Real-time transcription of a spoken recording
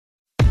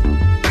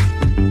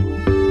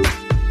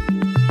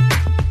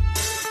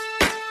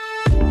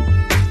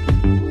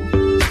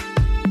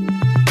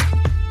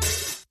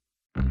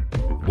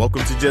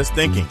Just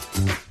Thinking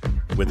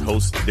with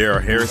hosts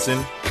Daryl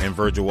Harrison and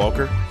Virgil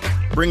Walker,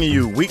 bringing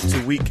you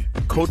week-to-week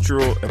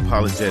cultural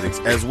apologetics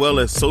as well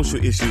as social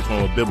issues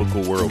from a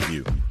biblical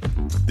worldview.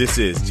 This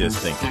is Just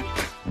Thinking.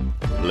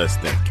 Let's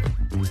think.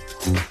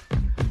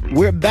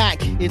 We're back.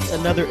 It's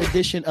another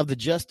edition of the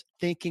Just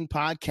Thinking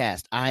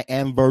podcast. I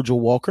am Virgil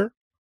Walker.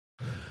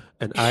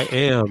 And I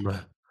am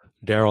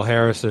Daryl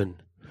Harrison.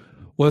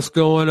 What's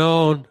going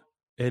on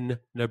in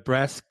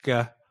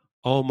Nebraska,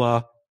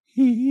 Omaha?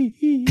 See,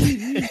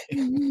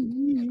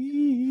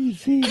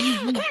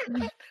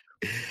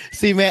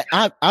 man,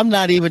 I'm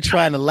not even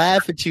trying to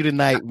laugh at you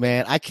tonight,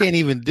 man. I can't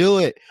even do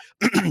it.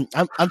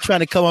 I'm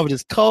trying to come up with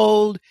this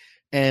cold.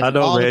 And I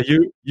know, man.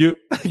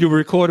 You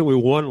recorded with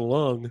one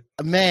lung,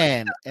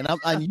 man, and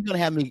you're gonna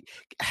have me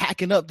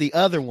hacking up the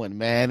other one,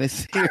 man.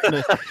 It's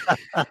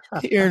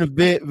here in a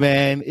bit,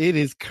 man. It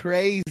is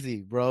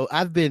crazy, bro.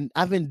 I've been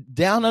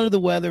down under the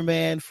weather,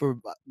 man, for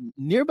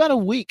near about a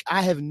week.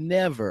 I have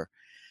never,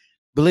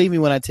 believe me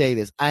when I tell you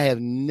this, I have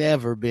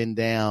never been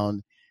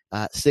down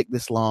sick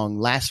this long.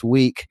 Last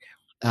week,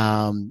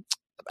 man,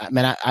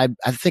 I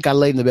think I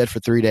laid in the bed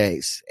for 3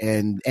 days,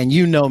 and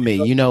you know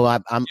me, you know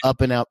I'm up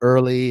and out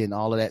early and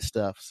all of that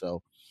stuff.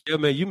 So yeah,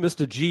 man, you missed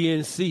the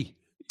GNC,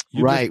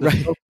 right.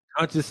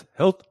 Conscious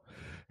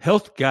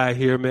health guy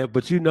here, man.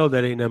 But you know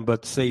that ain't nothing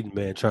but Satan,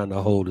 man, trying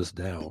to hold us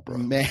down, bro.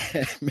 Man.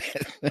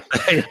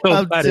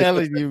 I'm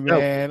telling you,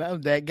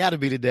 man, that got to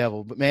be the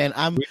devil. But man,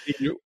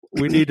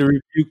 we need to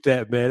rebuke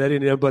that, man. That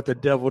ain't nothing but the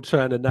devil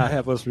trying to not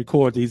have us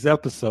record these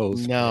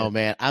episodes. No,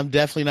 man, I'm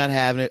definitely not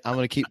having it. I'm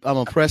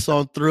gonna press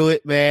on through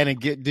it, man,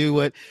 and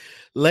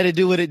let it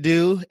do what it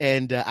do.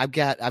 And I've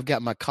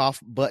got my cough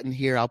button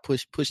here. I'll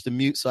push the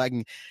mute so I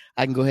can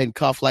go ahead and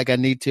cough like I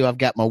need to. I've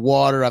got my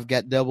water. I've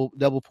got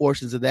double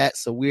portions of that.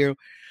 So we're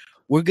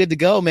good to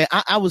go, man.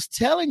 I was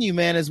telling you,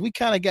 man, as we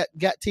kind of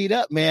got teed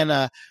up,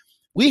 man,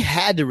 we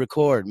had to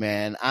record,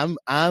 man.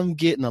 I'm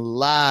getting a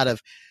lot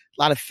of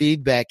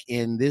feedback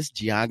in this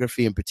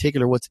geography in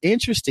particular. What's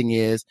interesting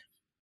is,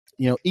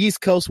 you know,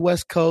 East Coast,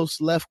 West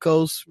Coast, left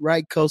coast,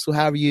 right coast, so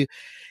however you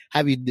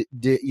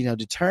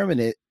determine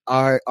it,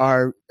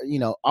 are you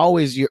know,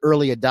 always your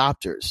early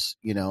adopters,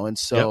 you know. And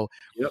so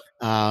yep.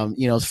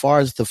 You know, as far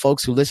as the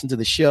folks who listen to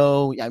the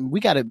show, I mean, we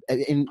got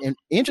and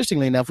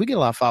interestingly enough, we get a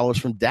lot of followers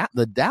from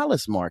the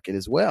Dallas market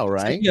as well,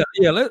 right?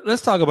 Yeah.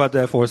 Let's talk about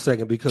that for a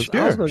second, because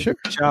I was going to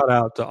shout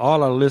out to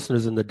all our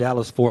listeners in the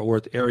Dallas-Fort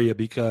Worth area,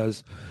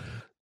 because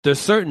there's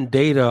certain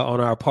data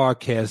on our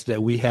podcast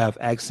that we have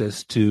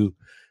access to.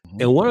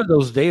 And one of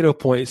those data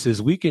points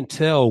is we can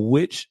tell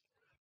which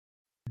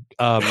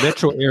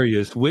metro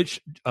areas,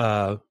 which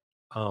the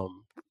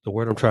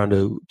word I'm trying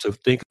to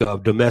think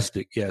of,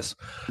 domestic. Yes.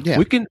 Yeah.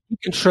 We can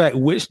track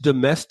which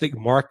domestic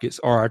markets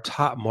are our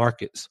top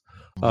markets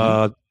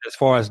as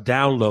far as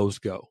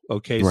downloads go.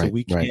 Okay. Right,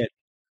 so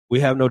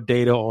we have no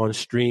data on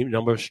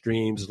number of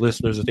streams,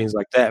 listeners, and things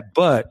like that,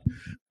 but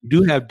we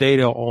do have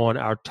data on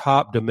our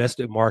top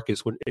domestic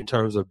markets in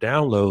terms of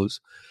downloads.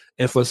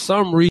 And for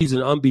some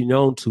reason,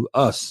 unbeknown to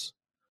us,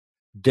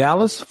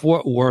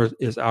 Dallas-Fort Worth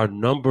is our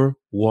number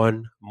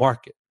one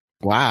market.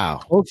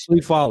 Wow.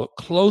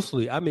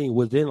 Closely, I mean,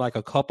 within like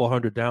a couple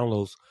hundred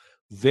downloads,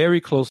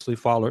 very closely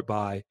followed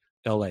by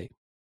LA.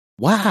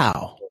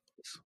 Wow.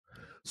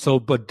 So,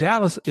 but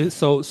Dallas is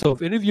so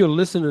if any of you are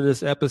listening to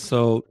this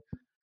episode,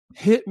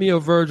 hit me or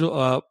Virgil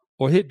up,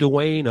 or hit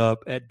Dwayne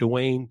up at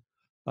Dwayne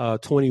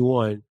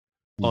 21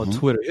 on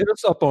Twitter. Hit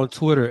us up on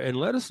Twitter and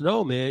let us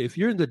know, man, if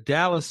you're in the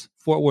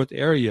Dallas-Fort Worth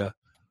area,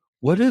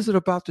 what is it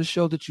about the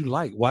show that you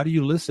like? Why do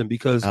you listen?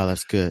 Because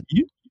that's good.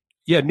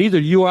 Neither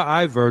you or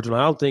I, Virgil,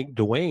 I don't think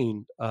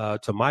Dwayne,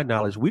 to my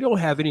knowledge, we don't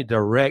have any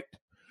direct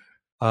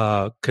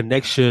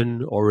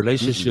connection or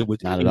relationship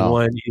with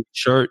anyone in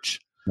church,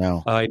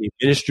 any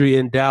ministry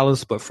in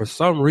Dallas. But for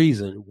some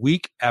reason,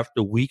 week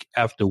after week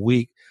after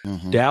week,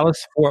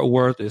 Dallas-Fort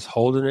Worth is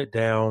holding it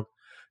down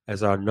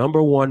as our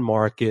number one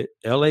market.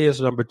 LA is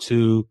number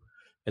two.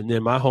 And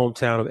then my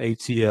hometown of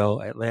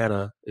ATL,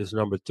 Atlanta, is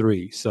number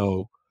three.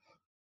 So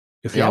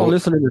if y'all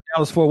listening in the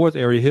Dallas-Fort Worth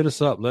area, hit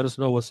us up. Let us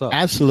know what's up.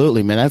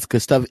 Absolutely, man. That's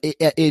good stuff.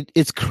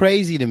 It's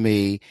crazy to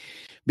me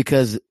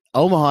because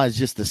Omaha is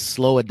just a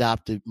slow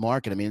adopted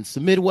market. I mean, it's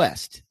the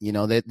Midwest. You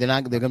know, they're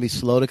going to be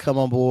slow to come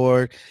on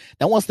board.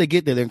 Now, once they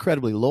get there, they're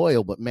incredibly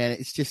loyal. But man,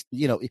 it's just,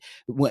 you know,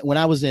 when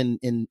I was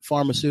in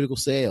pharmaceutical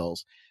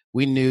sales,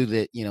 we knew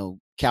that, you know,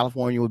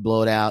 California would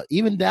blow it out.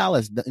 Even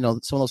Dallas, you know,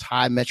 some of those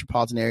high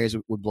metropolitan areas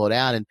would blow it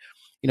out. And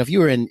you know, if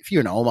you're in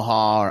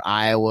Omaha or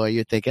Iowa,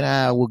 you're thinking,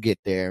 we'll get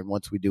there. And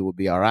once we do, we'll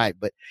be all right.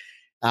 But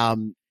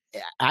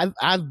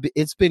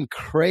it's been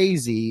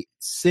crazy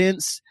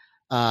since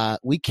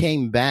we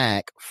came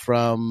back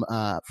from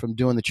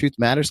doing the Truth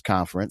Matters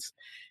conference,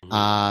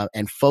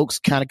 and folks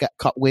kind of got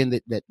caught wind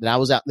that I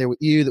was out there with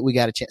you, that we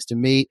got a chance to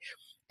meet.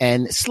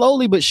 And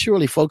slowly but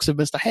surely, folks have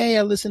been saying, "Hey,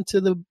 I listened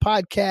to the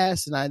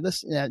podcast, and I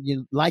listen.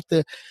 You like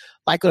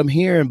what I'm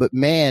hearing." But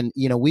man,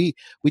 you know, we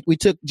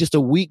took just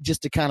a week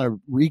just to kind of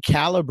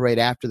recalibrate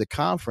after the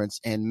conference,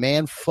 and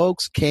man,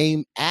 folks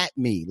came at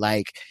me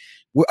like,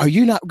 are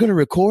you not going to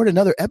record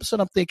another episode?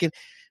 I'm thinking,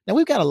 now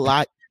we've got a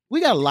lot. We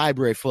got a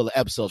library full of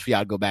episodes for y'all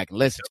to go back and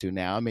listen to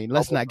now. I mean,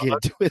 let's not get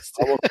it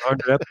twisted. Almost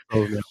 100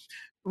 episodes now.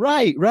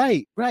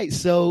 Right.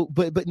 So,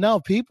 but no,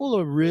 people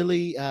are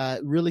really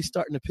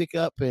starting to pick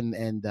up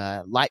and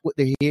like what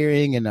they're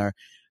hearing and are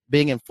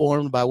being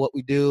informed by what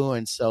we do.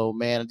 And so,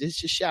 man, just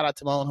shout out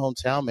to my own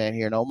hometown, man,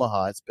 here in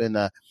Omaha.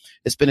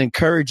 It's been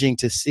encouraging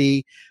to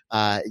see,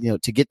 to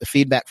get the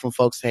feedback from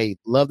folks. Hey,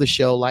 love the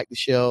show, like the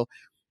show,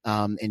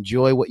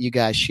 enjoy what you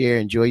guys share,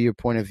 enjoy your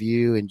point of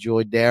view,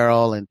 enjoy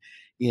Daryl and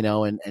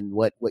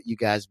what you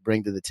guys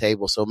bring to the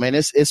table. So, man,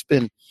 it's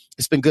been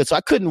good. So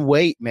I couldn't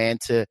wait, man,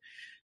 to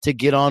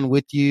get on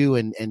with you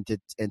and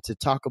to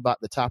talk about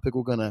the topic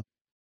we're gonna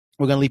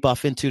leap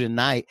off into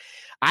tonight.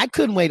 I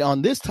couldn't wait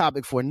on this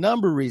topic for a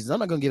number of reasons. I'm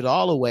not gonna give it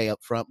all away up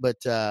front, but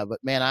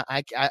man,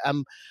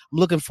 I'm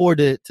looking forward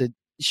to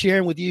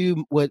sharing with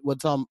you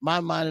what's on my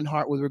mind and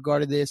heart with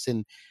regard to this,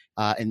 and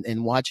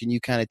watching you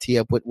kind of tee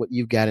up what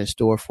you've got in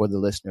store for the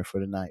listener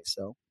for tonight.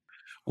 So.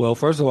 Well,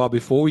 first of all,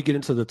 before we get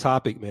into the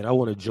topic, man, I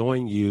want to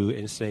join you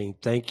in saying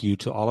thank you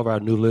to all of our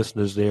new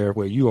listeners there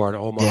where you are in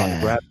Omaha,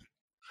 Nebraska.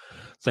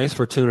 Thanks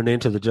for tuning in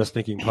to the Just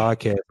Thinking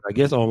podcast. I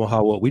guess,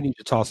 Omaha, what we need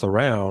to toss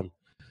around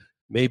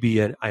maybe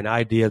an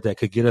idea that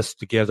could get us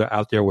together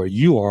out there where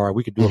you are.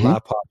 We could do a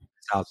live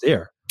podcast out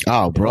there.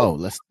 Oh, bro.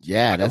 That's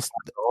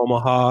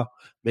Omaha.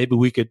 Maybe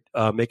we could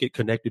make it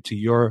connected to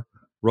your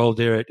role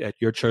there at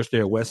your church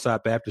there at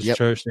Westside Baptist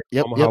Church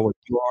in Omaha where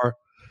you are.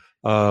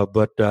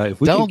 But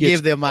if we don't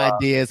give them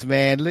ideas,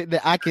 man.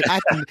 I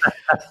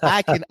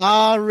can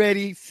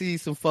already see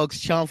some folks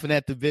chomping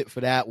at the bit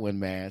for that one,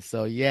 man.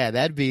 So yeah,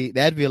 that'd be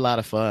a lot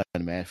of fun,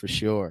 man, for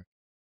sure.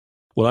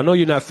 Well, I know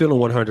you're not feeling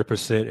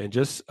 100%, and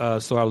just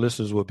so our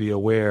listeners will be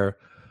aware,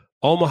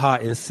 Omaha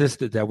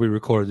insisted that we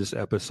recorded this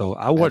episode.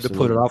 I wanted to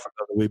put it off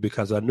another week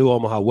because I knew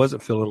Omaha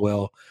wasn't feeling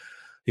well.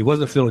 He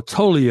wasn't feeling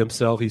totally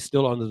himself. He's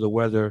still under the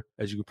weather,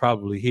 as you could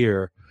probably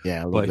hear.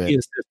 Yeah, but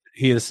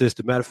he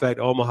insisted. Matter of fact,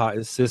 Omaha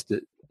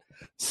insisted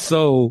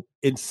so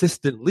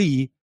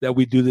insistently that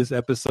we do this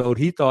episode.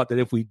 He thought that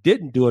if we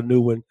didn't do a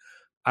new one,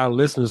 our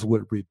listeners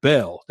would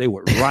rebel. They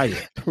would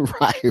riot.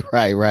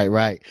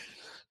 Right.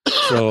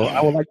 So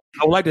I would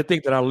like to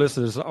think that our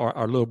listeners are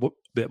a little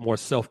bit more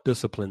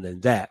self-disciplined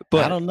than that.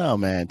 But I don't know,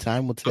 man.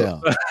 Time will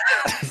tell.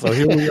 So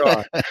here we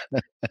are.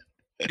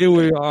 Here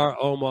we are,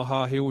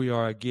 Omaha. Here we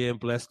are again,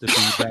 blessed to be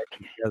back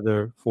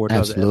together for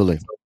another episode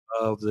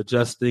of the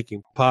Just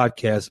Thinking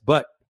podcast.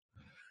 But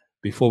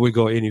before we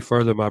go any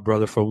further, my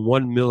brother, from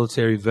one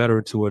military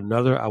veteran to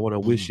another, I want to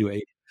wish you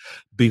a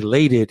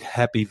belated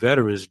Happy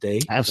Veterans Day.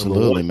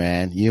 Absolutely,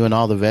 man. You and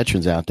all the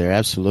veterans out there.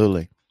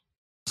 Absolutely.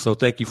 So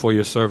thank you for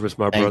your service,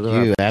 my brother.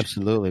 Thank you.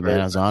 Absolutely, man.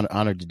 I was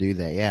honored to do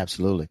that. Yeah,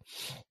 absolutely.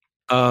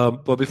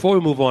 But before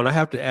we move on, I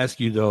have to ask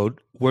you, though,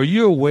 were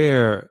you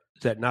aware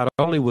that not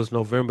only was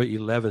November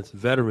 11th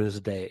Veterans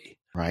Day,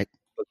 right,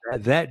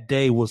 but that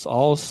day was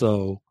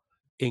also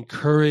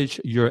Encourage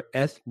Your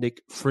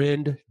Ethnic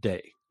Friend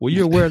Day? Were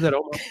you aware of that,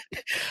 Omar?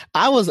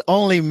 I was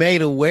only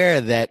made aware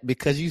of that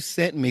because you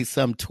sent me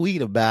some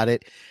tweet about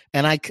it,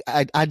 and I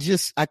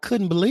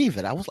couldn't believe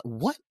it. I was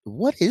like,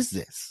 what is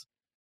this?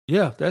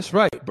 Yeah, that's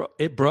right,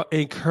 bro.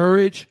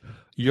 Encourage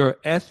Your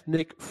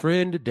Ethnic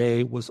Friend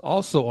Day was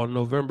also on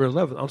November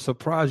 11th. I'm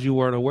surprised you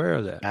weren't aware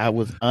of that. I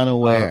was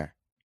unaware.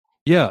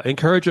 Yeah,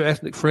 Encourage Your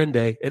Ethnic Friend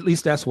Day. At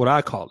least that's what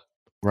I call it.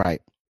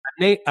 Right.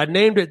 I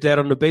named it that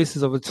on the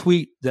basis of a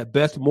tweet that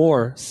Beth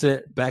Moore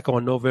sent back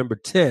on November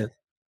 10th.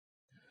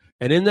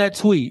 And in that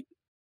tweet,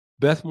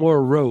 Beth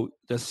Moore wrote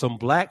that some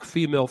Black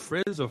female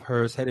friends of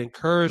hers had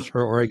encouraged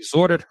her or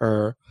exhorted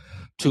her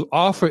to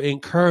offer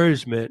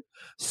encouragement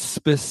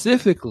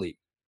specifically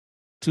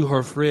to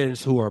her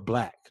friends who are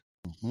Black.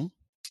 Mm-hmm.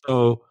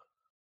 So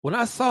when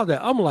I saw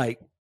that, I'm like,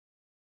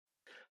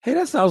 hey,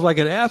 that sounds like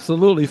an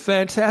absolutely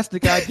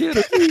fantastic idea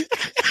to me.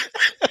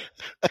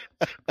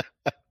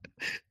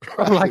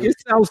 I'm like, it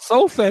sounds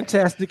so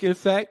fantastic. In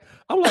fact,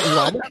 I'm like,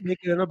 why not make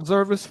it an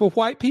observance for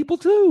white people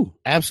too?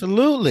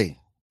 Absolutely.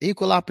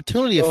 Equal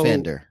opportunity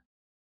offender.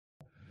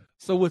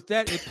 So with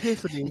that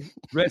epiphany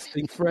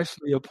resting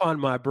freshly upon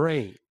my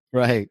brain,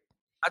 right,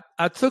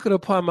 I took it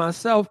upon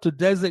myself to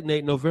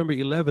designate November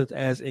 11th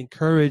as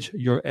Encourage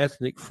Your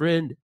Ethnic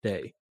Friend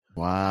Day.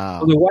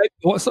 Wow.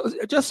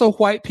 Just so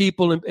white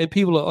people and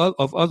people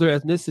of other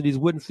ethnicities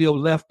wouldn't feel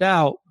left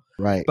out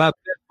by Beth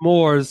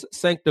Moore's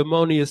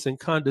sanctimonious and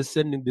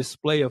condescending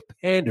display of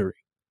pandering.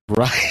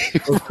 Right.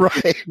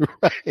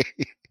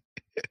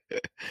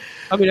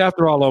 I mean,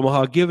 after all,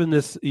 Omaha, given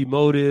this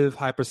emotive,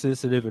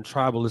 hypersensitive, and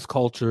tribalist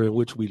culture in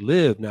which we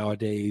live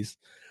nowadays,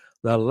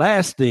 the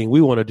last thing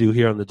we want to do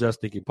here on the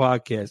Just Thinking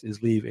podcast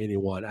is leave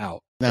anyone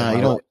out. No,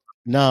 you don't.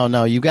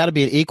 No, you got to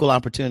be an equal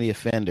opportunity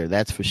offender.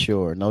 That's for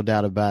sure. No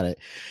doubt about it.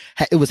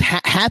 It was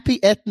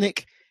Happy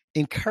Ethnic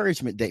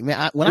Encouragement Day.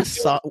 Man, I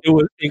saw it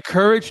was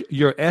Encourage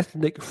Your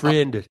Ethnic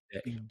Friend Day.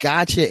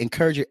 Gotcha.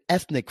 Encourage your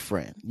ethnic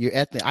friend. Your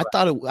ethnic. Right.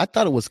 I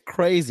thought it was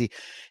crazy.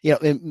 You know,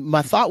 and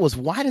my thought was,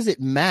 why does it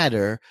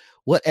matter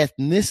what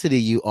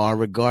ethnicity you are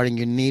regarding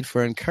your need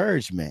for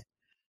encouragement?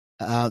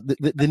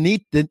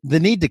 The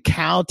need to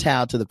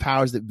kowtow to the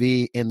powers that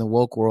be in the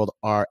woke world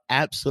are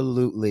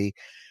absolutely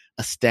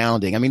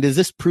astounding. I mean, does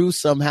this prove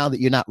somehow that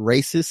you're not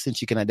racist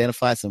since you can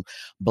identify some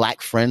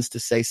black friends to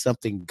say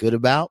something good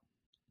about?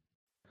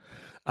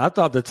 I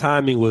thought the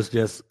timing was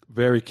just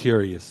very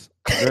curious.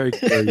 Very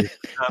curious.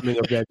 The timing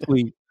of that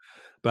tweet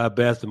by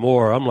Beth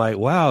Moore. I'm like,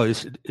 wow,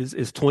 is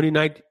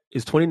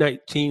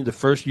 2019 the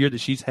first year that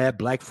she's had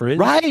black friends?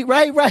 Right.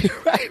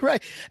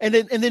 And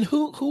then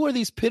who are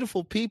these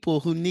pitiful people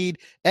who need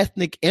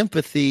ethnic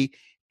empathy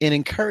and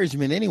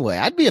encouragement anyway?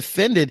 I'd be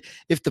offended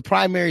if the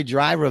primary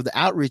driver of the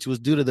outreach was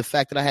due to the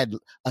fact that I had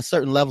a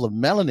certain level of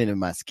melanin in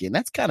my skin.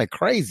 That's kind of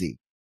crazy.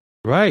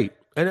 Right.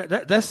 And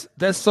that's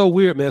so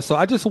weird, man. So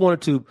I just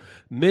wanted to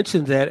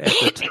mention that at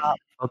the top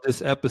of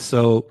this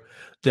episode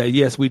that,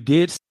 yes, we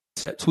did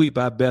a tweet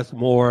by Beth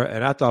Moore,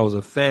 and I thought it was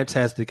a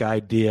fantastic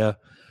idea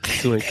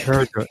to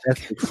encourage her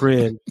ethnic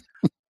friend.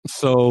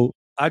 So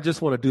I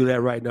just want to do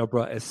that right now,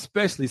 bro,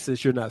 especially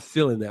since you're not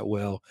feeling that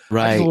well.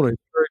 Right. I just want to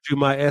encourage you,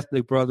 my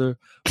ethnic brother,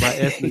 my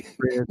ethnic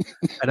friend.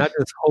 And I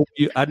just hope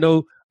I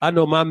know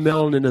my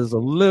melanin is a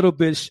little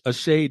bit a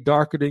shade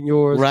darker than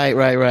yours.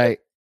 Right.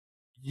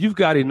 You've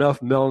got enough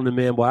melanin,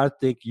 man. Well, I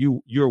think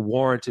you're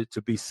warranted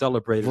to be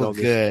celebrated on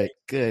this day.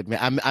 Good,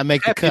 man. I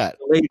make the cut.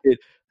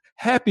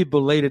 Happy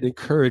belated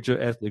encourage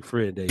your ethnic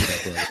friend day,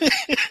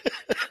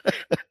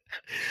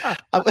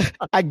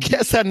 I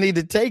guess I need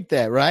to take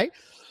that, right?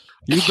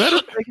 You better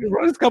take it.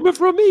 It's coming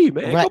from me,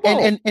 man. Right. Come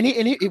on.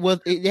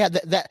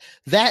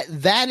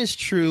 That is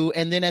true.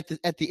 And then at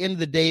the end of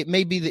the day, it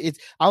may be that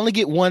I only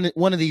get one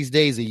of these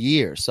days a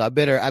year, so I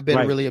better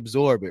right. really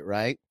absorb it,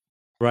 right?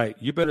 Right.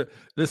 You better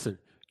listen.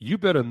 You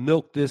better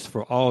milk this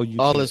for all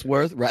it's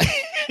worth, right?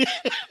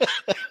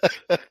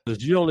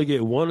 Because you only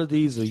get one of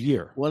these a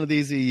year. One of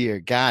these a year.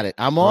 Got it.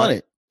 I'm on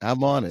it.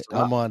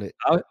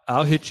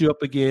 I'll hit you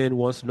up again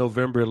once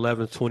November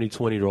 11th,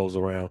 2020 rolls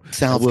around.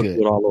 Sounds good. We'll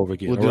do it all over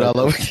again. We'll do it all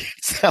over again.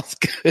 Sounds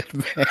good,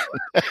 man.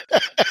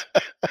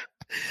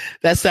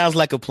 That sounds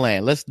like a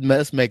plan. Let's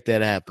make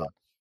that happen.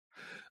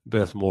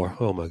 Beth Moore.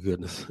 Oh my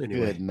goodness.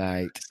 Anyway. Good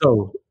night.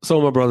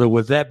 So my brother,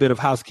 with that bit of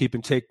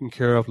housekeeping taken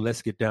care of,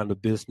 let's get down to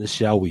business,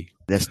 shall we?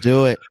 Let's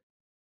do it.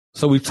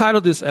 So we've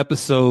titled this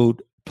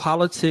episode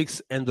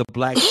Politics and the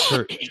Black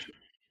Church.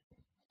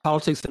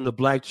 Politics and the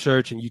Black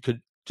Church, and you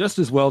could just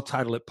as well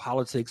title it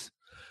Politics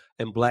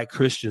and Black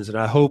Christians. And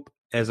I hope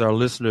as our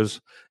listeners,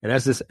 and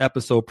as this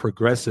episode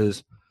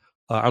progresses,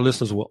 our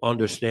listeners will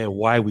understand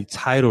why we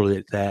titled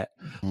it that.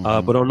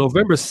 Mm-hmm. But on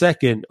November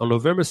 2nd,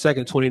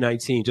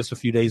 2019, just a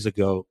few days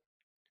ago,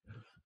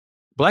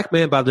 Black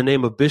man by the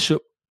name of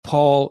Bishop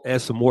Paul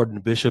S. Morton,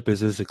 Bishop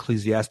is his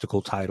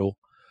ecclesiastical title.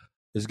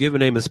 His given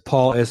name is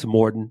Paul S.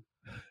 Morton.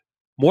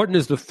 Morton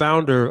is the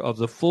founder of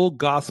the Full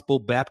Gospel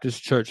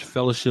Baptist Church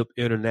Fellowship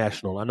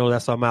International. I know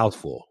that's a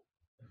mouthful.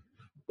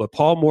 But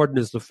Paul Morton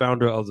is the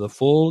founder of the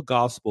Full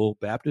Gospel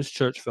Baptist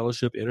Church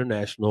Fellowship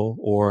International,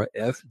 or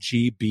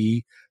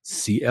FGBCFI.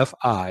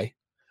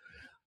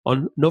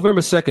 On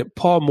November 2nd,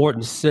 Paul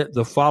Morton sent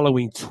the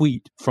following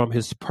tweet from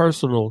his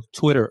personal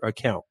Twitter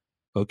account,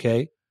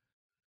 okay?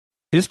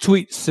 His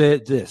tweet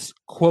said this,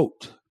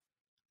 quote,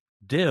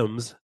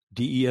 Dems,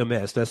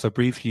 D-E-M-S, that's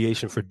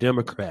abbreviation for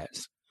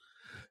Democrats.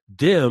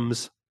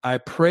 Dems, I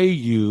pray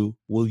you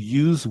will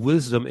use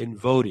wisdom in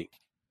voting.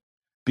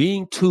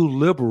 Being too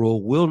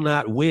liberal will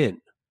not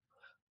win.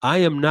 I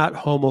am not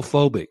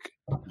homophobic,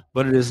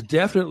 but it is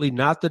definitely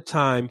not the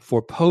time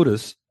for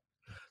POTUS,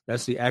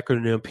 that's the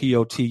acronym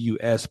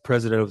P-O-T-U-S,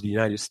 President of the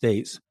United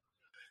States.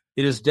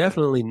 It is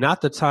definitely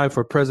not the time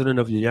for President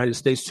of the United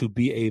States to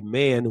be a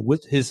man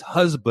with his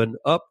husband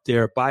up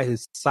there by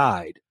his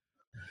side.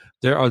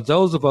 There are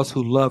those of us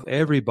who love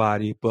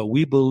everybody, but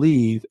we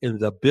believe in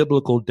the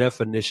biblical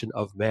definition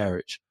of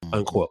marriage,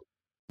 unquote.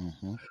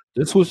 Mm-hmm.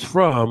 This was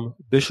from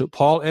Bishop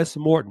Paul S.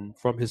 Morton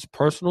from his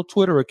personal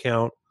Twitter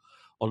account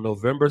on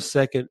November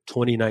 2nd,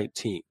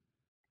 2019.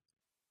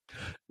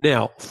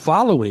 Now,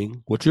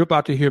 following what you're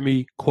about to hear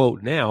me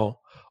quote now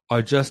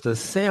are just a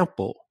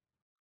sample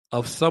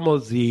of some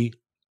of the,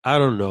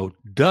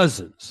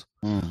 dozens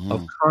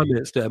of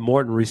comments that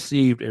Morton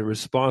received in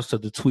response to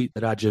the tweet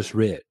that I just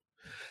read.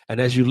 And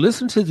as you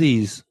listen to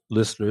these,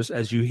 listeners,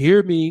 as you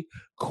hear me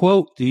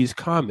quote these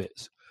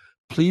comments,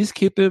 please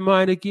keep in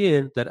mind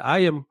again that I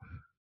am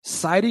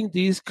citing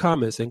these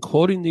comments and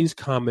quoting these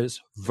comments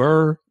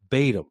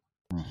verbatim,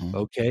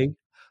 okay?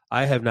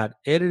 I have not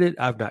edited,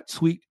 I've not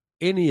tweaked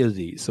any of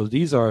these. So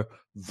these are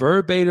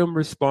verbatim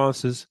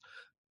responses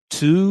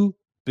to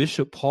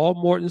Bishop Paul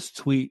Morton's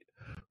tweet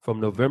from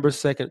November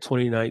 2nd,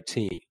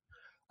 2019.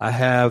 I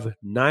have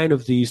 9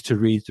 of these to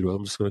read through.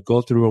 I'm just going to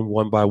go through them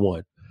one by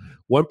one.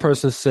 One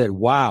person said,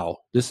 wow,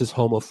 this is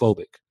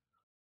homophobic.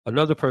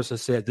 Another person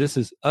said, this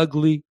is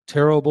ugly,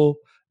 terrible,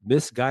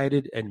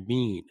 misguided, and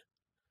mean.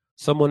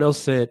 Someone else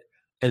said,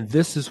 and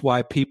this is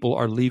why people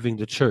are leaving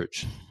the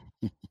church.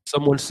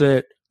 Someone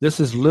said,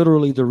 this is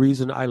literally the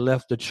reason I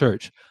left the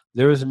church.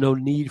 There is no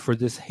need for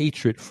this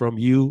hatred from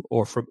you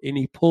or from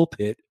any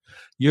pulpit.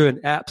 You're an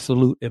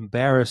absolute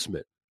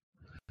embarrassment.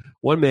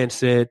 One man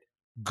said,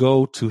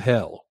 go to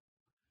hell.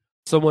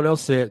 Someone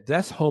else said,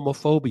 that's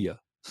homophobia.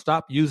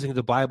 Stop using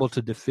the Bible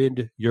to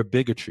defend your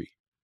bigotry.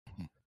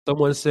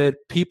 Someone said,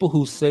 people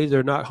who say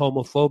they're not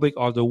homophobic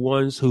are the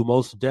ones who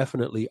most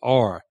definitely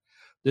are.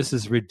 This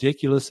is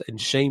ridiculous and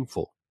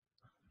shameful.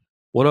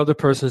 One other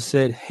person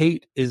said,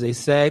 hate is a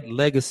sad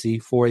legacy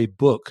for a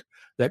book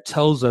that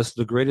tells us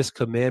the greatest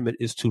commandment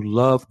is to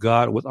love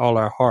God with all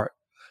our heart,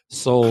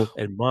 soul,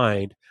 and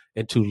mind,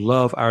 and to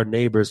love our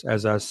neighbors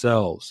as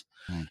ourselves.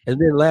 And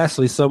then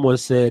lastly, someone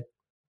said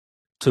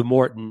to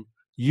Morton,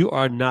 you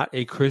are not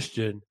a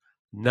Christian,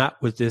 not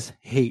with this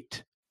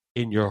hate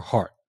in your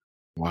heart.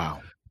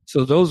 Wow.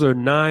 So those are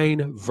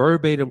 9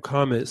 verbatim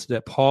comments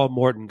that Paul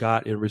Morton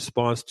got in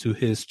response to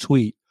his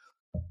tweet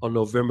on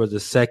November the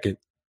 2nd.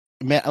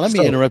 Man, let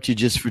me interrupt you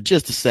just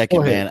a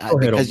second, man,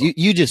 because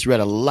you just read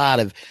a lot.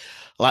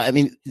 I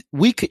mean,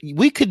 we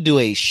could do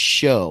a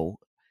show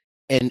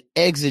and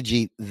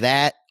exegete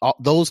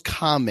those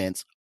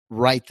comments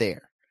right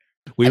there.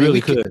 We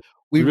really could.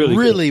 We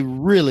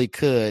really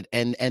could,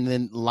 and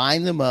then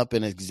line them up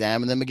and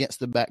examine them against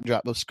the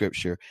backdrop of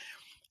Scripture,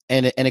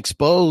 and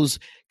expose,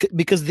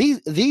 because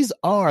these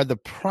are the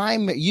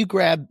primary. You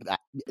grab.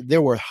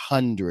 There were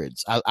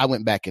hundreds. I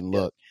went back and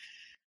looked.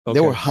 Okay.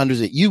 There were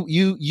hundreds.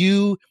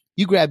 You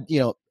grabbed.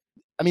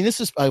 I mean,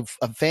 this is a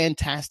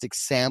fantastic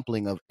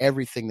sampling of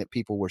everything that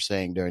people were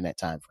saying during that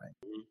time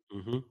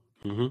frame.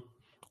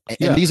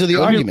 And these are the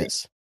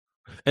arguments.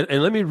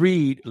 And let me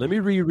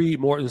reread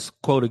Morton's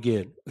quote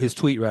again, his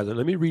tweet rather.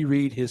 Let me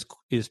reread his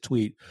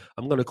tweet.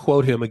 I'm going to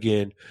quote him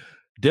again.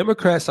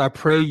 Democrats, I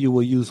pray you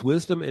will use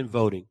wisdom in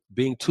voting.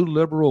 Being too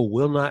liberal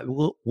will not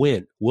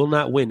win.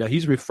 Now,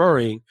 he's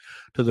referring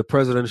to the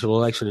presidential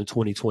election in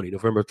 2020,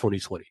 November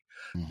 2020.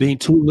 Being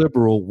too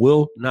liberal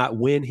will not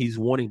win. He's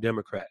warning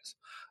Democrats.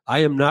 I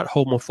am not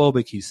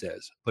homophobic, he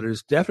says, but it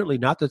is definitely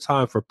not the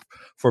time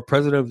for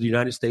President of the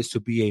United States to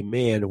be a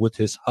man with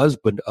his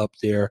husband up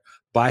there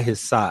by his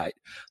side.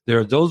 There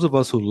are those of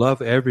us who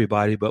love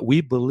everybody, but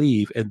we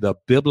believe in the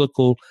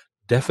biblical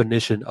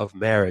definition of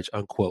marriage,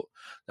 unquote.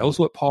 That was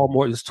what Paul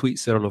Morton's tweet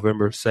said on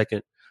November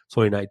 2nd,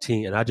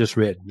 2019. And I just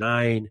read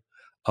 9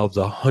 of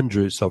the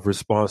hundreds of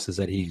responses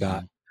that he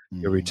got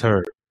in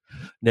return.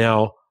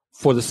 Now,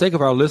 for the sake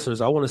of our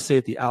listeners, I want to say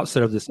at the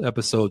outset of this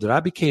episode that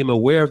I became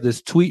aware of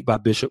this tweet by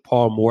Bishop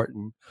Paul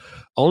Morton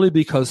only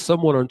because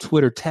someone on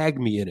Twitter tagged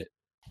me in it.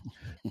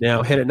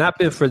 Now, had it not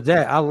been for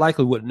that, I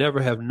likely would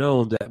never have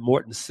known that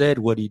Morton said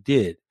what he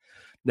did.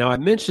 Now, I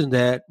mentioned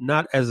that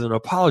not as an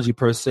apology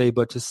per se,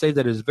 but to say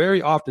that it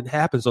very often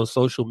happens on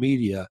social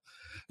media,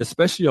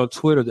 especially on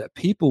Twitter, that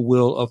people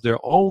will, of their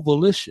own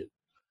volition,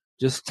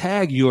 just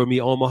tag you or me,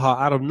 Omaha,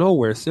 out of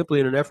nowhere, simply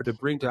in an effort to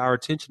bring to our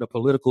attention a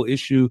political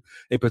issue,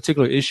 a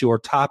particular issue or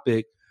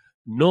topic,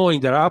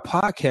 knowing that our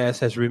podcast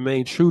has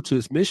remained true to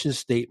its mission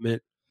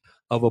statement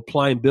of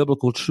applying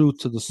biblical truth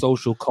to the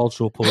social,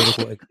 cultural,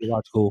 political, and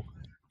theological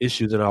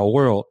issues in our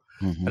world.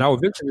 And I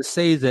would venture to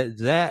say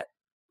that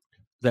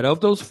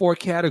of those 4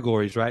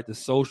 categories, right, the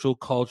social,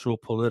 cultural,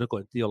 political,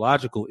 and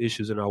theological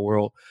issues in our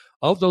world,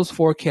 of those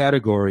 4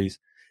 categories,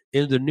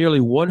 in the nearly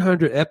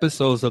 100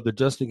 episodes of the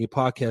Just Thinking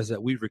podcast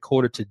that we've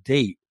recorded to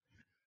date,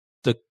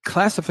 the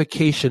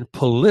classification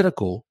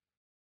political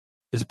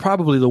is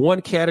probably the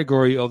one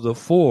category of the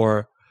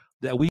 4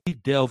 that we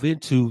delve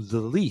into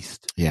the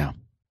least. Yeah.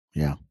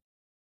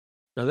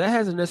 Now, that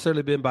hasn't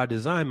necessarily been by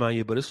design, mind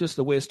you, but it's just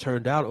the way it's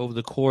turned out over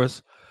the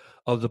course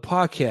of the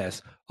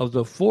podcast. Of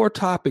the 4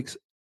 topics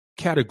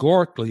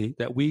categorically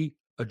that we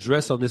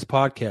address on this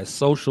podcast,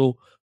 social,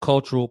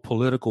 cultural,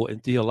 political,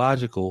 and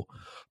theological,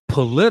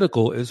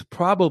 political is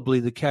probably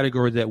the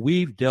category that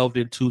we've delved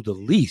into the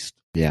least.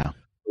 Yeah.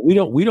 We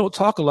don't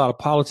talk a lot of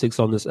politics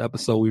on this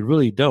episode. We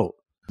really don't.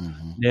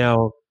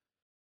 Now,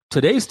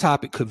 today's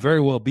topic could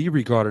very well be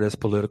regarded as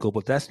political,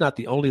 but that's not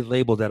the only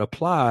label that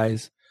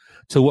applies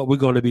to what we're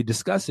going to be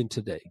discussing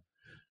today.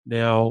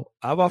 Now,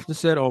 I've often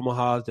said,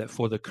 Omaha, that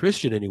for the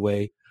Christian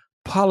anyway,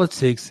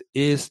 politics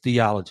is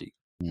theology.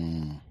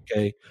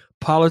 Okay.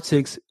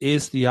 Politics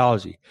is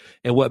theology.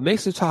 And what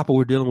makes the topic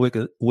we're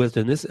dealing with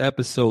in this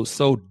episode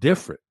so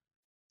different,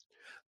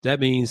 that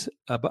means,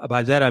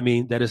 by that I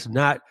mean that it's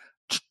not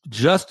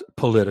just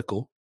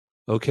political.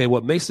 Okay.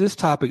 What makes this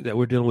topic that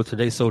we're dealing with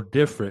today so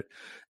different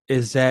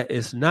is that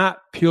it's not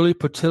purely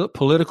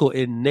political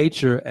in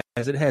nature,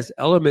 as it has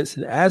elements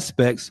and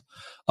aspects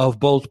of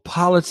both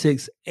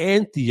politics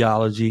and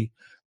theology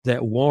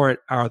that warrant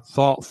our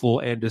thoughtful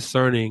and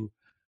discerning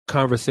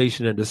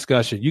conversation and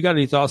discussion. You got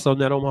any thoughts on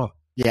that, Omar?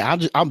 Yeah,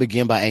 I'll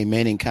begin by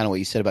amening kind of what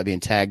you said about being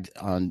tagged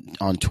on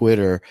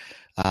Twitter.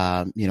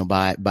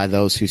 By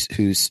those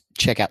who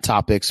check out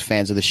topics,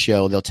 fans of the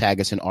show, they'll tag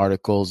us in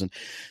articles, and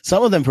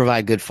some of them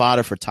provide good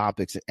fodder for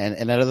topics.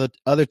 And at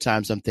other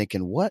times, I'm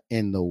thinking, what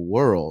in the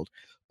world?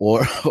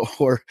 Or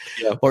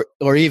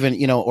even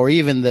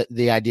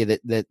the idea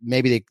that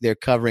maybe they're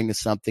covering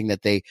something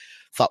that they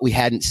thought we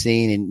hadn't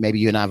seen, and maybe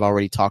you and I have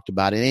already talked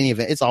about it. In any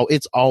event,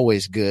 it's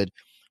always good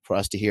for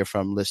us to hear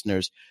from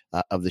listeners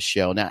of the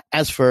show. Now,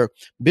 as for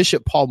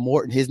Bishop Paul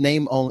Morton, his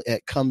name only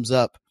comes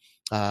up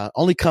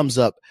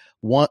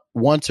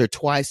once or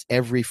twice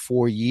every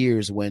 4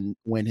 years when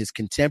his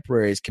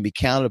contemporaries can be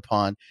counted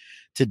upon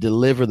to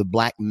deliver the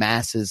black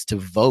masses to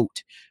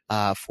vote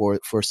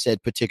for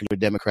said particular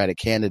Democratic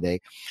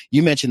candidate.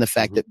 You mentioned the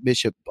fact that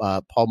Bishop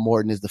Paul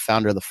Morton is the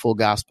founder of the Full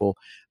Gospel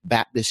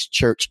Baptist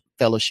Church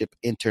Fellowship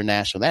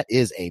International. That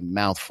is a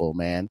mouthful,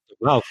 man.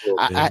 Wow.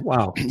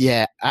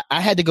 Yeah,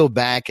 I had to go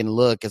back and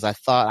look because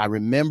I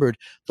remembered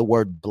the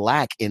word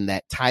black in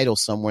that title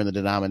somewhere in the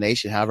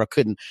denomination. However,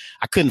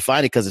 I couldn't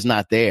find it because it's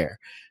not there.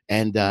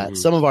 And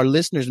some of our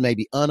listeners may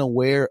be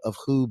unaware of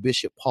who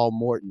Bishop Paul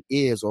Morton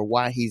is or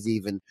why he's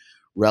even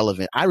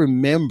relevant. I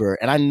remember,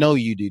 and I know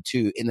you do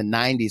too, in the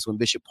 90s when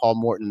Bishop Paul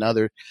Morton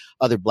and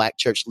other black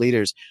church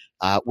leaders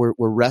were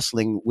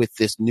wrestling with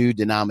this new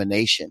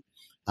denomination.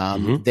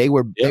 They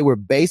were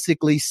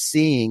basically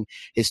seeing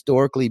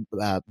historically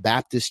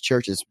Baptist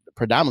churches,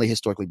 predominantly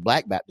historically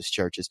black Baptist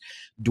churches,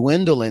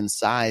 dwindle in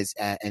size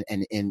and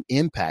in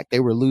impact.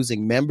 They were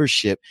losing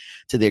membership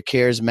to their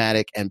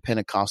charismatic and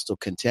Pentecostal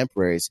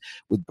contemporaries,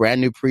 with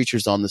brand new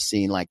preachers on the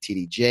scene like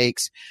T.D.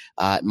 Jakes,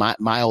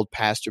 my old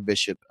pastor,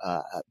 Bishop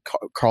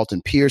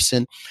Carlton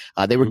Pearson.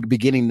 They were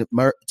beginning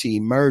to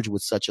emerge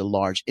with such a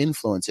large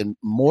influence. And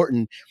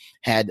Morton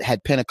had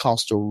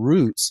Pentecostal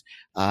roots,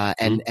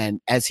 and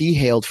as he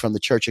hailed from the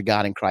Church of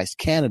God in Christ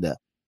Canada.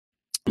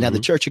 Now, the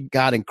Church of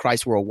God in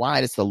Christ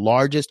worldwide is the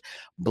largest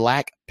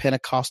black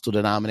Pentecostal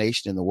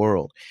denomination in the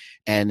world.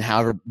 And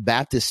however,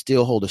 Baptists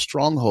still hold a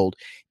stronghold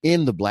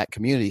in the black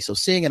community. So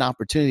seeing an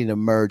opportunity to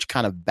merge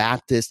kind of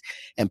Baptists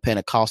and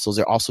Pentecostals,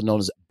 they're also known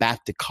as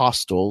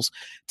Bapticostals,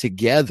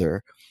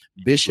 together,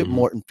 Bishop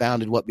Morton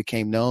founded what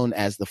became known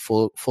as the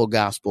Full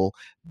Gospel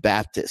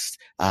Baptists,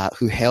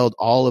 who held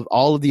all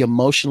of the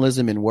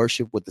emotionalism in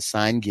worship with the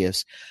sign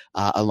gifts,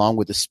 along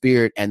with the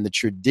spirit and the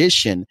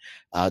tradition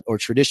or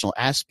traditional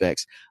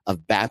aspects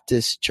of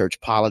Baptist church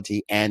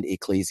polity and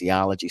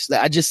ecclesiology. So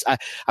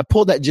I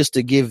pulled that just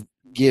to give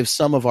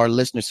some of our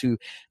listeners who,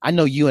 I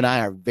know you and I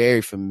are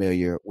very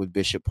familiar with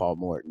Bishop Paul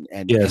Morton.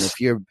 And, yes.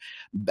 and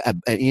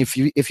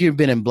if you've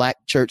been in black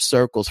church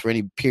circles for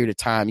any period of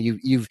time,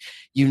 you've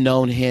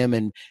known him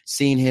and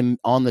seen him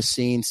on the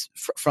scenes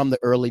from the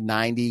early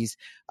 90s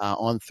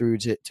on through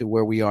to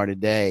where we are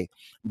today.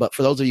 But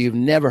for those of you who've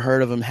never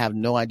heard of him, have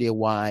no idea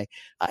why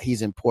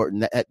he's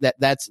important,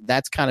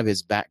 that's kind of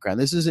his background.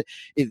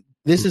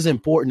 This is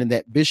important in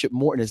that Bishop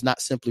Morton is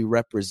not simply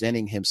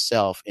representing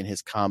himself in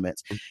his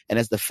comments. And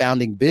as the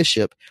founding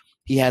bishop,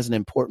 he has an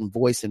important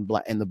voice in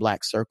the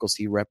black circles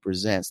he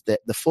represents. That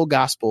the Full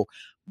Gospel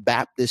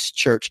Baptist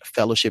Church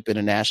Fellowship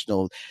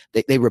International,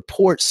 they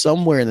report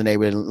somewhere in the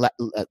neighborhood,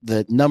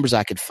 the numbers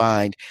I could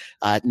find,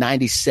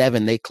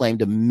 97, they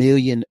claimed 1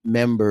 million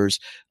members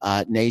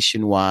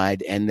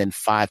nationwide, and then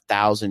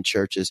 5,000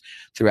 churches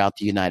throughout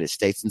the United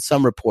States. And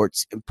some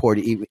reports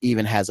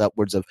even has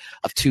upwards of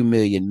 2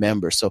 million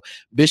members. So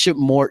Bishop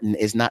Morton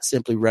is not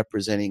simply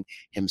representing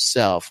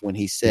himself when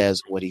he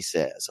says what he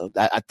says. So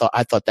I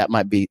thought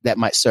that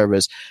might serve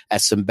as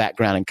some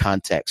background and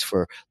context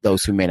for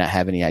those who may not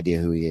have any idea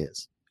who he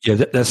is. Yeah,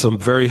 that's some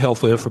very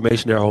helpful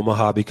information there,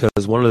 Omaha, because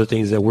one of the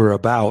things that we're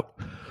about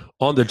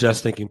on the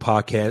Just Thinking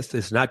podcast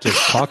is not just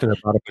talking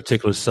about a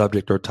particular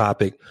subject or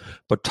topic,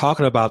 but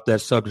talking about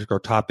that subject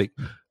or topic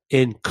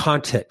in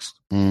context,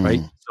 right?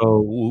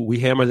 So we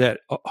hammer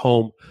that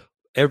home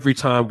every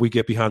time we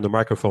get behind the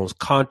microphones.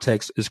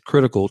 Context is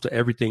critical to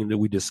everything that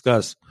we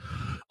discuss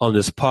on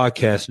this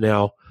podcast.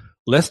 Now,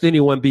 lest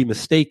anyone be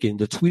mistaken,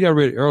 the tweet I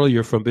read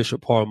earlier from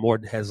Bishop Paul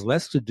Morton has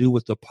less to do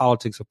with the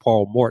politics of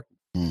Paul Morton.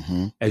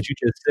 As you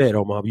just said,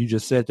 Omar, you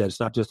just said that it's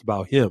not just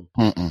about him.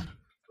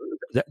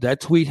 That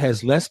tweet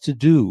has less to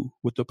do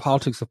with the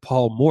politics of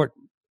Paul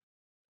Morton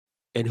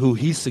and who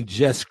he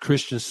suggests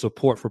Christian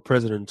support for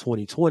president in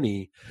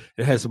 2020.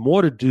 It has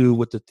more to do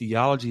with the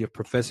theology of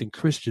professing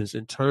Christians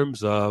in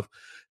terms of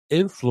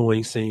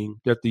influencing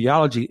their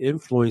theology,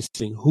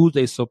 influencing who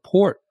they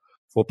support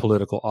for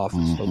political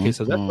office. Okay,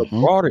 so that's a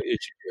broader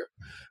issue here.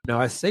 Now,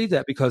 I say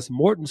that because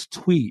Morton's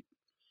tweet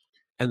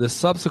and the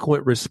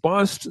subsequent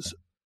responses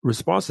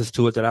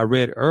to it that I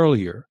read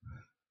earlier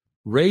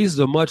raised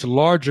a much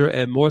larger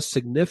and more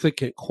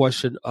significant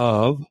question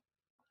of,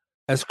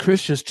 as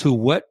Christians, to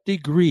what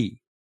degree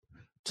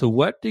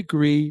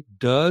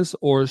does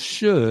or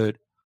should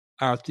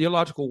our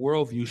theological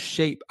worldview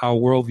shape our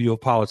worldview of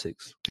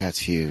politics? That's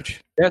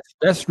huge.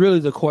 That's really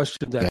the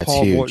question that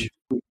Paul Morton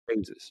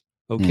raises.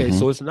 Okay,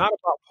 so it's not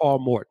about Paul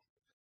Morton.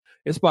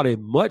 It's about a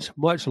much,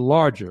 much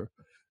larger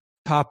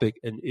topic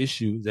and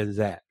issue than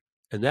that.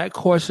 And that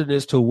question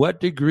is, to what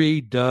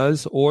degree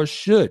does or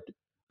should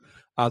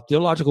our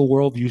theological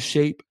worldview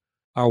shape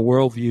our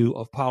worldview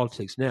of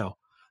politics? Now,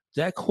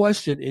 that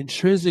question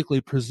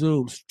intrinsically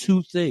presumes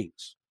two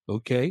things,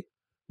 okay?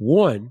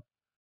 One,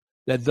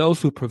 that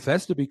those who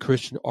profess to be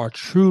Christian are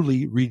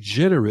truly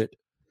regenerate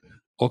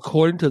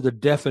according to the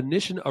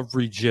definition of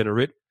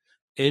regenerate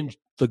in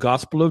the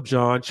Gospel of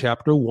John,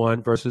 chapter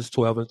 1, verses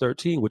 12 and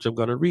 13, which I'm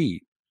going to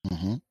read.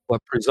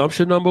 But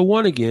presumption number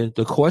one, again,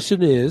 the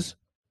question is,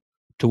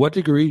 To what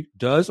degree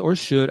does or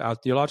should our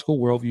theological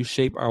worldview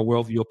shape our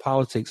worldview of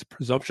politics?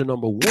 Presumption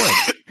number one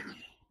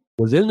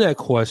within that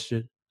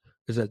question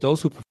is that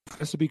those who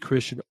profess to be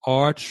Christian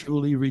are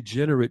truly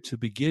regenerate to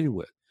begin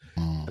with.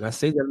 And I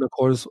say that in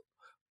accordance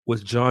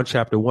with John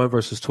chapter 1,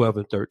 verses 12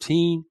 and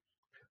 13.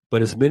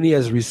 But as many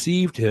as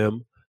received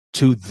him,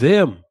 to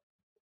them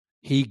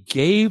he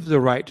gave the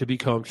right to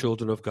become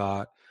children of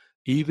God,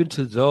 even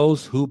to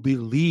those who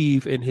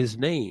believe in his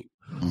name,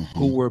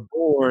 who were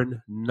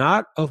born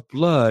not of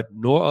blood,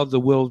 nor of the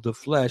will of the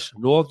flesh,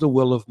 nor of the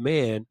will of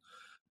man,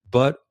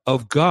 but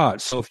of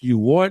God. So if you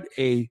want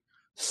a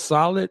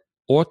solid,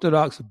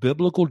 orthodox,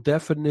 biblical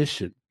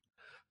definition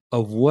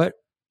of what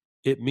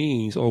it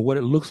means or what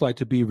it looks like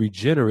to be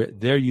regenerate,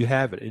 there you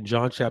have it in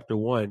John chapter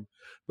 1,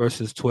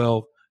 verses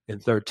 12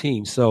 and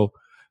 13. So,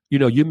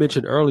 you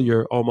mentioned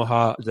earlier,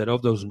 Omaha, that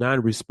of those 9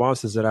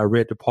 responses that I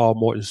read to Paul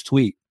Morton's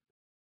tweet,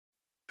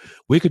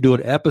 we could do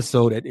an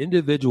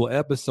individual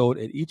episode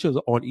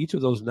on each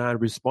of those 9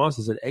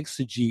 responses and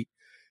exegete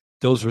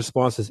those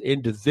responses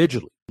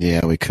individually.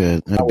 Yeah, we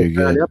could. That'd be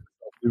good.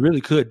 We really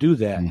could do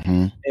that.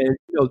 And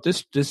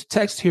this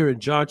text here in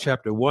John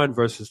chapter 1,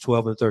 verses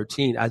 12 and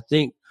 13, I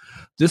think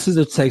this is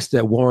a text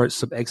that warrants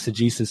some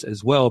exegesis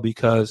as well,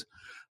 because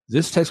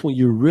this text, when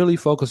you really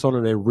focus on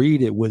it and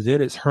read it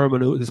within its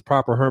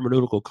proper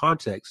hermeneutical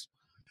context,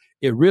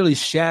 it really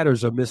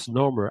shatters a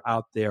misnomer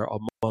out there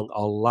among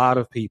a lot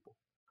of people.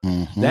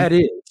 That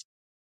is,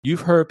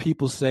 you've heard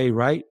people say,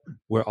 right,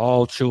 we're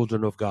all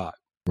children of God.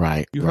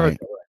 Right. You heard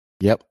that,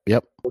 right?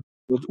 Yep.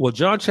 Well,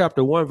 John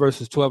chapter 1,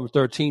 verses 12 and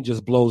 13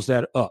 just blows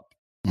that up.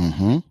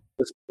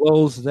 Just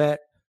blows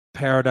that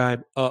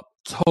paradigm up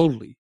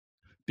totally,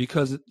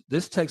 because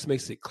this text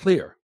makes it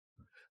clear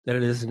that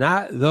it is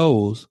not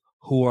those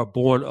who are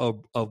born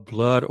of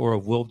blood or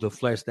of will of the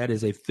flesh. That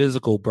is a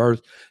physical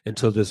birth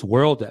into this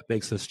world that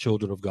makes us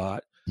children of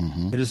God.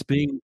 It is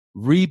being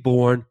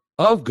reborn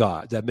of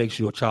God that makes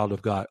you a child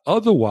of God.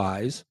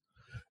 Otherwise,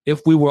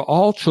 if we were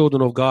all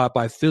children of God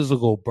by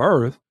physical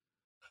birth,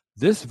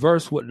 this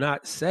verse would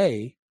not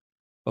say,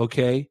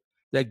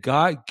 that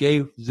God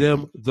gave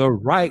them the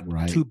right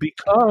to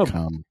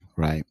become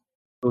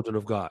children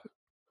of God.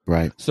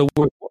 Right. So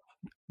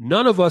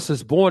none of us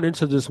is born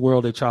into this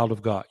world a child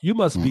of God. You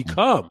must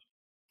become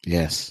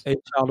a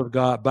child of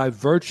God by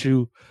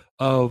virtue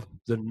of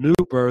the new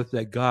birth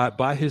that God,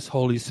 by his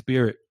Holy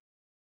Spirit,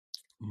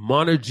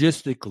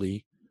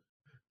 monergistically,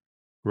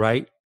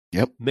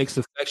 makes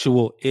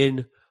effectual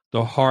in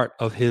the heart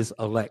of his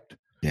elect.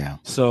 Yeah.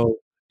 So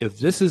if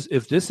this is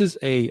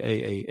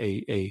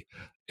a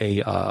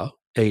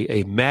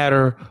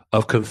matter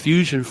of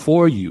confusion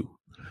for you,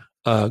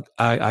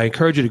 I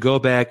encourage you to go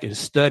back and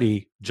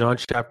study John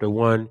chapter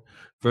 1,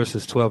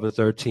 verses 12 and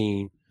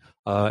 13,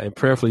 and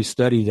prayerfully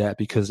study that,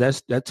 because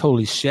that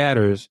totally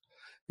shatters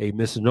a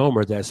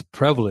misnomer that's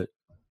prevalent,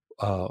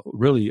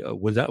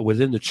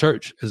 within the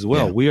church as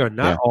well. We are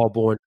not all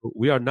born.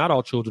 We are not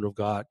all children of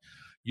God.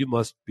 You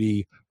must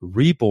be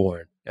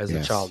reborn as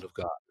a child of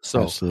God.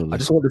 So I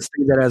just wanted to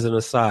say that as an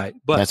aside.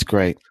 But that's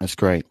great.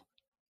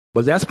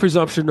 But that's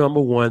presumption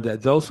number one,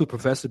 that those who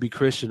profess to be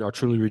Christian are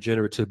truly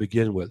regenerate to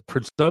begin with.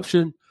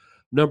 Presumption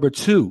number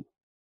two,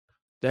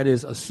 that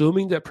is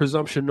assuming that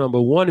presumption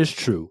number one is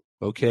true,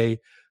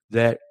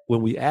 that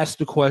when we ask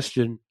the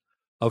question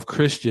of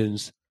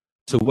Christians,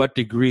 to what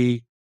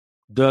degree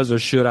does or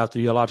should our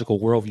theological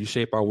worldview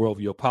shape our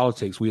worldview of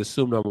politics, we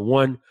assume, number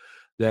one,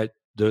 that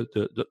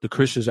the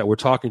Christians that we're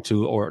talking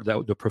to, or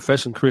that the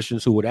professing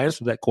Christians who would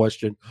answer that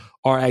question,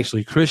 are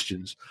actually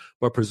Christians.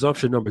 But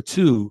presumption number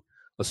two,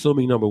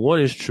 assuming number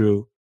one is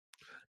true,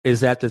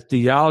 is that the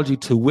theology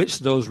to which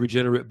those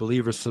regenerate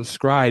believers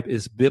subscribe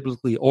is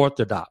biblically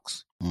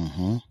orthodox.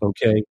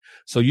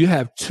 So you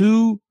have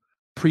two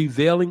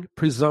prevailing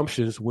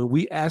presumptions when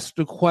we ask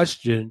the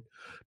question,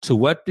 to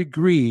what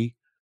degree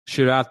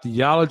should our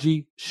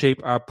theology shape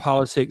our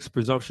politics?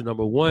 Presumption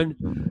number one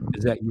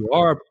is that you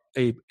are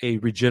a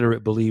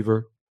regenerate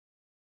believer,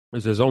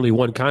 because there's only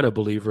one kind of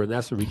believer, and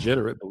that's a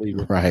regenerate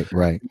believer. Right.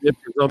 And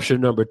presumption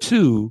number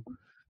two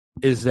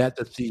is that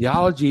the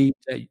theology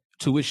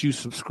to which you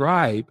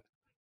subscribe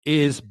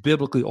is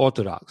biblically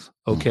orthodox.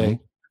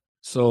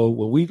 So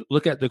when we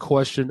look at the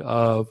question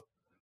of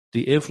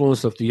the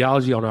influence of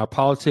theology on our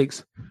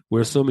politics,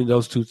 we're assuming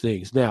those two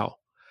things. Now,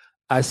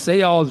 I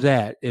say all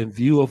that in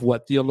view of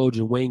what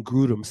theologian Wayne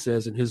Grudem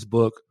says in his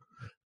book,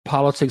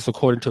 Politics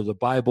According to the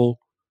Bible,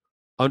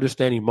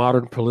 Understanding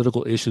Modern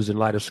Political Issues in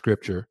Light of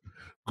Scripture.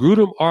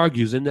 Grudem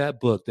argues in that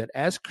book that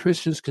as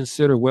Christians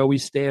consider where we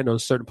stand on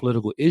certain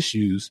political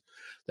issues,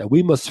 that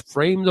we must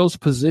frame those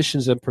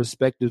positions and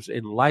perspectives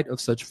in light of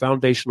such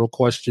foundational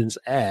questions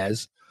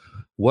as,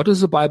 what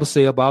does the Bible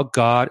say about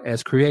God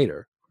as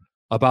creator,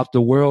 about the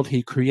world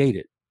he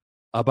created,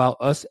 about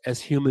us as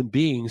human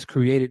beings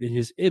created in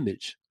his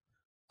image,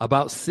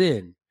 about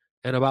sin,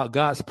 and about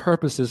God's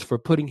purposes for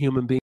putting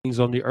human beings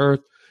on the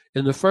earth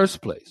in the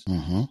first place.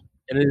 And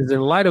it is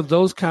in light of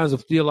those kinds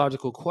of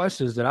theological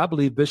questions that I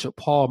believe Bishop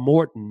Paul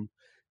Morton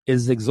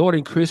is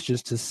exhorting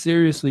Christians to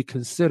seriously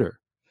consider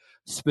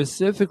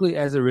specifically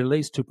as it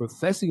relates to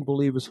professing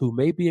believers who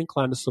may be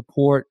inclined to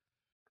support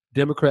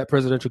Democrat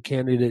presidential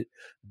candidate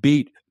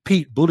Pete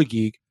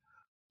Buttigieg,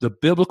 the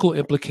biblical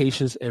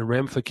implications and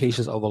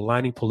ramifications of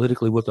aligning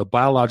politically with a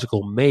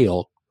biological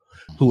male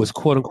who is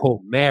quote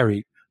unquote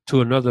married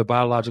to another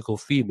biological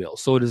female.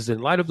 So it is in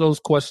light of those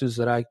questions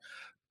that I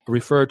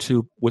refer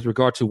to with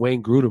regard to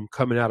Wayne Grudem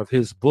coming out of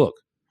his book.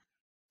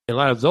 In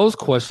light of those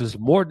questions,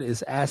 Morton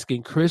is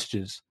asking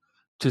Christians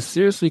to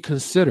seriously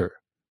consider,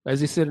 as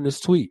he said in his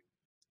tweet,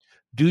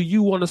 do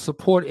you want to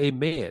support a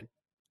man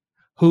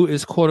who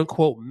is quote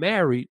unquote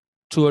married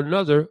to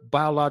another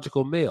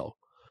biological male?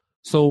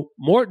 So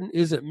Morton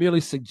isn't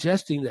merely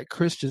suggesting that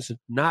Christians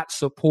not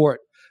support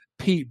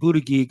Pete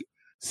Buttigieg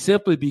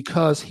simply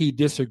because he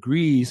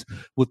disagrees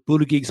with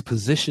Buttigieg's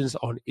positions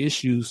on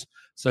issues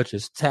such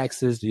as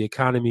taxes, the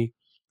economy,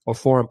 or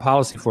foreign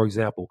policy, for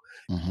example.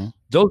 Mm-hmm.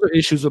 Those are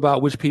issues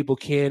about which people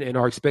can and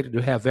are expected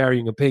to have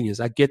varying opinions.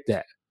 I get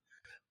that.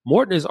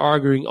 Morton is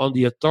arguing on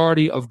the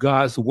authority of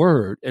God's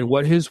word and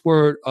what his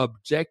word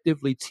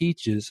objectively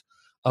teaches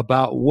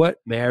about what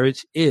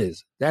marriage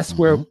is. That's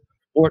where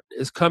Morton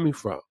is coming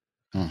from.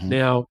 Mm-hmm.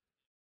 Now,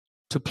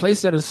 to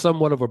place that in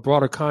somewhat of a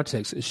broader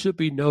context, it should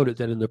be noted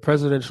that in the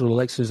presidential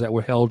elections that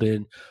were held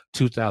in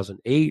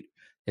 2008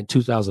 and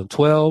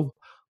 2012,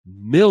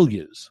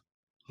 millions,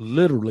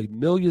 literally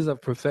millions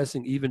of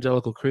professing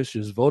evangelical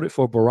Christians voted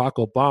for Barack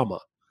Obama,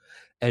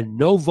 and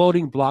no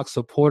voting bloc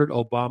supported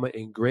Obama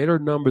in greater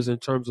numbers in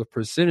terms of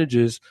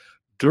percentages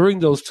during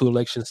those two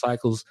election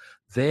cycles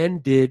than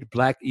did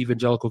Black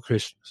evangelical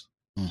Christians.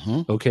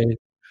 Mm-hmm. Okay.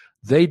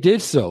 They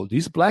did so.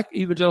 These Black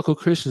evangelical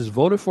Christians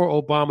voted for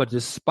Obama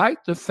despite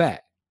the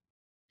fact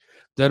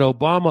that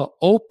Obama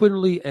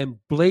openly and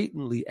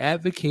blatantly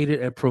advocated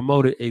and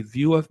promoted a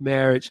view of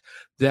marriage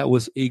that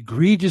was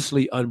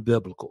egregiously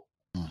unbiblical.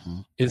 Mm-hmm.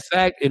 In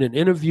fact, in an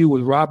interview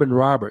with Robin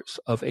Roberts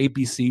of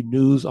ABC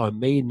News on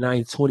May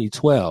 9,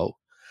 2012,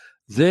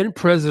 then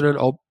President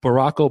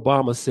Barack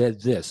Obama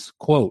said this,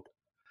 quote,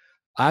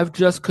 "I've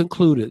just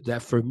concluded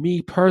that for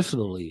me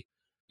personally,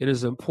 it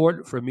is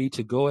important for me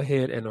to go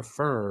ahead and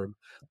affirm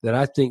that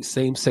I think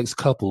same-sex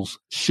couples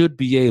should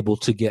be able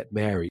to get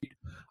married,"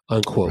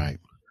 unquote.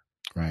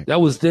 Right.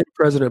 That was then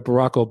President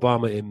Barack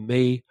Obama in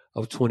May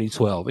of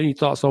 2012. Any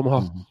thoughts, Omaha?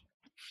 Mm-hmm.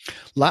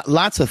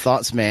 Lots of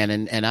thoughts, man.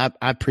 And I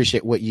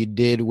appreciate what you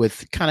did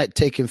with kind of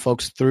taking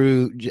folks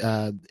through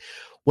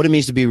what it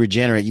means to be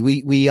regenerate.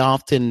 We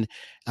often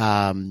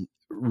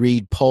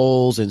read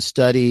polls and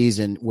studies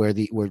and where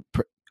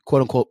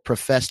quote unquote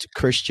professed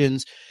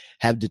Christians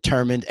have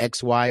determined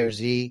X, Y, or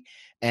Z.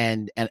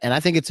 And I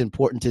think it's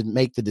important to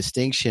make the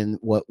distinction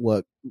what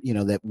we're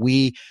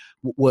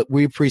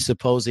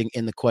presupposing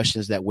in the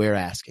questions that we're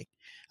asking.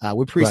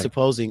 We're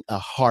presupposing a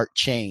heart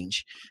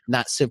change,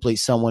 not simply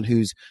someone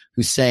who's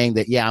saying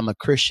that, yeah, I'm a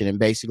Christian. And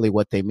basically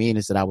what they mean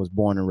is that I was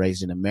born and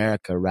raised in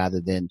America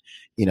rather than,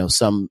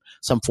 some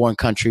foreign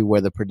country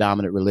where the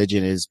predominant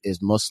religion is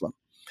Muslim,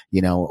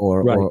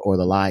 or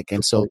the like.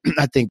 And so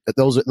I think that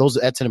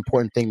that's an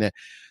important thing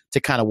to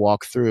kind of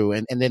walk through.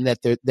 And then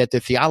that the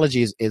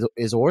theology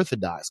is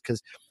orthodox,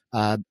 because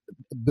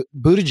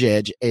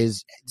Buttigieg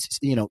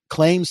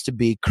claims to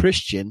be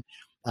Christian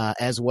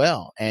as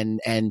well, and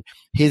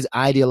his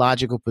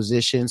ideological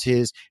positions,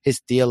 his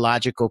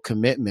theological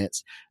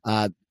commitments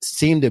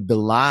seem to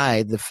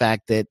belie the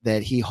fact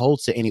that he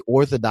holds to any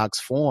orthodox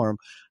form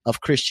of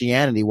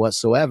Christianity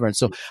whatsoever. And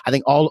so I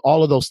think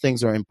all of those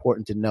things are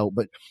important to note.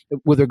 But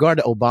with regard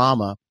to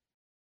Obama,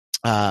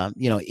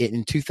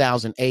 in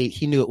 2008,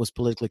 he knew it was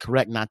politically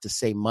correct not to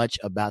say much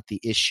about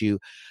the issue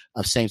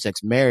of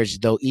same-sex marriage,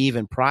 though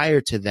even prior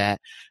to that,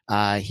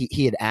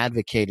 he had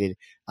advocated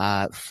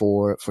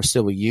for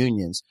civil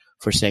unions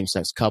for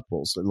same-sex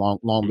couples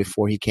long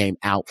before he came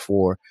out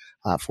for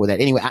that.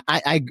 Anyway,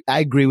 I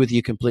agree with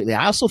you completely.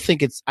 I also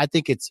think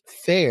it's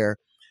fair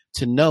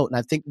to note, and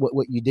I think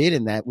what you did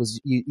in that was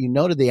you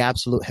noted the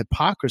absolute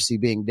hypocrisy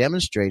being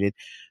demonstrated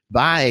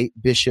by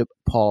Bishop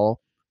Paul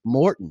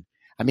Morton.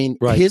 I mean,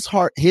 his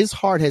heart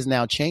has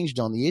now changed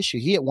on the issue.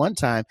 He at one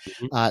time,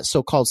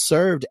 so-called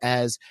served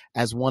as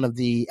one of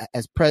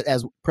as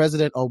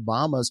President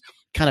Obama's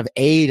kind of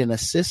aide and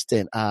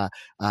assistant,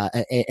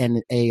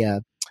 and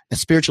a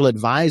spiritual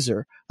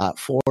advisor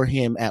for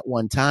him at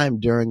one time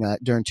during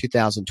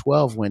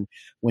 2012 when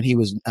he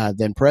was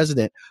then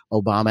President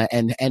Obama,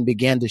 and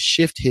began to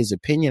shift his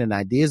opinion and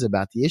ideas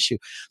about the issue.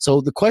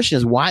 So the question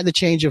is, why the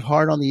change of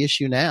heart on the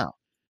issue now?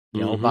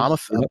 Obama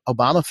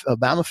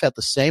felt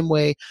the same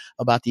way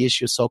about the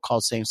issue of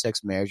so-called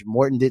same-sex marriage.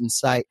 Morton didn't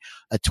cite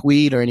a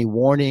tweet or any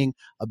warning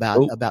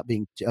about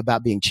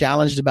being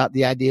challenged about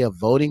the idea of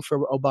voting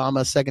for Obama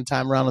a second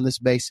time around on this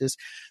basis.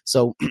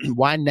 So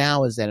why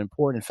now is that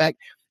important?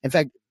 In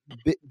fact,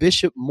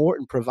 Bishop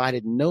Morton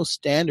provided no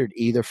standard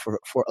either for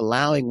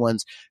allowing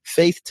one's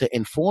faith to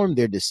inform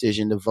their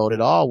decision to vote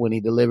at all when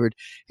he delivered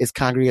his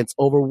congregants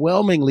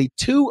overwhelmingly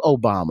to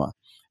Obama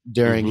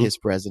during his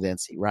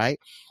presidency, right?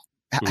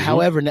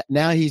 However,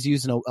 now he's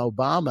using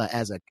Obama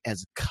as a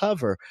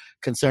cover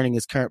concerning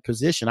his current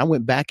position. I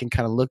went back and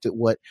kind of looked at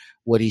what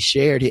he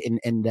shared,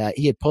 and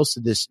he had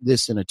posted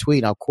this in a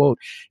tweet. I'll quote.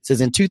 It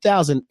says, in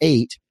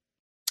 2008,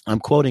 I'm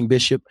quoting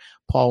Bishop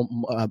Paul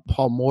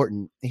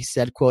Morton. He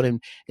said, quote, in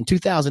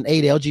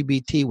 2008,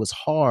 LGBT was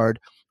hard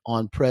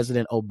on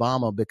President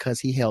Obama because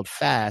he held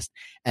fast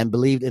and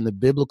believed in the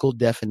biblical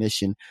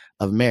definition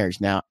of marriage.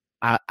 Now,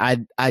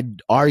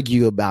 I'd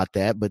argue about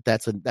that, but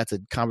that's a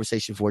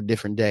conversation for a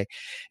different day.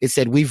 It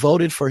said, we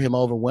voted for him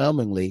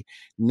overwhelmingly.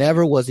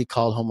 Never was he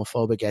called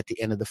homophobic at the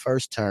end of the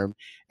first term,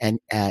 and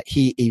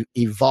he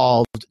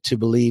evolved to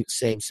believe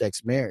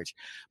same-sex marriage.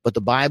 But the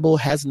Bible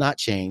has not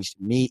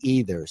changed, me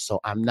either, so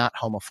I'm not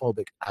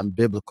homophobic, I'm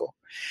biblical.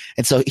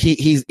 And so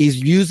he's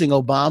using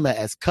Obama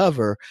as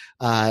cover.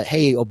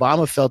 Hey,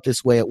 Obama felt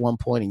this way at one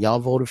point, and y'all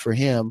voted for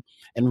him.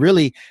 And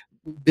really,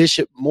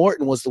 Bishop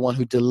Morton was the one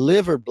who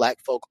delivered black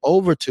folk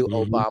over to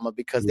Obama,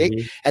 because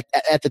they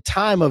at the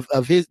time of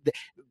his,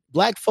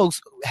 black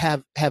folks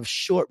have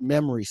short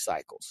memory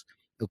cycles.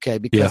 Okay,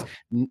 because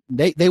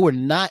they were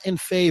not in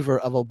favor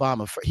of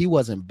Obama. He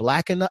wasn't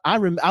black enough.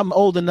 I'm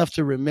old enough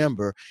to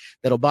remember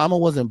that Obama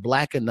wasn't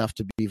black enough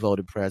to be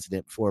voted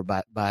president for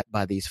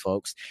by these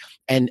folks,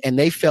 and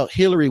they felt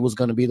Hillary was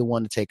going to be the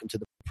one to take him to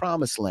the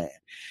promised land.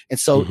 And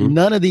so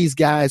none of these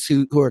guys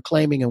who are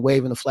claiming and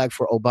waving the flag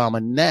for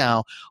Obama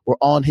now were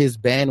on his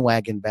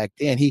bandwagon back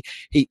then.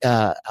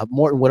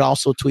 Morton would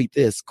also tweet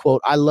this,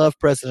 quote, I love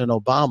President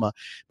Obama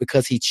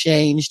because he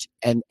changed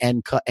and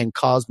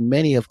caused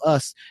many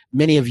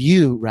of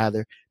you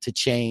rather to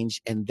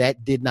change, and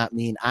that did not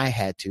mean I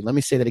had to. Let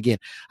me say that again.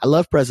 I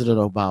love President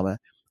Obama,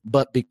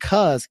 but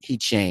because he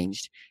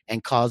changed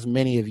and caused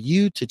many of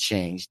you to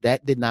change,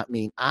 that did not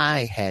mean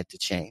I had to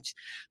change.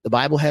 The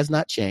Bible has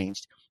not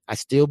changed. I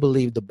still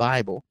believe the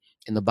Bible.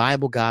 In the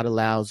Bible, God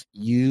allows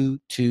you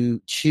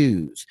to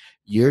choose.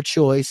 Your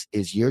choice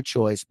is your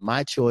choice.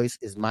 My choice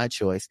is my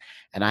choice.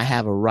 And I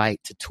have a right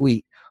to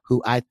tweet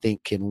who I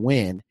think can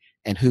win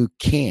and who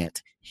can't.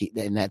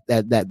 That's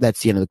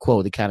the end of the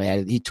quote. He kind of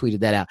added, he tweeted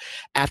that out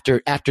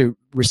after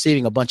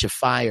receiving a bunch of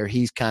fire.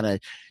 He's kind of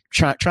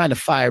trying to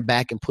fire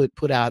back and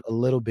put out a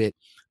little bit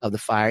of the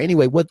fire.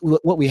 Anyway, what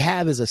we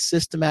have is a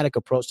systematic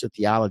approach to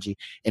theology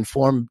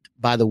informed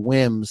by the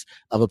whims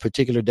of a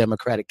particular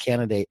Democratic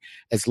candidate,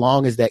 as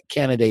long as that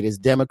candidate is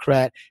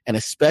Democrat, and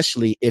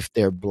especially if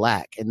they're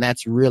black. And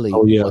that's really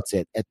what's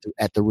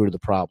at the root of the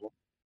problem.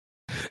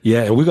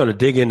 Yeah, and we're going to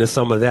dig into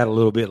some of that a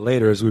little bit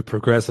later as we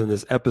progress in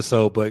this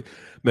episode. But,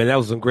 man, that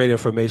was some great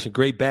information,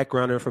 great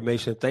background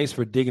information. Thanks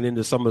for digging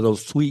into some of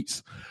those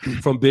tweets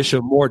from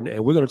Bishop Morton.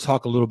 And we're going to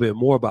talk a little bit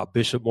more about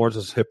Bishop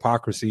Morton's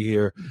hypocrisy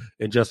here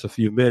in just a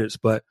few minutes.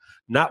 But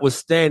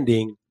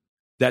notwithstanding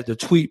that the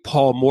tweet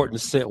Paul Morton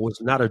sent was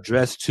not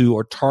addressed to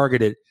or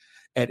targeted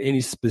at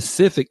any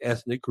specific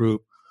ethnic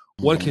group,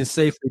 one can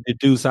safely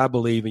deduce, I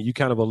believe, and you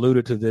kind of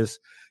alluded to this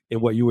in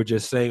what you were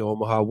just saying,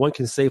 Omaha, one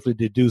can safely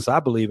deduce, I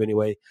believe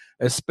anyway,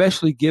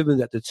 especially given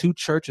that the two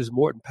churches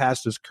Morton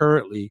pastors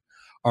currently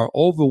are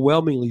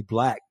overwhelmingly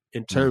black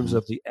in terms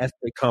of the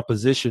ethnic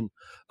composition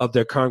of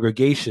their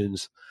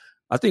congregations.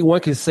 I think one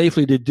can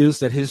safely deduce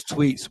that his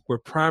tweets were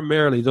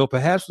primarily, though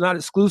perhaps not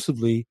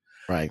exclusively,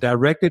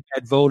 directed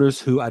at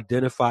voters who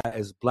identify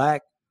as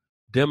black,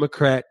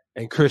 Democrat,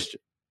 and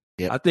Christian.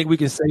 Yep. I think we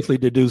can safely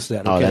deduce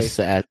that. Okay? Oh,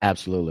 that's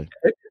absolutely.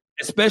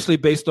 Especially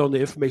based on the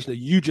information that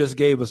you just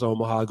gave us,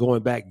 Omaha,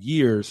 going back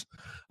years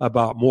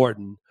about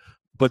Morton.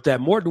 But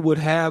that Morton would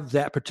have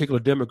that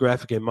particular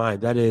demographic in mind,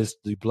 that is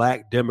the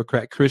black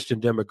Democrat Christian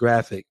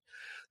demographic,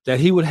 that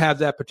he would have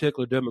that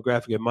particular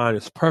demographic in mind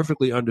is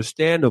perfectly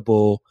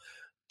understandable,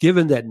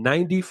 given that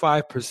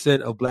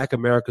 95% of black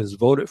Americans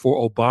voted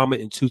for Obama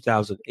in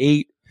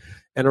 2008,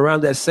 and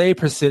around that same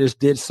percentage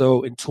did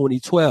so in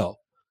 2012.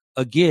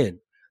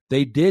 Again,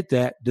 they did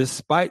that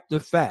despite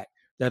the fact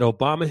that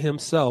Obama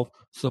himself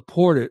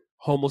supported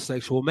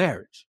homosexual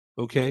marriage.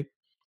 Okay.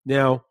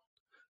 Now,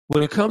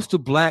 when it comes to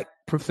black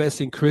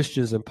professing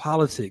Christians in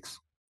politics,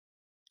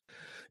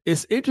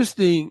 it's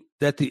interesting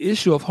that the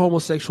issue of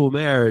homosexual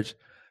marriage,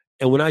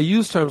 and when I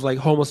use terms like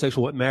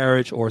homosexual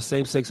marriage or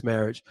same-sex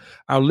marriage,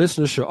 our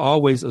listeners should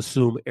always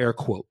assume air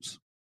quotes.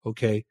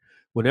 Okay.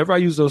 Whenever I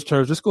use those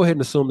terms, just go ahead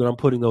and assume that I'm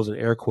putting those in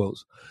air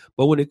quotes.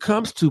 But when it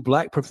comes to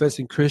black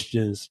professing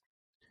Christians,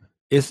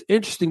 it's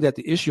interesting that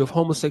the issue of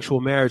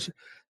homosexual marriage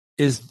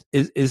is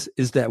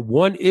that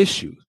one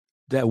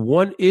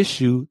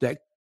issue that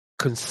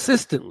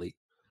consistently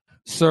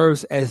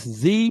serves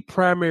as the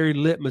primary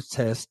litmus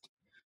test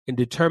in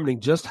determining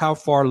just how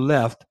far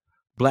left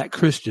black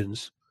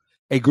Christians,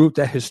 a group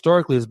that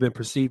historically has been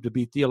perceived to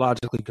be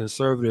theologically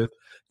conservative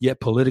yet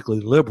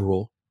politically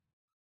liberal,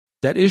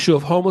 that issue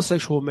of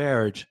homosexual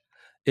marriage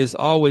is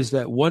always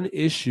that one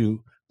issue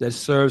that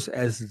serves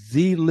as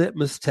the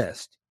litmus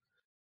test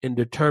in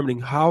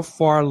determining how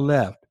far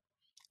left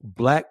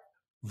black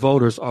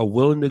voters are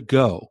willing to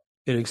go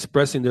in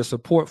expressing their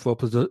support for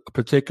a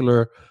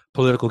particular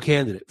political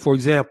candidate. For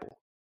example,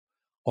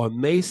 on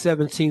May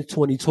 17,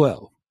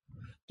 2012,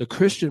 the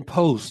Christian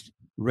Post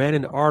ran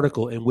an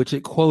article in which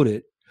it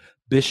quoted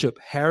Bishop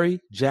Harry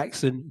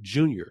Jackson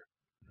Jr.,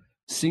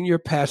 senior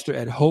pastor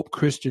at Hope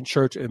Christian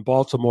Church in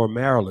Baltimore,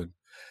 Maryland,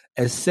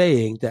 as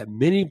saying that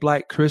many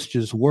Black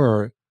Christians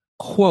were,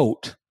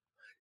 quote,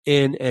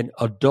 in an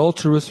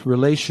adulterous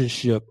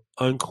relationship,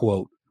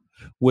 unquote,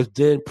 with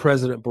then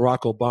President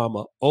Barack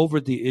Obama over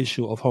the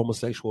issue of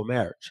homosexual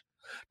marriage.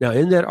 Now,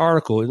 in that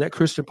article, in that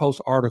Christian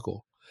Post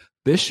article,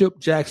 Bishop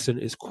Jackson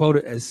is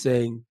quoted as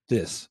saying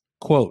this,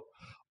 quote,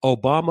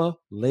 Obama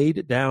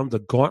laid down the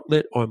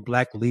gauntlet on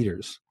Black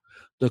leaders.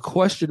 The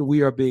question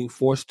we are being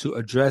forced to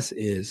address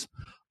is,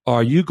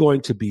 are you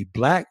going to be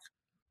Black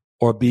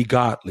or be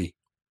godly,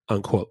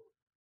 unquote.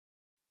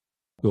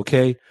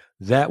 Okay,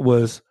 that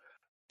was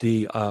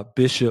the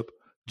Bishop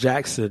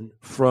Jackson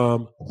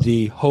from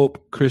the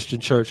Hope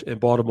Christian Church in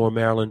Baltimore,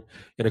 Maryland,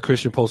 in a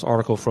Christian Post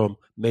article from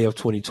May of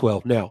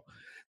 2012. Now,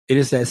 it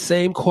is that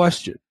same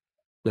question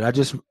that I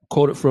just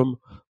quoted from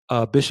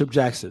Bishop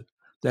Jackson.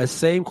 That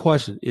same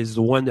question is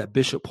the one that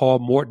Bishop Paul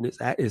Morton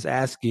is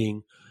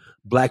asking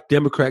Black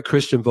Democrat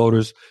Christian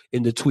voters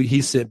in the tweet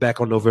he sent back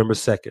on November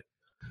 2nd.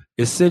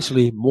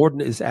 Essentially,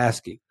 Morton is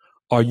asking,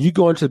 are you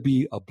going to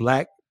be a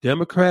Black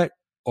Democrat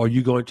or are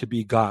you going to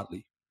be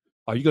godly?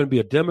 Are you going to be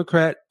a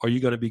Democrat or are you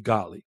going to be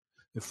godly?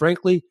 And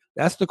frankly,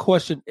 that's the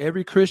question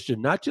every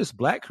Christian, not just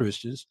Black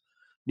Christians,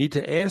 need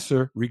to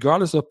answer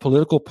regardless of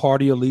political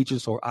party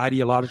allegiance or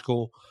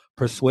ideological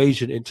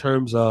persuasion in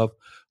terms of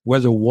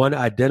whether one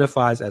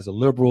identifies as a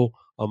liberal,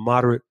 a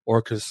moderate, or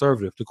a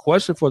conservative. The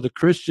question for the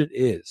Christian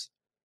is,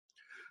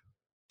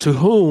 to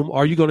whom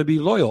are you going to be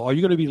loyal? Are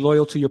you going to be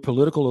loyal to your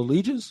political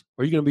allegiance?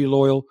 Or are you going to be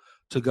loyal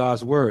to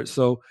God's word?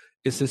 So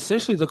it's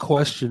essentially the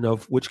question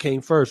of which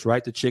came first,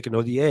 right? The chicken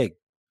or the egg.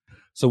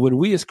 So when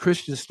we as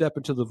Christians step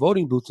into the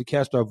voting booth to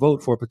cast our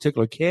vote for a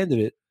particular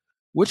candidate,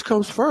 which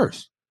comes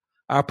first?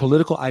 Our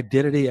political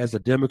identity as a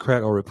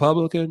Democrat or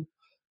Republican,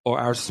 or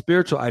our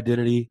spiritual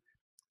identity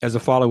as a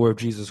follower of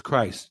Jesus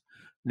Christ?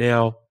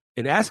 Now,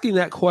 in asking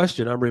that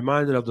question, I'm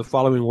reminded of the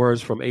following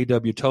words from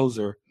A.W.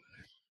 Tozer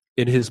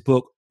in his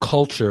book,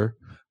 Culture,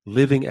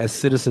 Living as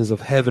Citizens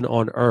of Heaven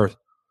on Earth.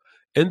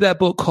 In that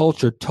book,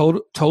 Culture,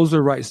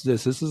 Tozer writes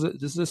this. This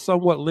is a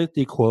somewhat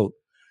lengthy quote,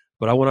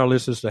 but I want our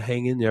listeners to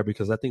hang in there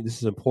because I think this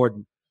is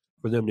important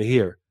for them to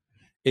hear.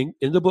 In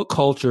the book,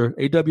 Culture,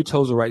 A.W.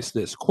 Tozer writes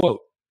this, quote,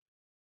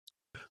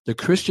 the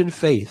Christian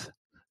faith,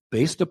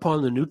 based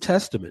upon the New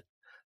Testament,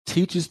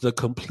 teaches the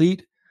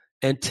complete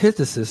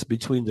antithesis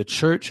between the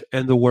church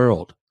and the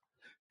world.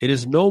 It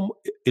is no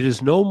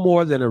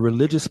more than a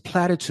religious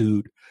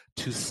platitude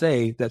to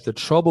say that the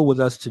trouble with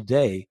us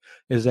today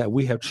is that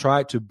we have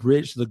tried to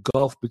bridge the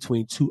gulf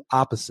between two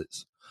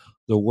opposites,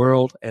 the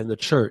world and the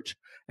church,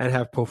 and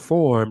have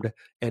performed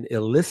an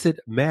illicit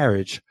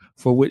marriage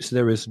for which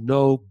there is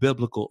no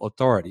biblical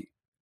authority.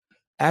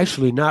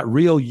 Actually, not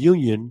real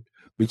union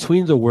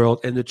between the world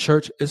and the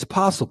church is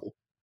possible.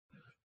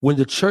 When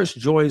the church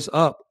joins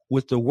up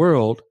with the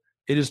world,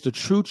 it is the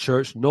true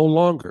church no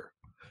longer,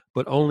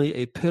 but only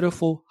a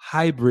pitiful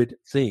hybrid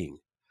thing,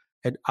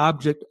 an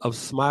object of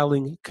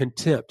smiling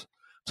contempt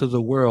to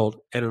the world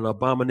and an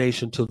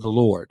abomination to the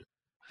Lord.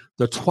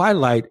 The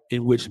twilight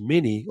in which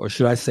many, or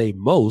should I say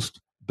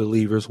most,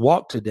 believers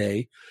walk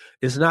today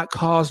is not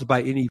caused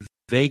by any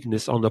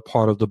vagueness on the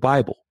part of the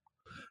Bible.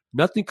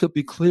 Nothing could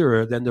be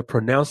clearer than the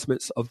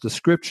pronouncements of the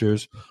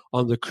scriptures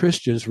on the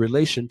Christian's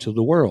relation to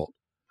the world.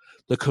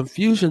 The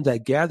confusion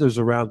that gathers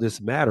around this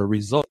matter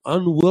results in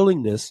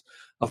unwillingness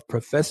of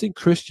professing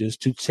Christians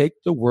to take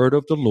the word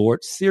of the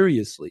Lord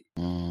seriously.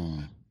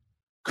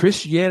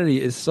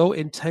 Christianity is so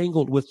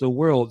entangled with the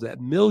world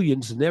that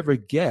millions never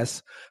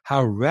guess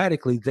how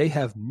radically they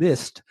have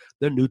missed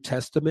the New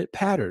Testament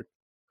pattern.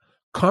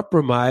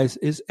 Compromise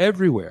is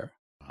everywhere.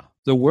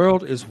 The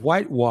world is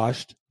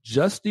whitewashed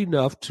just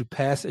enough to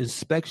pass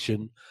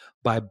inspection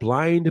by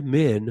blind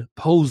men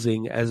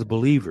posing as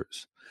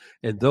believers.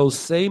 And those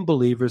same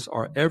believers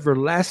are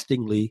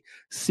everlastingly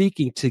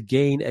seeking to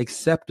gain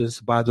acceptance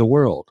by the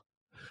world.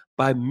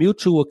 By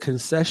mutual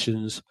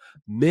concessions,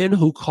 men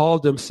who call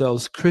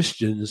themselves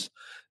Christians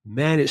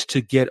manage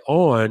to get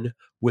on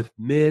with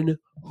men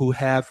who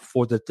have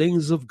for the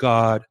things of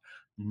God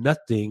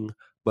nothing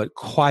but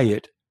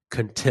quiet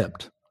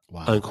contempt.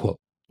 Wow. Unquote.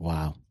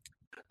 Wow.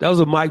 That was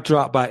a mic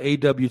drop by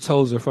A.W.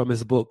 Tozer from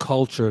his book,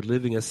 Culture,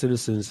 Living as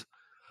Citizens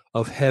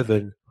of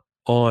Heaven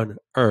on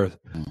Earth.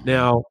 Mm-hmm.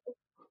 Now,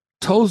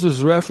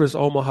 Tozer's reference,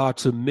 Omaha,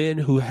 to men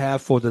who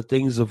have for the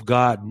things of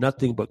God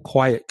nothing but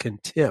quiet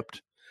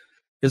contempt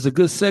is a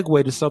good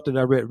segue to something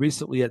I read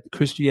recently at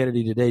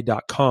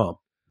ChristianityToday.com.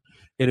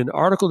 In an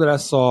article that I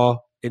saw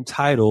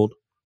entitled,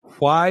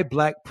 Why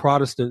Black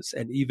Protestants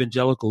and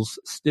Evangelicals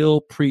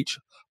Still Preach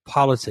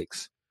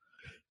Politics.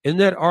 In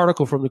that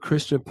article from the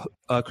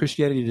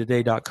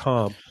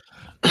ChristianityToday.com,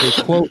 they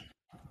quote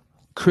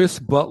Chris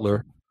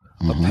Butler,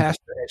 a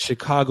pastor at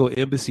Chicago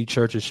Embassy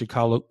Church in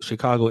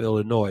Chicago,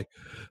 Illinois.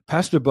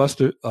 Pastor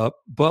Butler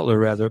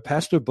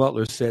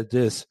said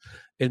this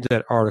in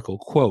that article,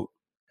 quote,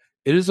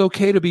 "It is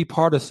okay to be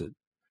partisan.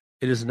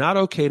 It is not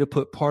okay to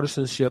put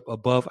partisanship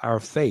above our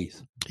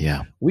faith.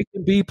 Yeah. We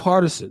can be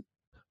partisan,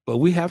 but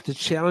we have to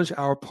challenge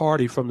our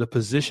party from the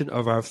position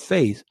of our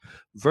faith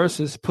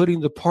versus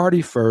putting the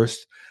party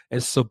first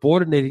and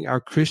subordinating our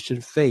Christian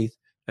faith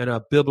and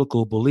our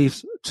biblical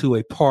beliefs to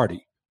a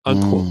party,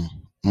 unquote.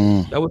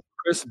 That was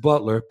Chris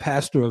Butler,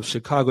 pastor of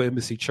Chicago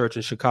Embassy Church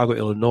in Chicago,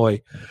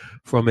 Illinois,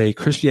 from a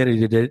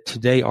Christianity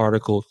Today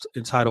article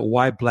entitled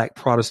Why Black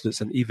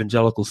Protestants and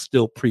Evangelicals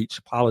Still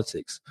Preach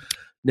Politics.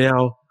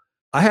 Now,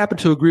 I happen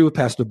to agree with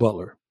Pastor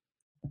Butler,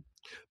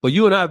 but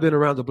you and I have been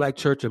around the black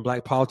church and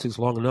black politics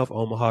long enough,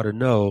 Omaha, to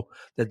know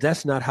that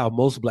that's not how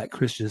most black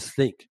Christians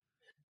think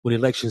when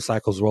election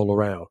cycles roll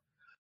around.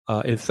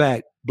 In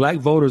fact, black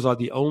voters are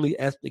the only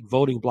ethnic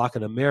voting bloc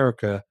in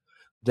America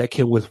that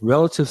can, with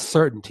relative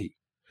certainty,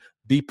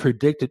 be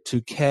predicted to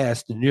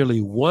cast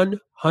nearly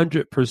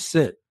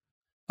 100%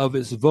 of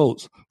its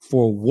votes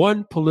for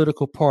one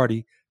political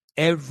party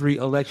every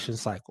election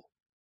cycle.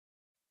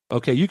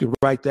 Okay, you can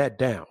write that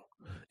down.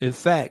 In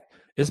fact,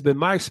 it's been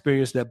my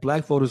experience that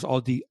black voters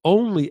are the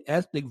only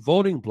ethnic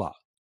voting bloc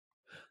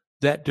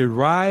that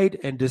deride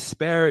and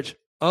disparage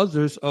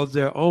others of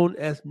their own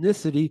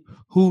ethnicity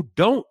who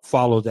don't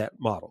follow that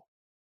model,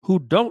 who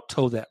don't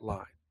toe that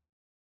line.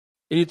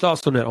 Any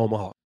thoughts on that,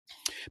 Omaha?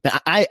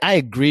 I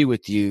agree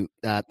with you,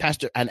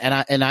 Pastor, and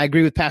I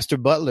agree with Pastor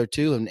Butler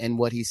too, and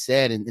what he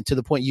said, and to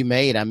the point you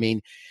made. I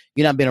mean,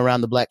 I've been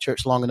around the black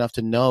church long enough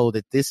to know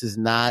that this is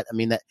not. I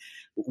mean, that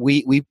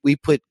we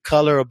put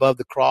color above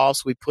the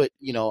cross. We put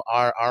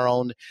our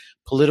own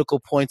political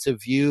points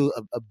of view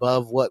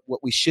above what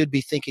we should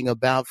be thinking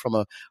about from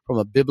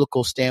a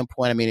biblical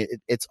standpoint. I mean,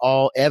 it's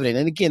all evident.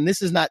 And again,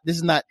 this is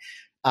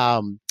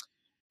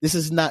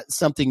not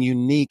something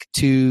unique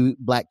to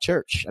black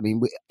church. I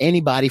mean,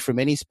 anybody from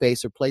any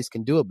space or place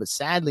can do it. But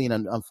sadly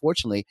and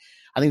unfortunately,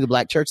 I think the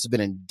black church has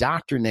been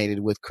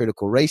indoctrinated with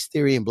critical race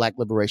theory and black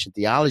liberation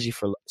theology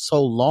for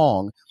so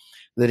long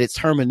that its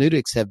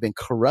hermeneutics have been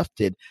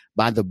corrupted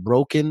by the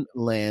broken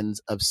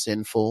lens of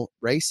sinful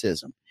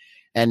racism.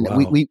 And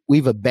wow.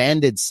 we've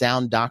abandoned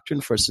sound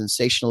doctrine for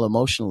sensational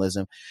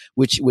emotionalism,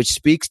 which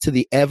speaks to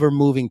the ever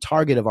moving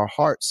target of our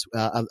hearts,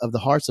 of the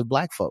hearts of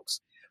black folks.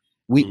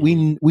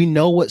 We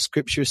know what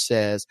Scripture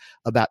says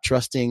about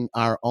trusting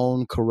our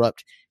own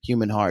corrupt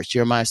human hearts.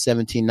 Jeremiah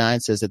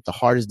 17:9 says that the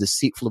heart is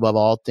deceitful above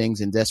all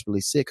things and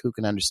desperately sick. Who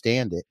can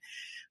understand it?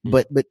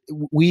 But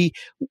we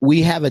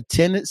have a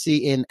tendency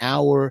in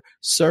our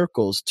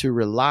circles to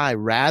rely,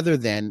 rather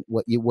than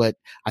what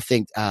I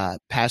think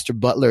Pastor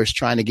Butler is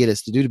trying to get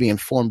us to do, to be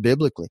informed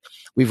biblically.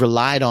 We've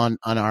relied on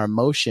our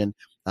emotion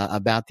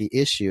about the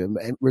issue,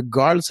 and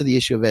regardless of the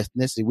issue of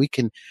ethnicity,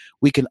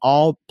 we can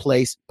all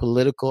place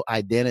political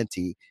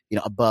identity,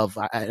 above,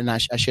 and I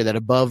share that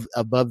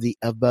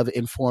above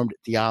informed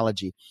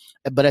theology.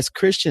 But as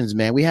Christians,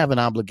 man, we have an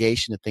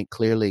obligation to think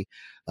clearly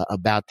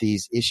about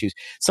these issues.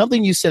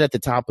 Something you said at the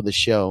top of the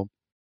show,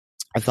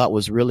 I thought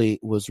was really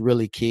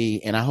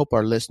key, and I hope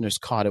our listeners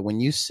caught it when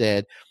you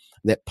said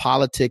that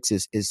politics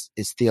is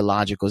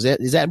theological.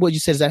 Is that what you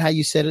said? Is that how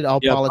you said it?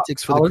 All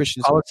politics for the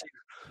Christians.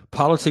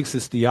 Politics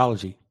is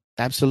theology.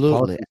 Absolutely.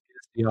 Politics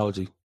is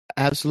theology.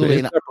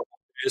 Absolutely. They're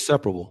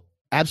inseparable.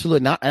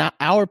 Absolutely. Now,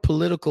 our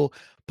political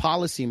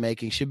policy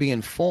making should be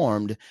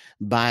informed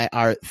by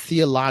our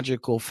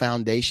theological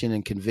foundation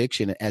and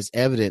conviction, as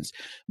evidenced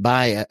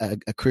by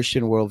a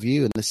Christian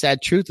worldview. And the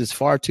sad truth is,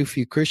 far too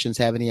few Christians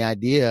have any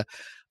idea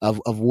of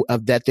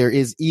that there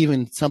is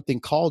even something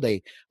called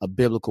a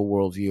biblical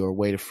worldview, or a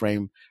way to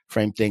frame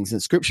things.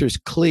 And Scripture is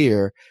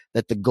clear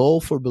that the goal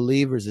for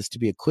believers is to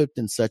be equipped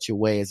in such a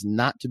way as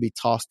not to be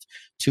tossed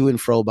to and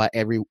fro by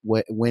every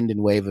wind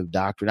and wave of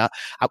doctrine.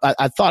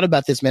 I thought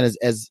about this, man,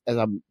 as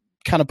I'm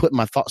kind of putting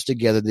my thoughts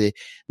together. The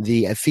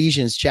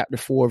Ephesians chapter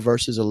 4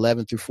 verses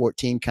 11 through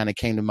 14 kind of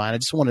came to mind. I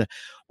just want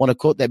to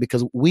quote that,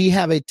 because we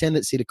have a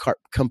tendency to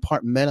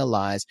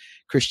compartmentalize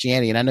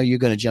Christianity, and I know you're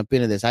going to jump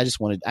into this. I just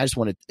want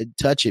to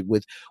touch it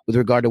with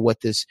regard to what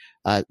this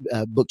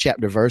book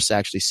chapter verse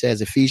actually says.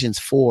 Ephesians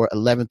 4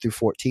 11 through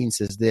 14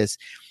 says this.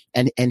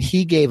 And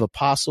he gave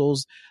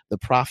apostles, the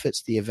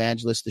prophets, the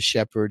evangelists, the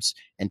shepherds,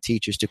 and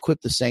teachers to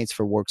equip the saints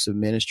for works of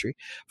ministry,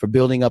 for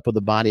building up of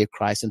the body of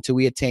Christ, until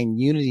we attain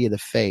unity of the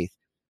faith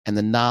and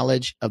the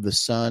knowledge of the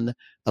Son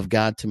of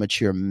God, to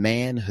mature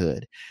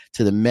manhood,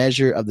 to the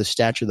measure of the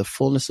stature of the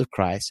fullness of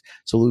Christ,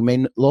 so we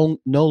may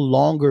no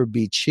longer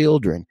be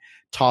children,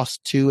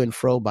 tossed to and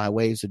fro by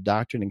waves of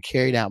doctrine, and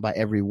carried out by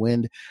every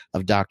wind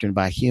of doctrine,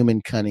 by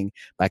human cunning,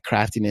 by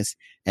craftiness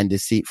and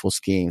deceitful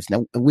schemes.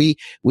 Now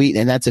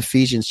and that's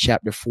Ephesians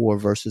chapter 4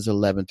 verses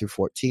 11 through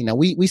 14. Now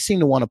we seem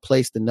to want to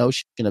place the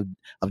notion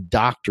of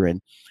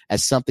doctrine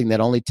as something that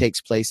only takes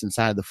place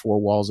inside the four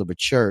walls of a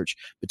church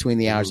between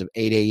the hours of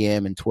 8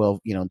 a.m. and 12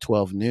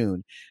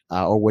 noon,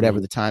 or whatever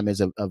the time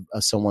is of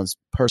someone's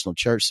personal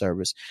church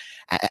service.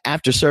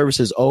 After service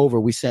is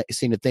over, we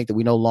seem to think that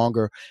we no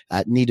longer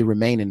need to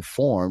remain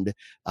informed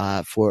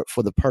for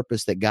the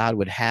purpose that God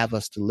would have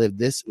us to live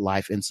this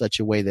life in such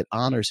a way that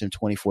honors Him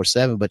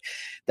 24/7. But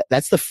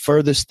that's the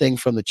furthest thing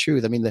from the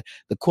truth. I mean,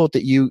 the quote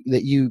that you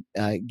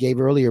gave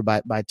earlier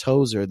by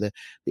Tozer, the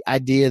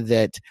idea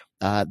that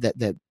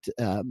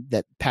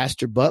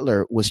Pastor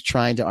Butler was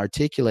trying to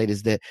articulate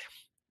is that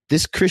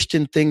this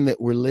Christian thing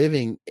that we're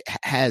living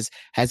has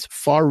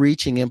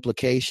far-reaching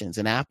implications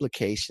and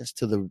applications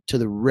to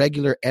the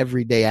regular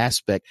everyday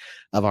aspect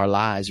of our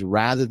lives,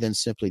 rather than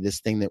simply this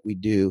thing that we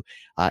do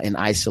in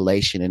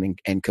isolation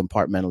and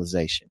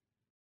compartmentalization.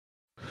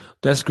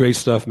 That's great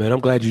stuff, man. I'm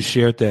glad you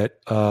shared that,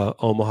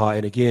 Omaha.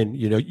 And again,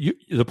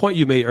 the point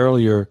you made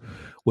earlier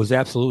was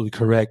absolutely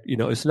correct.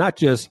 It's not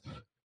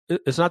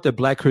that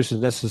Black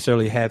Christians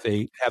necessarily have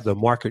the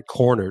market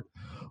cornered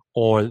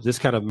on this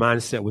kind of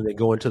mindset when they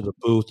go into the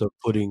booth of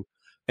putting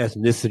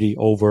ethnicity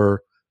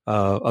over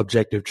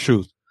objective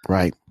truth.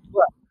 Right.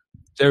 But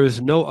there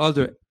is no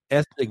other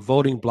ethnic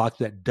voting bloc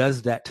that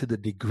does that to the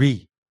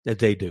degree that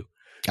they do.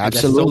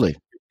 Absolutely.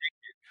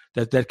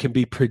 That can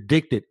be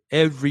predicted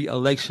every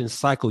election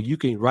cycle. You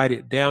can write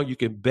it down. You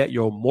can bet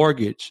your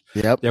mortgage.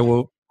 Yep. There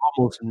were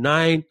almost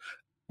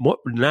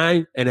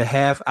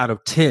 9.5 out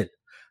of 10.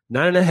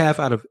 9.5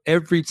 out of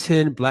every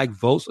 10 Black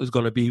votes is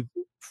going to be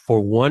for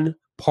one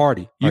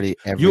party. You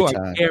are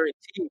guaranteed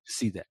to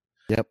see that.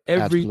 Yep.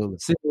 Every absolutely.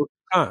 single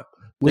time.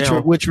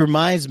 Which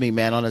reminds me,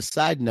 man, on a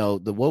side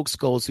note, the woke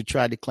skulls who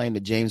tried to claim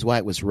that James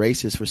White was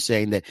racist for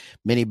saying that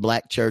many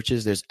Black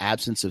churches, there's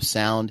absence of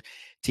sound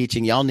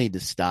teaching. Y'all need to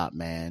stop,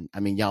 man. I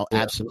mean, y'all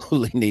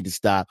absolutely need to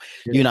stop.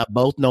 Yeah. You and I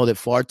both know that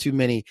far too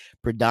many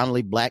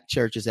predominantly Black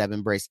churches have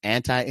embraced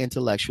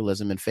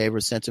anti-intellectualism in favor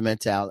of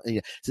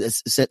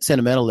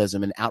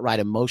sentimentalism and outright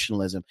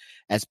emotionalism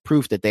as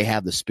proof that they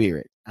have the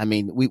Spirit. I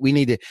mean,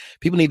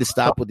 people need to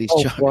stop with these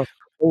charges.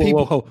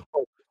 Whoa.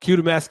 Cue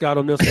the mascot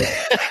on this one.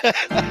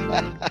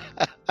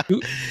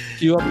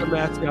 Cue up the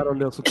mascot on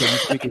this one because you're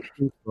speaking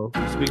truth, bro.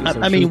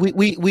 I mean,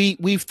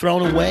 we've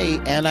thrown away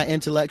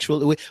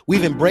anti-intellectual.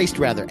 We've embraced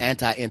rather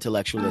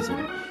anti-intellectualism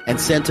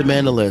and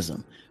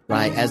sentimentalism,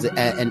 right? As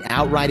an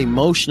outright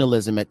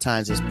emotionalism at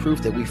times is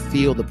proof that we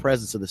feel the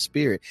presence of the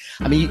Spirit.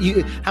 I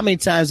mean, how many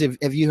times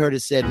have you heard it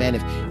said, man,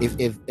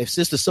 if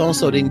Sister so and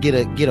so didn't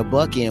get a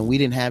buck in, we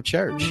didn't have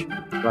church.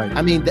 Right.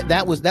 I mean,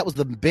 that was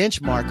the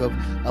benchmark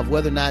of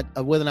whether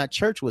or not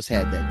church was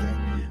had that day.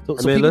 So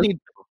people need.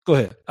 Go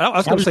ahead. I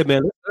was going to say,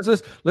 man,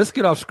 let's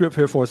get off script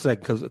here for a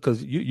second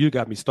because you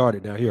got me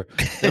started now here.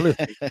 Now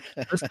listen,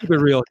 let's keep it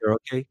real here,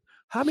 okay?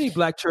 How many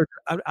Black churches?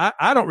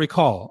 I don't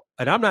recall,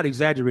 and I'm not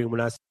exaggerating when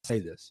I say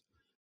this.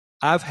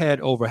 I've had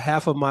over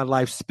half of my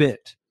life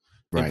spent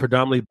in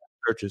predominantly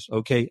Black churches,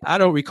 okay? I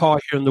don't recall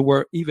hearing the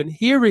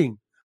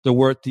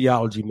word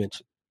theology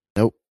mentioned.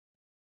 Nope.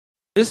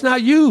 It's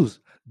not used.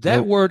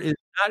 That word is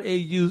not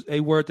a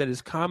word that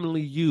is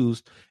commonly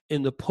used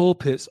in the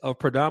pulpits of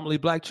predominantly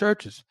Black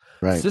churches.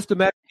 Right.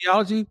 Systematic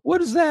theology,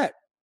 what is that?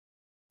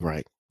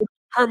 Right.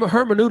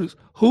 Hermeneutics.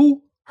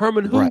 Who?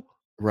 Herman who?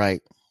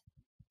 Right.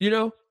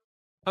 I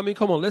mean,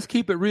 come on, let's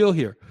keep it real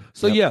here.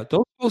 So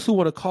those folks who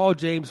want to call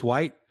James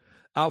White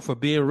out for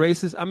being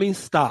racist, I mean,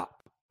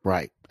 stop.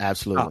 Right.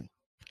 Absolutely. Stop.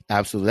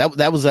 Absolutely.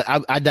 That was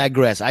I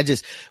digress. I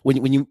just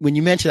when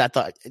you mentioned, I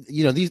thought,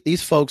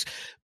 these folks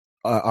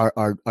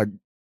are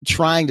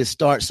trying to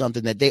start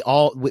something that they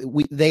all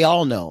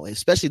know,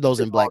 especially those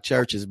in Black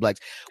churches.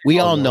 Blacks, we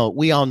all know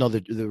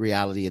the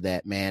reality of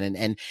that,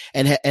 man,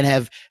 and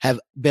have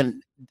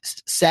been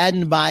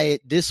saddened by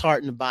it,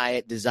 disheartened by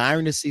it,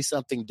 desiring to see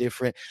something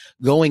different,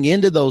 going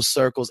into those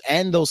circles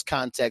and those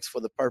contexts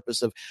for the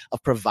purpose of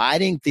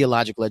providing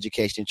theological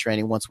education and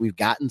training once we've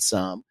gotten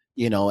some.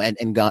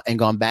 And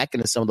gone back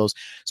into some of those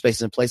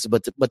spaces and places,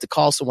 but to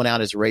call someone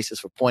out as racist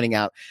for pointing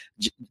out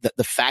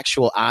the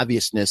factual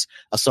obviousness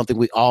of something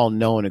we all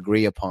know and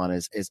agree upon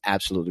is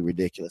absolutely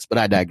ridiculous. But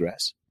I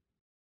digress.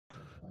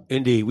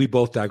 Indeed, we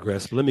both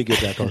digress. But let me get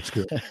back on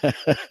script.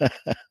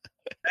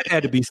 That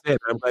had to be said.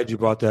 I'm glad you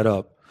brought that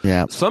up.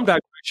 Yeah. Some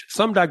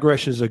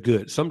digressions are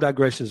good. Some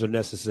digressions are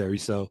necessary.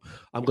 So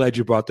I'm glad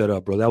you brought that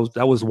up, bro.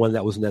 That was one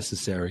that was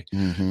necessary.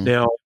 Mm-hmm.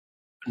 Now,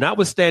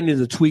 notwithstanding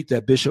the tweet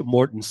that Bishop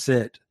Morton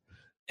sent,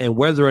 and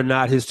whether or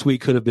not his tweet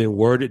could have been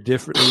worded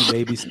differently,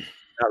 maybe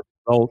not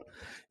result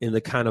in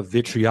the kind of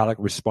vitriolic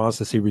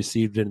responses he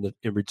received in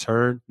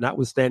return.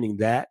 Notwithstanding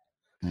that,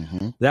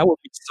 that would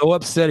be so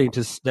upsetting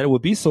to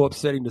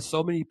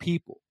so many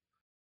people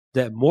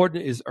that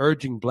Morton is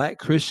urging Black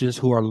Christians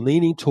who are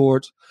leaning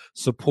towards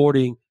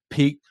supporting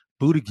Pete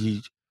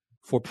Buttigieg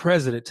for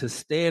president to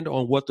stand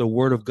on what the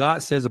Word of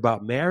God says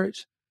about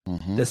marriage.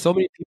 That so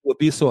many people would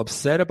be so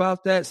upset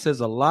about that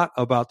says a lot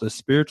about the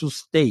spiritual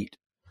state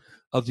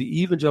of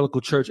the evangelical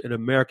church in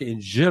America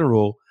in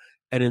general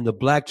and in the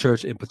Black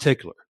church in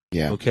particular.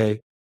 Yeah.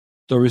 Okay.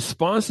 The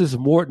responses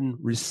Morton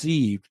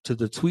received to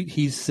the tweet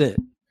he sent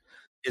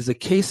is a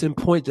case in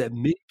point that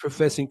many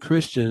professing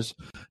Christians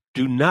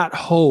do not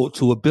hold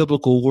to a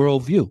biblical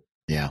worldview.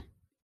 Yeah.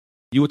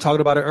 You were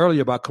talking about it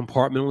earlier about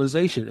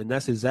compartmentalization, and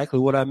that's exactly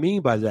what I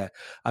mean by that.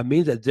 I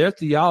mean that their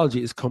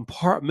theology is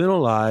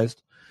compartmentalized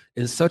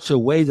in such a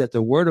way that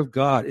the Word of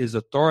God is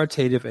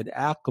authoritative and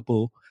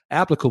applicable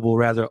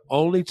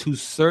only to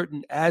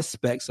certain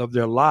aspects of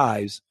their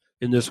lives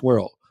in this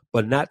world,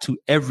 but not to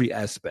every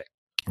aspect.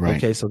 Right.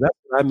 Okay, so that's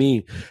what I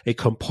mean. A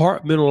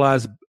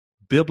compartmentalized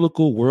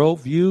biblical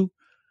worldview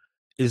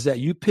is that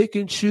you pick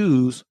and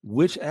choose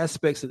which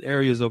aspects and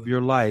areas of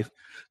your life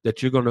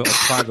that you're going to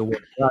apply the word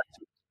of God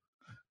to.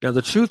 Now,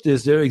 the truth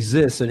is there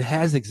exists and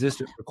has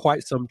existed for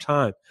quite some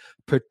time,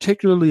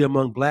 particularly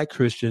among Black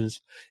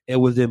Christians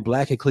and within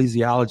Black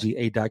ecclesiology,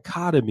 a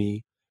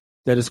dichotomy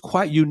that is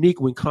quite unique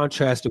when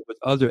contrasted with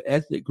other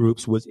ethnic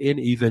groups within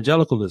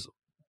evangelicalism.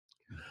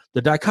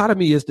 The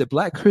dichotomy is that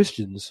Black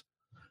Christians,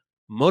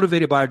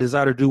 motivated by a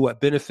desire to do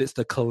what benefits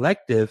the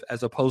collective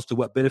as opposed to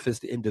what benefits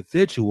the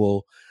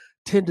individual,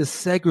 tend to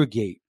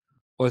segregate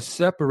or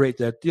separate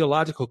their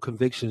theological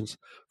convictions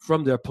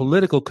from their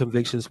political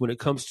convictions when it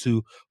comes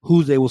to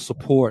who they will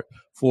support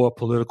for a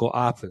political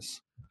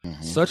office.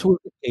 Mm-hmm. Such was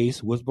the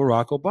case with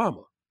Barack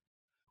Obama.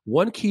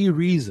 One key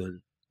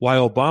reason why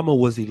Obama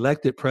was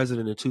elected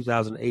president in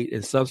 2008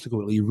 and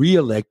subsequently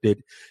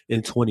reelected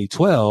in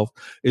 2012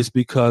 is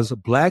because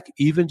Black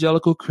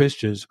evangelical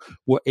Christians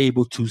were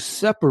able to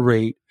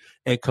separate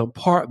and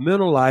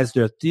compartmentalize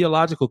their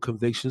theological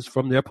convictions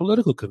from their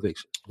political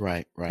convictions.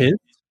 Right, right.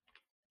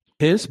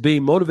 Hence,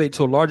 being motivated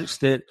to a large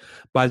extent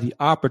by the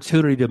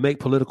opportunity to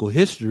make political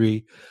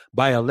history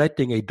by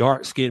electing a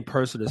dark-skinned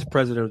person as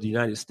president of the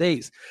United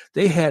States,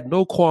 they had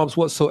no qualms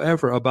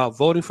whatsoever about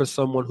voting for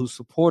someone who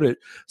supported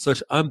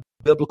such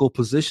unbiblical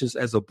positions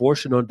as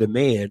abortion on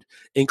demand,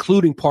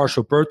 including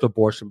partial birth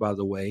abortion, by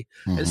the way,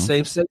 and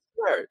same-sex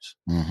marriage.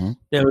 Mm-hmm.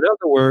 Now, in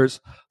other words,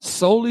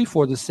 solely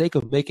for the sake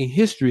of making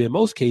history, in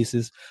most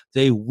cases,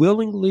 they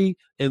willingly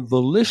and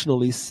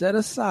volitionally set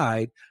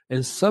aside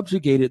and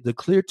subjugated the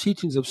clear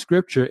teachings of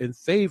Scripture in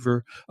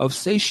favor of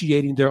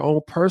satiating their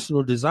own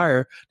personal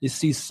desire to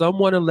see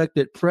someone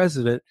elected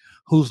president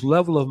whose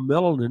level of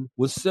melanin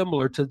was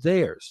similar to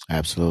theirs.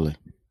 Absolutely.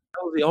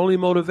 That was the only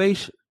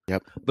motivation.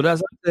 Yep. But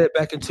as I said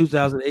back in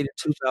 2008 and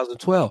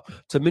 2012,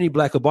 to many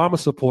Black Obama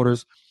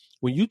supporters,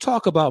 when you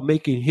talk about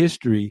making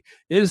history,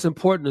 it is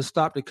important to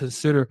stop to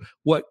consider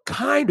what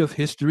kind of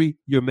history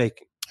you're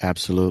making.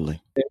 Absolutely.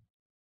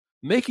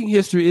 Making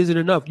history isn't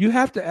enough. You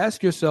have to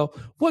ask yourself,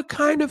 what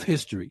kind of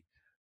history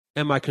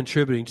am I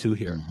contributing to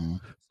here? Mm-hmm.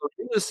 So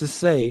needless to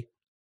say,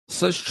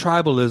 such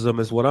tribalism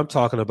is what I'm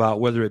talking about,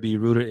 whether it be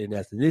rooted in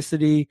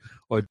ethnicity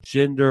or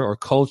gender or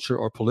culture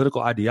or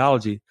political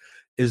ideology,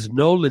 is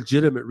no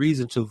legitimate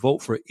reason to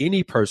vote for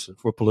any person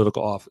for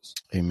political office.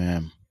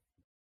 Amen.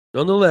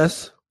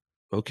 Nonetheless,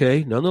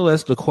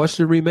 the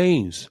question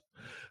remains,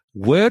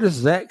 where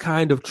does that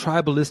kind of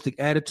tribalistic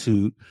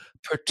attitude,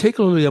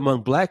 particularly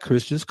among Black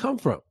Christians, come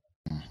from?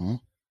 Mm-hmm.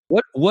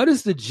 What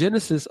is the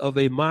genesis of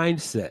a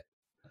mindset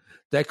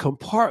that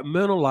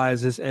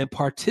compartmentalizes and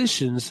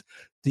partitions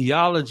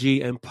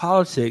theology and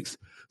politics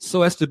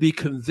so as to be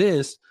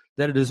convinced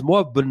that it is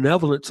more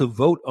benevolent to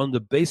vote on the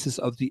basis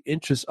of the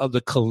interests of the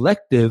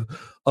collective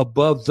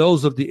above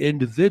those of the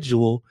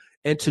individual,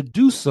 and to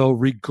do so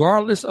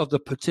regardless of the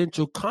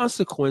potential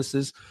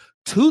consequences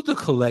to the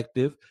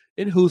collective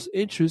in whose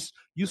interests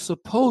you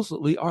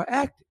supposedly are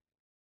acting?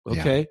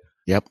 Okay?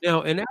 Yeah. Yep.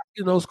 Now, in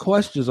asking those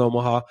questions,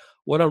 Omaha,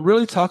 what I'm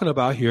really talking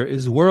about here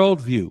is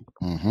worldview.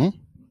 Mm-hmm.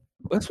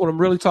 That's what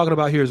I'm really talking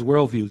about here is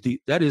worldview.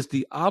 That is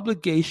the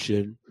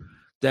obligation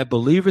that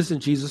believers in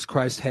Jesus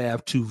Christ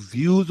have to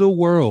view the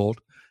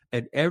world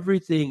and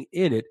everything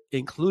in it,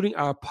 including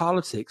our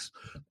politics,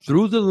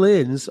 through the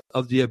lens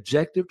of the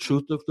objective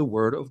truth of the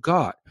Word of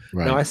God.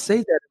 Right. Now, I say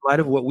that in light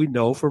of what we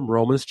know from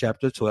Romans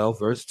chapter 12,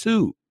 verse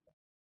 2.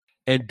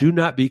 And do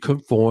not be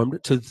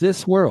conformed to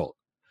this world,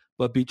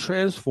 but be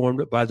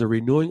transformed by the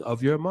renewing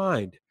of your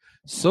mind,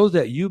 so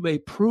that you may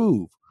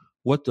prove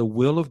what the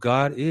will of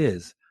God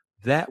is,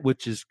 that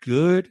which is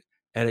good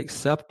and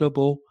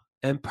acceptable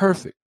and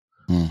perfect.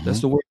 Mm-hmm. That's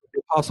the word of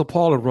the Apostle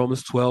Paul in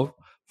Romans 12,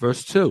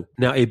 verse 2.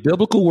 Now, a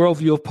biblical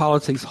worldview of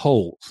politics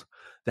holds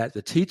that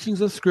the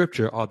teachings of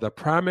Scripture are the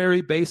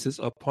primary basis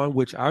upon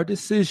which our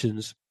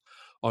decisions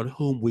on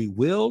whom we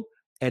will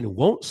and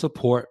won't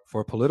support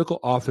for political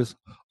office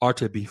are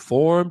to be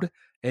formed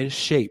and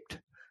shaped,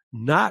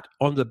 not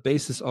on the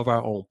basis of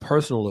our own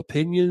personal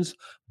opinions,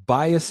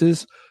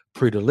 biases,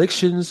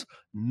 predilections,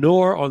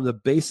 nor on the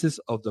basis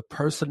of the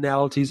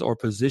personalities or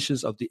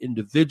positions of the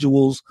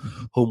individuals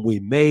whom we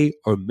may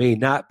or may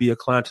not be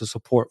inclined to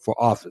support for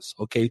office.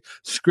 Okay,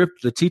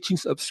 the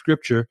teachings of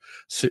Scripture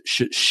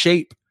should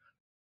shape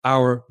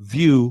our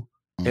view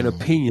and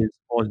opinions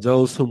on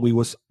those whom we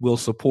will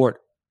support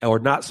or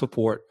not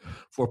support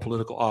for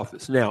political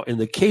office. Now, in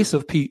the case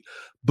of Pete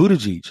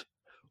Buttigieg,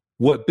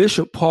 what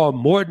Bishop Paul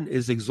Morton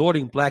is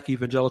exhorting Black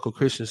evangelical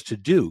Christians to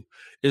do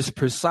is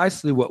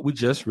precisely what we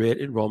just read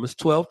in Romans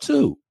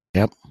 12:2.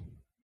 Yep.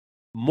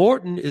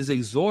 Morton is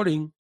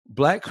exhorting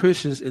Black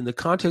Christians in the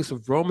context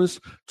of Romans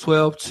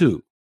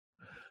 12:2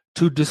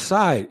 to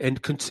decide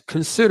and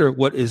consider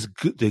what is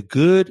the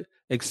good,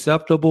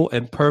 acceptable,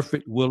 and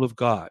perfect will of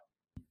God.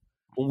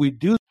 When we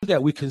do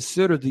that, we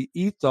consider the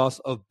ethos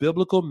of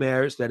biblical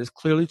marriage that is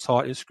clearly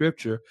taught in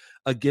Scripture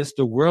against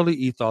the worldly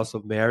ethos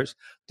of marriage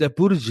that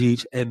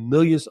Buttigieg and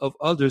millions of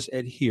others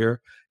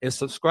adhere and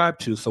subscribe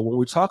to. So when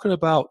we're talking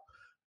about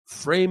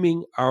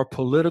framing our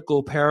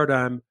political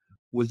paradigm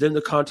within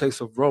the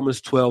context of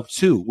Romans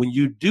 12:2. When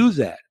you do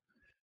that,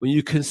 when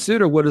you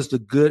consider what is the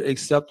good,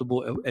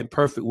 acceptable, and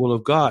perfect will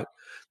of God,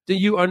 then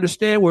you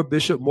understand where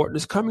Bishop Morton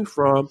is coming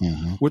from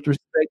with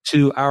respect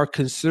to our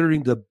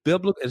considering the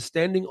biblical and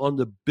standing on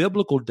the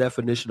biblical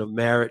definition of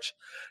marriage,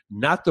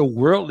 not the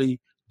worldly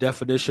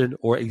definition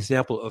or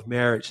example of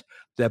marriage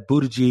that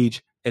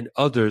Buttigieg and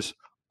others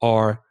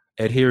are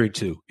adhering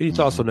to. Any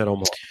thoughts on that,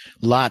 Omar?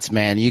 Lots,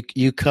 man.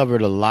 You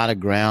covered a lot of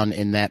ground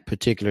in that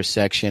particular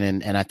section,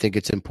 and I think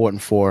it's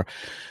important for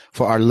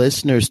our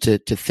listeners to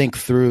think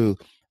through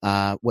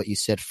what you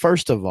said.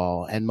 First of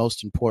all, and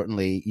most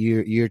importantly,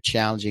 you're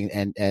challenging,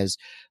 and as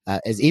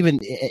even,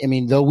 I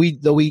mean, though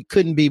we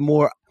couldn't be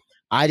more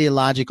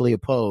ideologically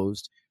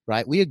opposed,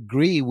 right? We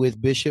agree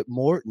with Bishop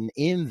Morton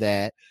in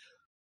that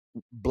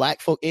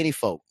black folk, any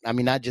folk, I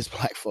mean, not just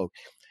black folk,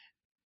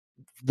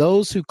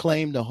 those who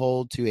claim to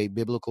hold to a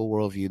biblical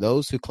worldview,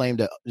 those who claim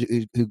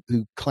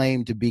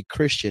to be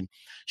Christian,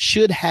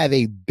 should have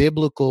a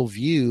biblical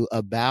view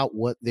about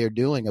what they're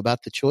doing,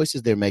 about the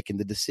choices they're making,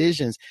 the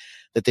decisions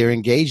that they're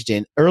engaged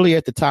in. Earlier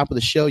at the top of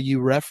the show,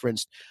 you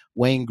referenced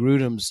Wayne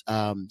Grudem's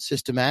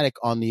systematic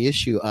on the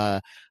issue.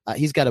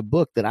 He's got a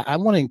book that I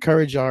want to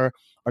encourage our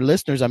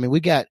listeners. I mean,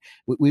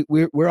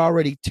 we're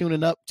already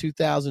tuning up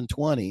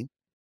 2020,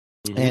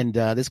 and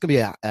this is gonna be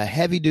a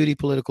heavy duty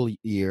political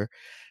year.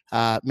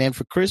 Man,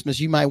 for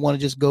Christmas, you might want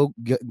to just go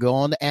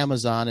on to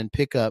Amazon and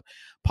pick up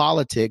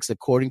Politics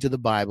According to the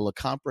Bible, a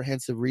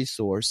comprehensive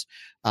resource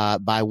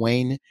by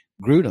Wayne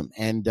Grudem,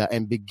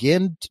 and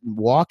begin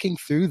walking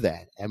through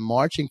that and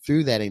marching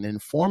through that and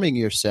informing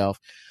yourself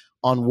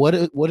on what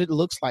it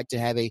looks like to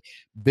have a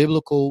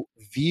biblical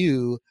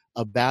view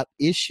about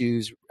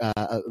issues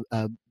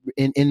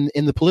in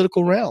the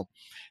political realm.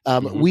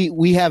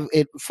 We have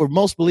it for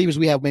most believers.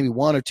 We have maybe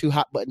one or two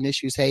hot button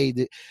issues. Hey,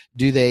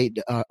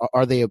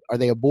 are they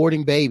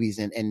aborting babies?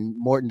 And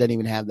Morton doesn't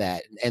even have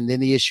that. And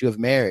then the issue of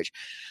marriage.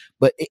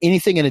 But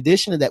anything in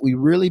addition to that, we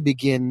really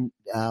begin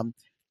kind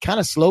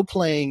of slow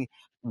playing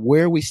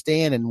where we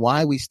stand and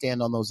why we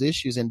stand on those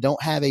issues, and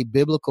don't have a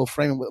biblical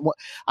frame.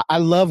 I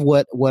love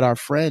what our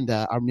friend,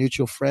 our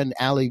mutual friend,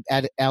 Allie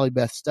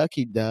Beth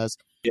Stuckey does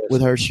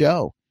with her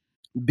show,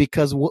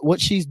 because what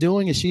she's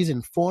doing is she's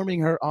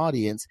informing her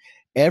audience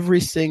every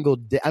single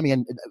day. I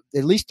mean,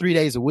 at least 3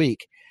 days a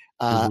week,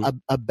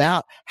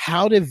 about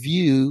how to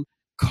view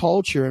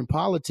culture and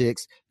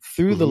politics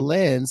through the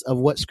lens of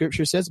what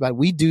Scripture says about it.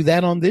 We do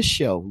that on this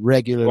show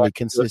regularly,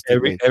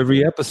 consistently.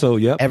 Every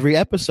episode, every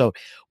episode.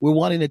 We're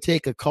wanting to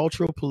take a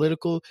cultural,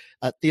 political,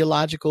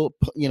 theological,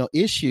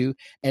 issue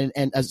and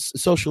a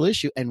social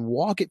issue and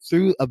walk it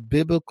through a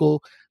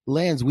biblical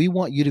lens. We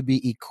want you to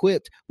be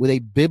equipped with a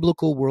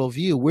biblical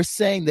worldview. We're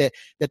saying that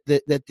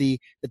the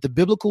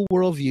biblical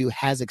worldview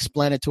has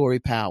explanatory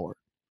power.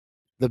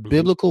 The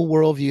biblical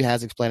worldview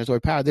has explanatory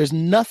power. There's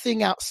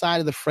nothing outside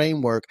of the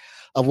framework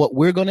of what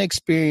we're going to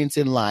experience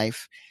in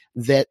life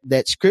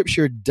that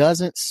Scripture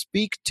doesn't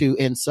speak to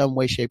in some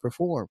way, shape, or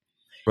form.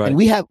 Right. And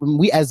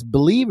we as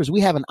believers, we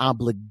have an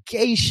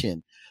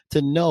obligation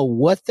to know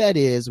what that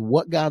is,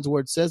 what God's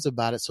word says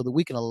about it, so that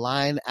we can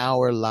align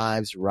our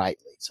lives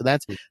rightly. So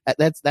that's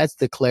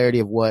the clarity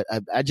of what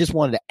I just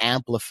wanted to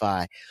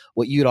amplify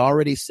what you'd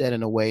already said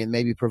in a way, and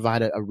maybe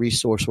provide a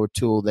resource or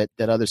tool that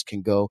others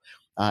can go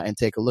and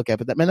take a look at.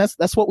 But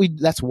that's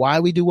why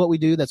we do what we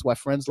do. That's why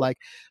friends like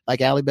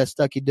Allie Beth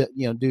Stuckey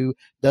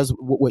does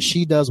what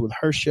she does with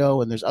her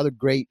show. And there's other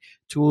great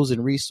tools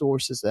and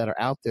resources that are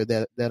out there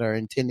that are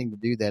intending to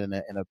do that in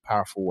a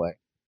powerful way.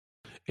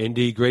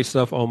 Indeed, great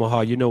stuff,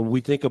 Omaha. When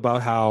we think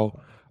about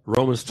how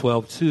Romans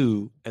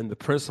 12:2 and the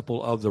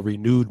principle of the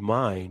renewed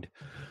mind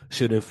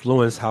should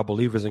influence how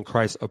believers in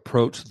Christ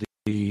approach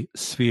the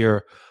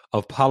sphere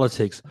of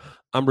politics,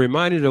 I'm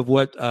reminded of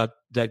what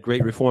that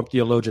great Reformed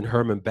theologian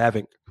Herman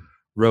Bavinck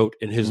wrote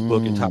in his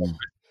book entitled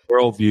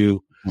Worldview.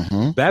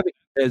 Bavinck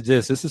says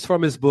this is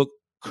from his book,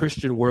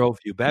 Christian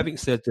Worldview. Bavinck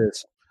said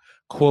this,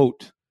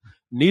 quote,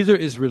 "Neither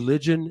is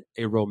religion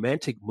a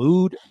romantic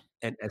mood,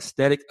 an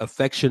aesthetic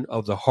affection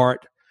of the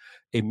heart,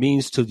 a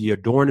means to the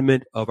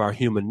adornment of our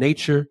human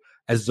nature,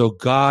 as though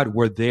God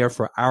were there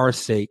for our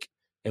sake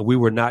and we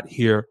were not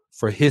here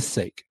for his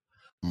sake.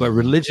 But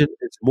religion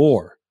is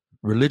more.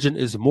 Religion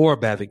is more,"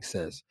 Bavinck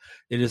says.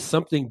 "It is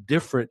something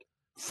different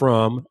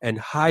from and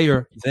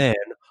higher than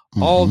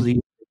all these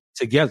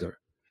together.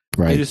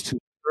 Right. It is to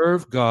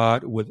serve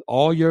God with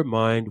all your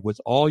mind, with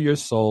all your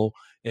soul,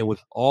 and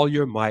with all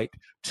your might,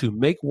 to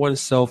make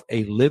oneself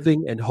a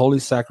living and holy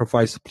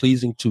sacrifice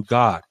pleasing to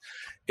God.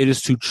 It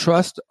is to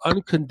trust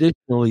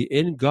unconditionally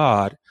in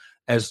God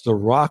as the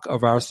rock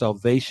of our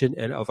salvation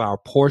and of our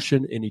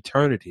portion in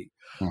eternity.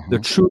 The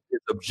truth is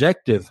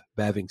objective,"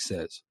 Bavinck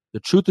says. The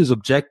truth is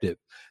objective.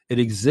 It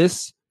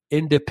exists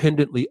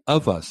independently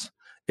of us.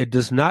 It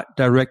does not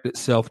direct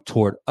itself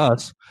toward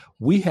us.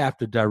 We have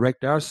to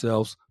direct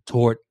ourselves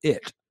toward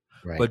it.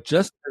 Right. But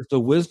just as the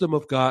wisdom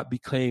of God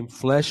became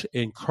flesh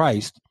in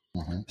Christ,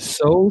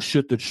 so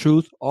should the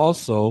truth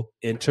also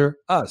enter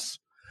us.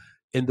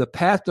 In the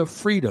path of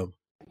freedom,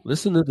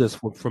 Listen to this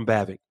from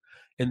Bavinck.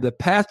 In the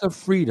path of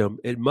freedom,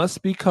 it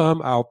must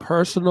become our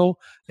personal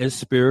and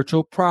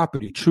spiritual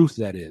property. Truth,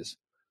 that is.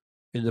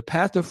 In the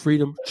path of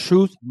freedom,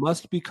 truth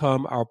must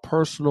become our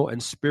personal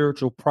and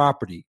spiritual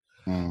property.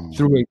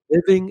 Through a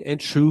living and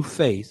true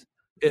faith,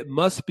 it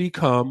must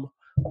become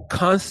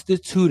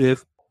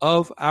constitutive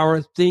of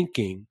our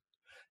thinking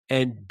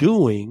and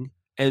doing,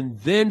 and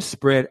then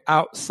spread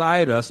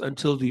outside us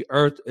until the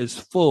earth is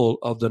full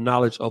of the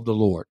knowledge of the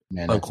Lord.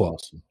 Man, that's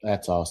awesome.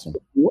 That's awesome.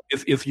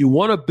 If you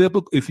want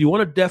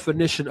a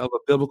definition of a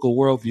biblical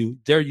worldview,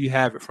 there you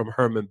have it from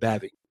Herman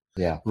Bavinck.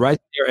 Yeah. Right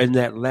there in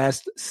that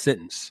last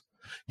sentence.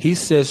 He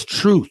says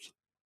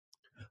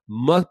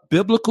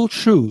biblical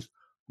truth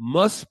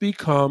must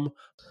become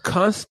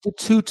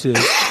constitutive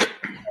of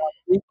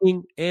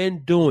thinking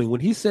and doing.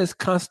 When he says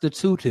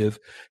constitutive,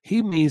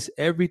 he means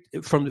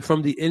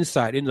from the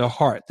inside, in the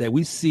heart, that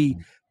we see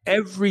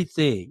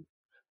everything,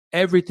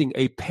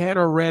 a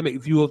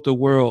panoramic view of the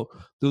world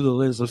through the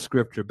lens of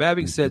Scripture.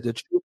 Bavinck said the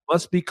truth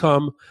must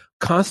become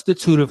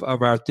constitutive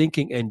of our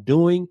thinking and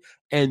doing,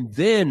 and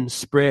then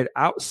spread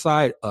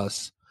outside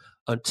us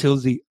until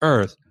the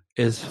earth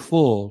is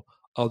full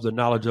of the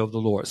knowledge of the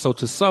Lord. So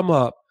to sum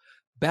up,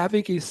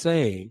 Bavinck is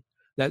saying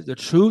that the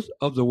truth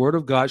of the Word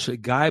of God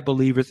should guide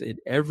believers in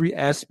every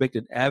aspect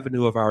and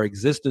avenue of our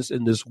existence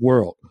in this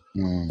world.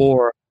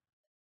 Or,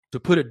 to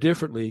put it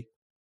differently,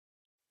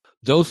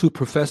 those who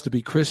profess to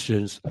be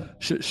Christians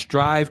should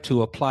strive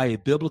to apply a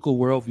biblical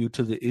worldview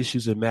to the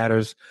issues and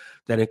matters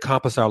that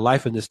encompass our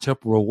life in this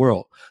temporal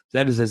world.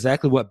 That is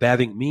exactly what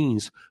Bavinck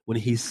means when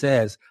he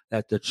says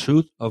that the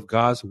truth of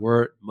God's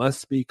Word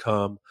must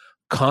become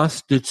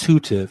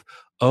constitutive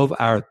of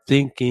our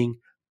thinking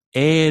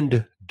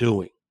and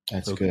doing.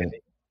 That's good.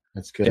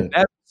 That's good. And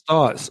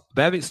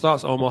Bavinck's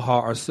thoughts, Omaha,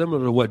 are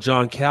similar to what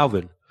John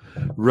Calvin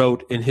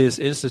wrote in his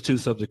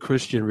Institutes of the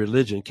Christian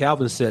Religion.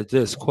 Calvin said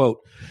this, quote,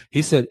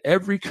 he said,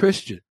 every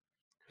Christian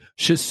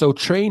should so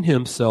train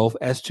himself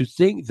as to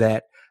think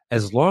that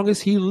as long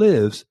as he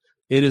lives,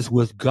 it is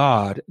with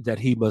God that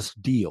he must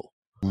deal.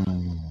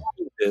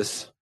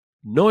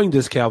 Knowing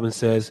this, Calvin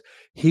says,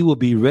 he will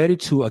be ready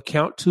to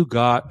account to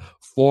God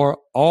for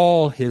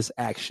all his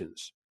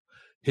actions.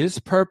 His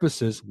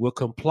purposes will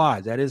comply.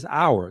 That is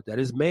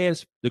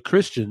man's, the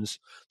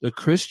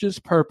Christian's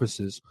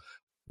purposes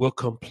will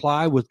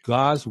comply with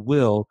God's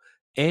will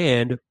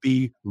and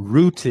be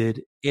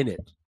rooted in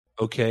it.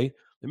 Okay?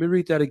 Let me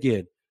read that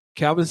again.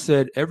 Calvin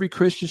said, every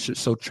Christian should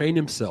so train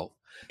himself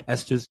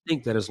as to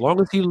think that as long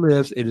as he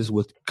lives, it is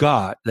with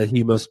God that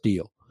he must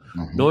deal.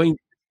 Knowing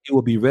he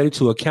will be ready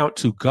to account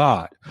to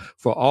God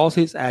for all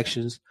his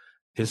actions,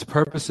 his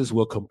purposes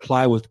will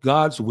comply with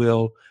God's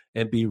will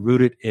and be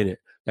rooted in it.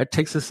 That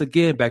takes us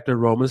again back to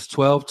Romans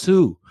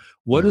 12:2.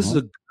 What is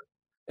the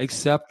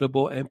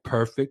acceptable and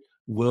perfect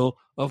will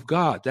of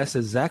God? That's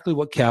exactly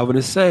what Calvin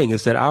is saying,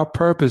 is that our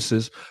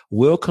purposes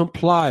will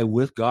comply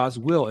with God's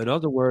will. In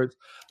other words,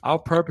 our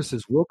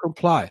purposes will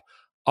comply.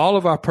 All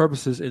of our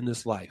purposes in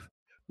this life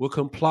will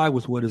comply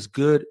with what is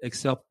good,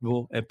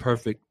 acceptable, and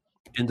perfect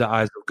in the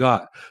eyes of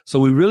God. So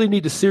we really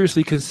need to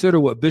seriously consider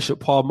what Bishop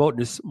Paul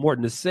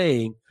Morton is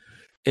saying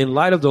in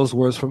light of those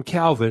words from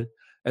Calvin,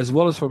 as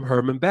well as from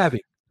Herman Bavinck.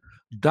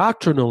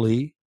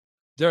 Doctrinally,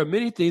 there are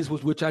many things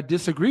with which I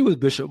disagree with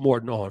Bishop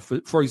Morton on.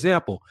 For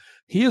example,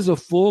 he is a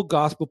full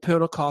gospel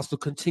Pentecostal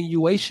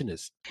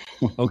continuationist,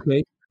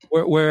 okay?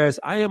 Whereas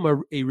I am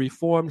a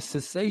reformed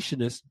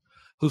cessationist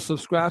who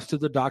subscribes to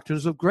the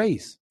doctrines of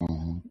grace.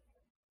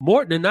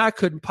 Morton and I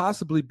couldn't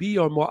possibly be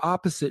on more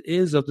opposite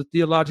ends of the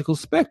theological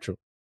spectrum.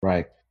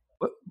 Right.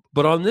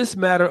 But on this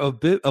matter of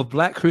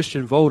Black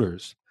Christian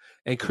voters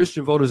and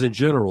Christian voters in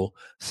general,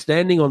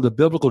 standing on the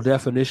biblical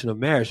definition of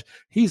marriage,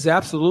 he's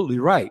absolutely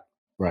right.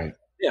 Right.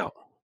 Now,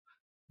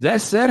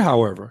 that said,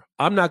 however,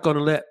 I'm not going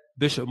to let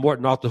Bishop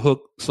Morton off the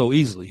hook so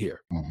easily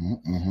here.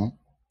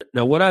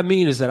 Now, what I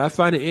mean is that I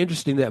find it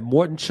interesting that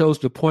Morton chose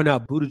to point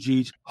out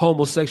Buttigieg's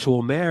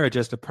homosexual marriage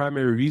as the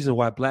primary reason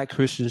why Black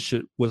Christians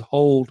should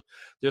withhold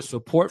their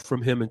support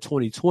from him in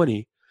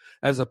 2020,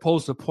 as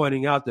opposed to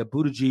pointing out that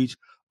Buttigieg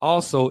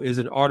also is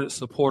an ardent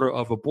supporter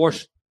of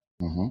abortion.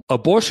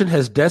 Abortion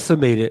has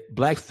decimated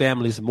Black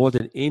families more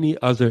than any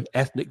other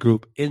ethnic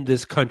group in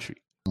this country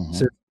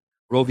since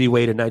Roe v.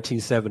 Wade in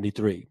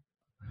 1973.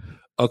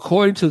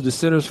 According to the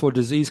Centers for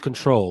Disease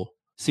Control,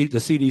 the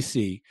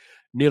CDC,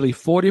 nearly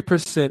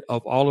 40%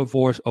 of all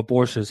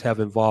abortions have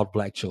involved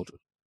Black children.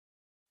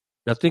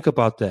 Now think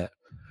about that.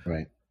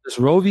 Right. This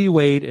Roe v.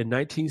 Wade in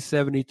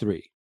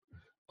 1973,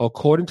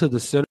 according to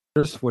the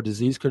Centers for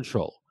Disease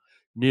Control,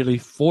 nearly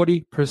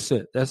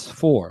 40%, that's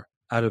 4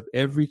 out of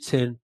every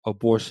 10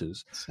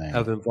 abortions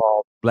have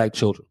involved Black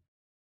children.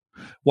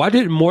 Why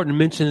didn't Morton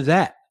mention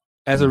that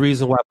as a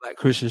reason why Black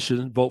Christians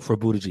shouldn't vote for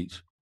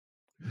Buttigieg?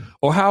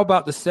 Or how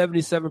about the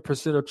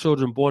 77% of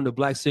children born to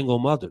Black single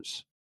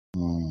mothers?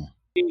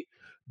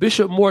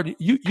 Bishop Morton,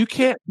 you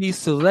can't be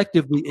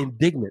selectively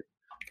indignant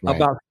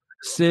about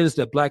sins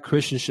that Black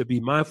Christians should be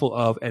mindful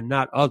of and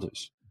not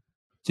others.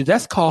 See,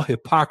 that's called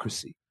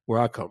hypocrisy where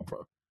I come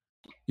from.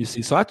 You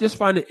see, so I just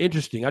find it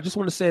interesting. I just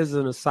want to say as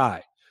an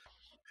aside,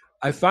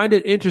 I find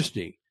it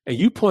interesting, and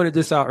you pointed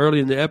this out early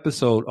in the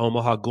episode,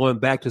 Omaha, going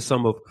back to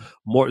some of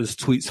Morton's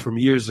tweets from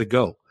years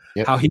ago,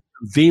 how he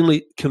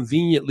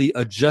conveniently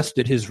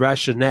adjusted his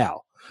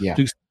rationale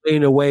to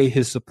explain away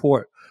his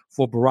support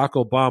for Barack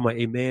Obama,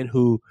 a man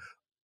who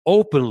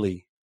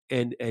openly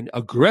and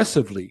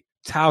aggressively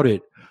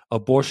touted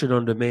abortion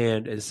on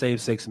demand and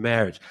same-sex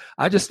marriage.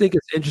 I just think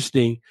it's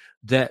interesting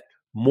that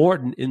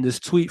Morton, in this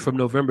tweet from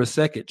November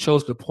 2nd,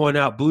 chose to point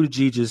out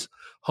Buttigieg's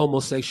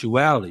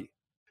homosexuality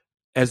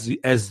as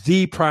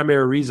the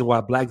primary reason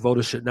why Black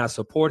voters should not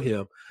support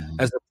him,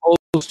 as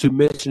opposed to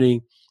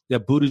mentioning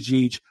that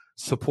Buttigieg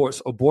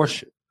supports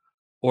abortion,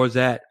 or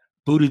that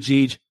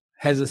Buttigieg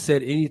hasn't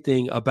said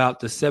anything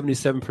about the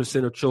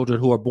 77% of children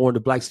who are born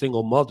to Black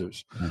single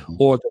mothers,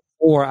 or the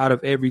 4 out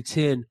of every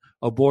 10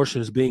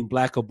 abortions being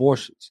Black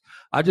abortions.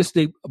 I just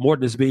think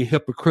Morton is being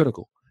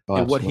hypocritical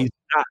in what he's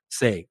not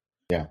saying.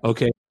 Yeah.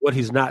 Okay. What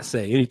he's not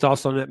saying. Any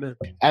thoughts on that, man?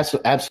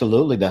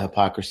 Absolutely. The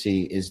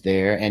hypocrisy is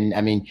there. And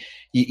I mean,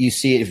 you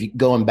see it if you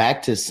going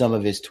back to some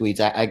of his tweets.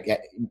 I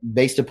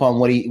based upon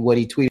what he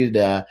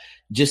tweeted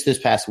just this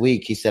past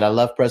week, he said, "I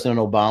love President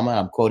Obama."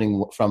 I'm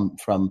quoting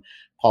from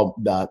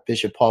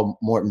Bishop Paul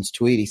Morton's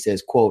tweet. He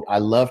says, quote, "I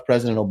love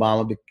President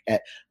Obama,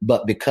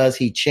 but because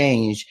he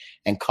changed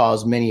and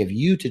caused many of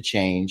you to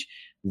change,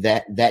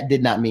 that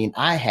did not mean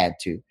I had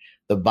to.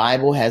 The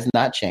Bible has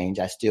not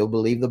changed. I still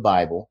believe the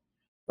Bible."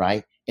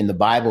 Right? In the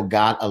Bible,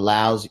 God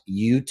allows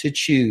you to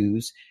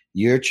choose.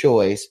 Your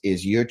choice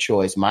is your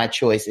choice. My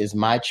choice is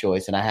my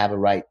choice. And I have a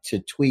right to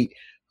tweet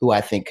who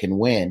I think can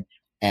win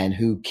and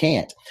who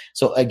can't.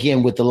 So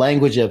again, with the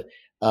language of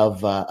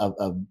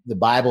the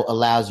Bible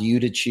allows you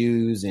to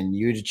choose and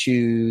you to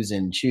choose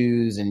and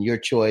your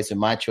choice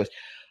and my choice.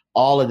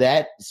 All of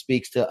that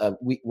speaks to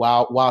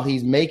while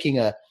he's making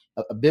a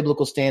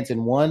biblical stance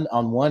on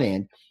one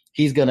end,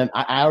 he's gonna.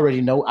 I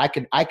already know. I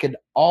could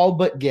all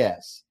but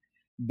guess,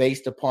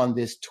 based upon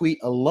this tweet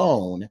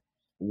alone,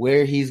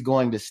 where he's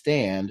going to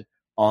stand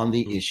on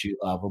the issue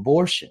of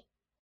abortion.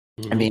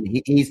 I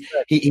mean, he's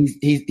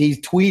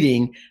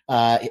tweeting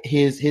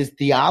his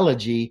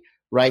theology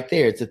right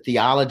there. It's a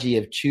theology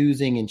of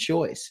choosing and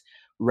choice,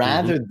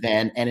 rather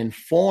than an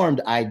informed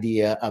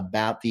idea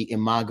about the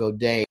imago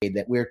Dei,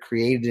 that we're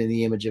created in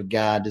the image of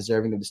God,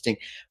 deserving of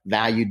distinct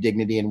value,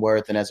 dignity, and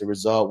worth. And as a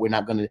result, we're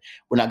not going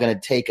to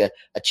take a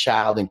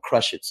child and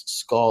crush its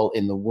skull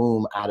in the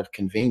womb out of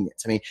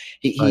convenience. I mean,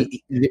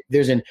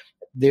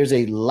 there's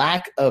a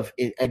lack of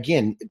it.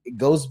 Again, it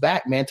goes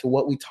back, man, to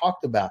what we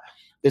talked about.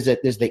 There's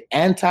the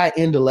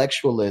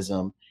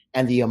anti-intellectualism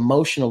and the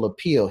emotional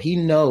appeal. He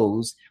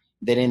knows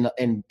that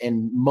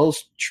in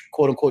most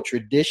quote unquote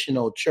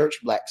traditional church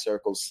Black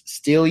circles,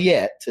 still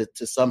yet to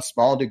some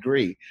small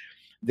degree,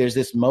 there's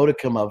this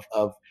modicum of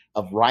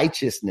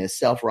righteousness,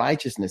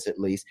 self-righteousness at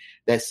least,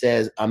 that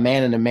says a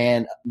man and a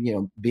man,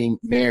 being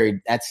married,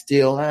 that's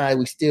still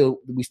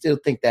we still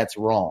think that's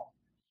wrong.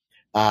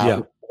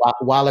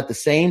 While at the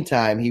same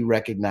time he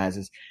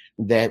recognizes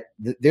that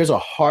there's a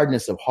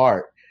hardness of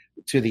heart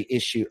to the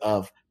issue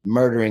of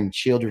murdering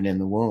children in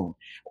the womb,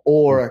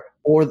 or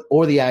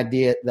the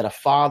idea that a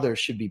father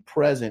should be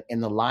present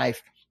in the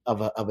life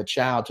of a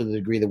child to the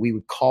degree that we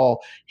would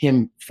call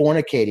him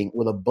fornicating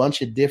with a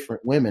bunch of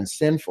different women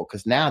sinful,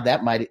 because now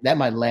that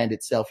might land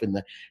itself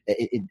into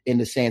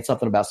saying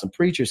something about some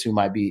preachers who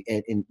might be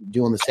in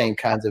doing the same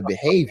kinds of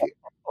behavior.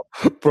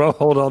 Bro,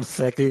 hold on a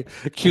second.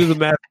 Cue the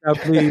math now,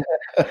 please.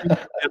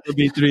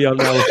 MP3 on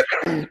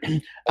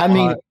that. I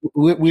mean,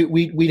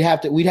 we'd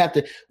have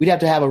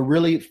to have a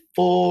really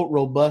full,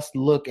 robust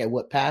look at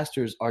what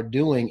pastors are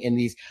doing in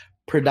these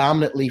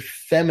predominantly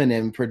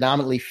feminine,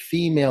 predominantly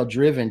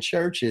female-driven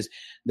churches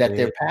that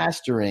they're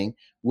pastoring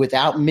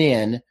without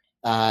men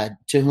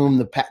to whom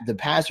the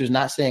pastor is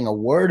not saying a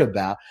word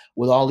about,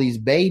 with all these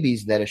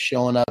babies that are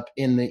showing up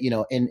in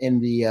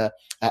the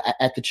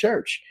at the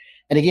church.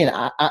 And again,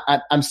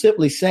 I'm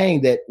simply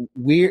saying that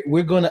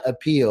we're going to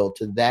appeal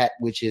to that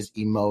which is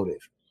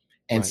emotive.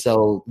 And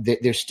so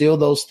there's still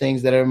those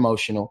things that are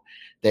emotional,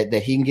 that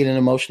he can get an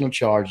emotional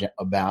charge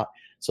about.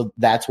 So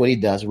that's what he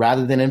does,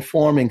 rather than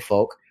informing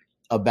folk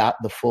about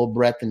the full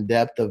breadth and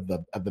depth of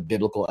the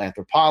biblical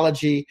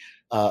anthropology,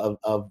 of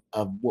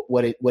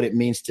what it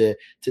means to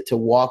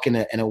walk in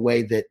a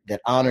way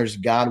that honors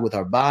God with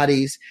our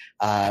bodies.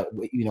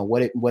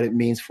 What it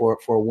means for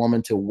a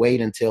woman to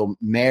wait until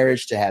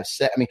marriage to have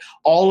sex. I mean,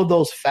 all of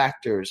those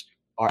factors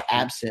are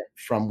absent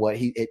from what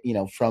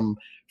from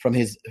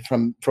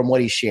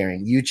what he's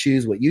sharing. You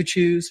choose what you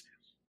choose.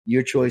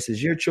 Your choice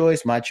is your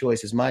choice. My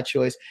choice is my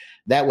choice.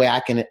 That way, I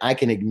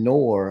can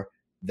ignore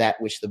that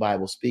which the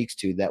Bible speaks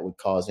to that would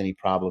cause any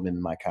problem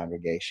in my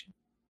congregation.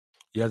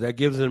 Yeah, that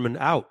gives them an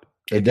out.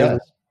 It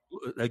does.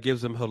 That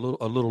gives them a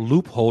little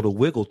loophole to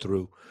wiggle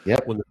through.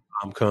 Yep. When the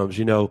time comes,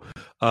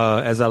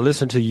 as I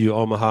listen to you,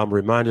 Omaha, I'm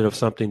reminded of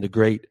something the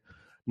great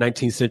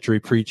 19th century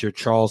preacher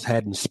Charles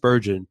Haddon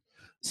Spurgeon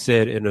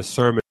said in a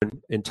sermon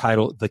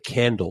entitled "The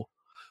Candle."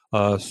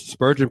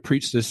 Spurgeon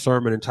preached this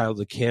sermon entitled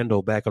 "The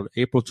Candle" back on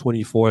April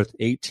 24th,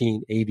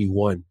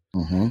 1881.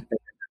 Mm-hmm. And that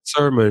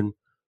sermon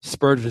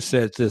Spurgeon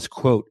said this,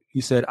 quote,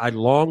 he said, "I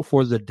long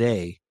for the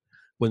day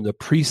when the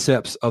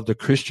precepts of the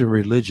Christian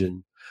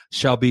religion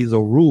shall be the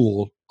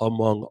rule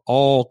among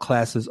all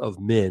classes of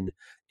men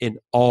in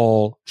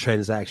all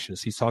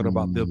transactions." He's talking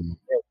about biblical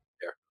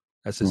there.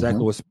 That's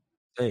exactly what's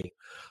saying.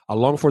 "I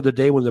long for the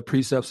day when the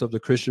precepts of the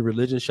Christian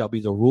religion shall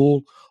be the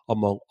rule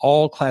among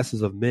all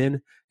classes of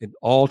men in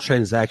all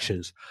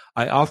transactions.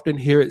 I often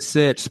hear it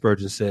said,"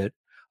 Spurgeon said,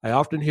 "I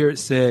often hear it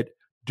said,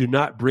 do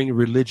not bring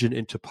religion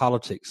into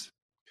politics.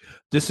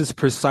 This is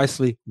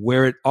precisely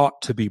where it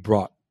ought to be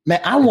brought." Man,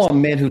 I want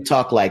men who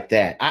talk like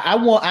that. I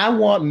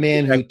want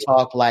men who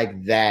talk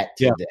like that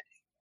today.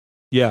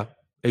 Yeah,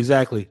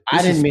 exactly.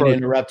 I didn't mean to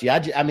interrupt you.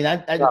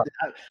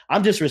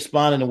 I'm just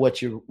responding to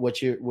what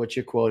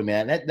you're quoting,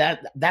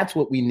 man. That's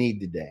what we need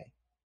today.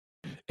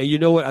 And you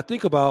know what I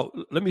think about?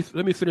 Let me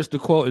finish the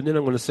quote, and then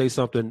I'm going to say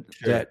something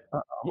that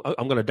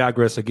I'm going to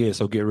digress again.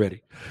 So get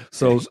ready.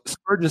 So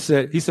Spurgeon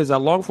said, he says, "I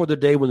long for the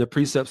day when the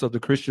precepts of the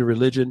Christian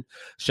religion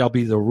shall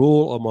be the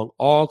rule among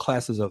all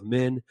classes of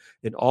men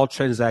in all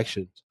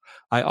transactions.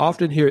 I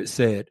often hear it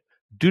said,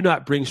 do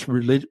not bring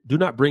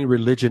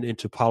religion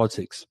into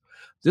politics.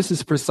 This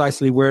is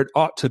precisely where it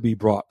ought to be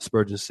brought,"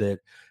 Spurgeon said,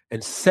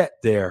 "and set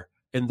there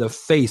in the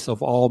face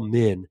of all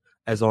men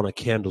as on a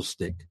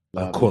candlestick."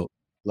 Unquote.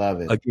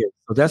 Love it. Again,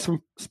 so that's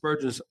from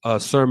Spurgeon's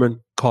sermon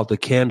called "The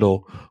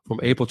Candle"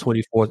 from April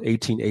 24th,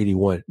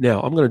 1881.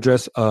 Now, I'm going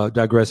to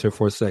digress here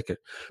for a second,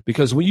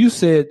 because when you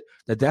said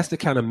that that's the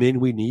kind of men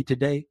we need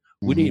today,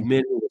 we need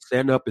men who will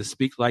stand up and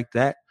speak like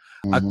that.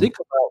 I think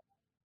about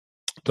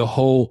the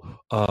whole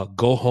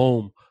 "go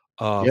home"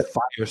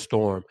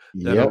 firestorm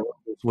that arose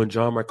when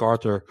John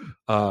MacArthur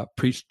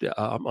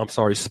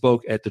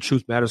spoke at the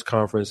Truth Matters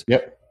conference in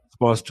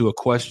response to a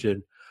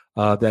question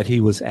that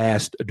he was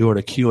asked during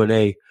a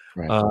Q&A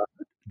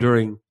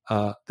during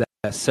that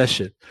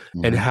session,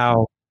 and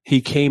how he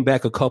came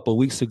back a couple of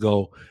weeks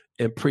ago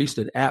and preached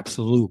an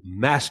absolute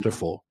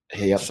masterful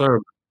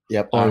sermon.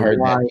 Yep, I heard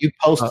that. You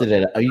posted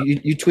it.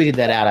 You tweeted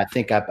that out. I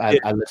think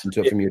I listened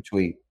to it from your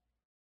tweet.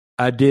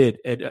 I did.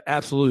 An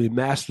absolutely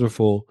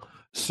masterful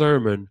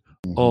sermon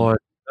on,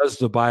 does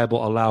the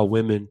Bible allow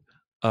women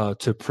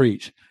to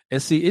preach? And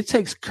see, it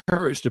takes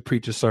courage to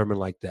preach a sermon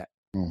like that.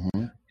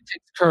 It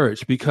takes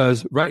courage,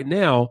 because right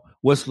now,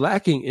 what's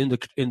lacking in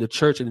the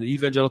church, in the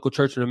evangelical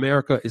church in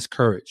America, is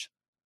courage.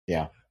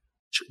 Yeah.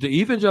 The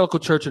evangelical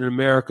church in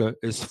America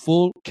is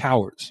full of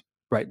cowards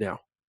right now.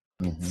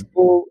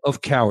 Full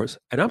of cowards.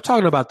 And I'm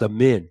talking about the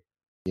men.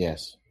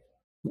 Yes.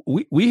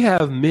 We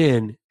have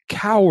men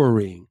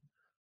cowering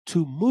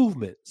to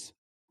movements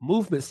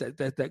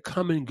that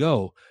come and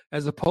go,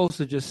 as opposed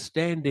to just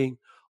standing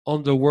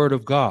on the word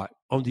of God,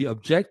 on the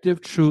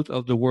objective truth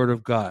of the word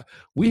of God.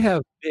 We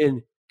have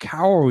been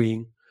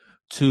cowering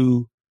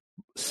to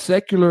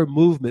secular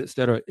movements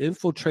that are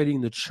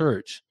infiltrating the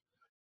church,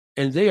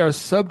 and they are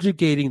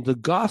subjugating the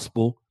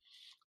gospel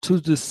to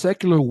the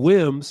secular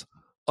whims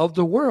of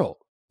the world.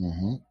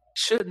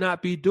 Should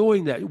not be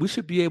doing that. We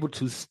should be able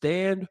to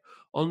stand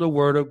on the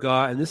word of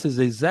God, and this is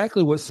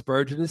exactly what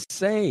Spurgeon is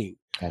saying.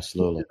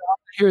 Absolutely.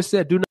 Here it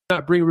said, do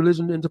not bring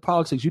religion into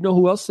politics. You know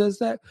who else says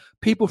that?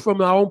 People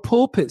from our own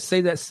pulpit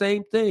say that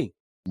same thing.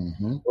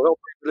 Well, don't bring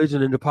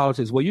religion into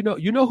politics. Well, you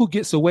know who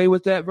gets away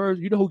with that verse?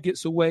 You know who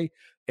gets away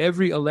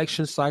every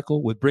election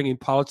cycle with bringing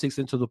politics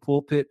into the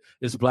pulpit?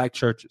 Is black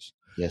churches.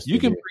 Yes, you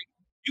can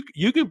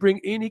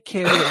bring any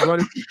candidate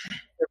running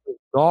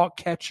dog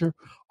catcher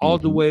all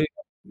the way to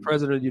the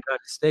president of the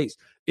United States.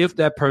 If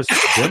that person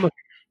is a Democrat,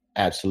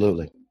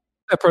 absolutely.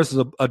 If that person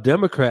is a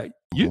Democrat,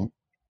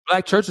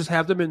 black churches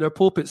have them in their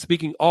pulpit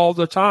speaking all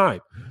the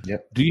time.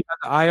 Do you have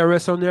the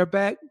IRS on their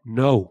back?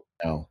 No.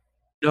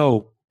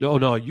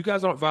 You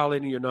guys aren't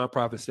violating your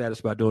nonprofit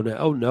status by doing that.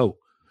 Oh, no.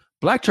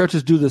 Black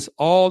churches do this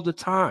all the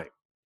time.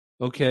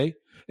 Okay.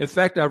 In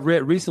fact, I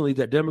read recently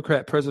that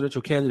Democrat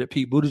presidential candidate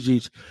Pete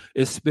Buttigieg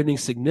is spending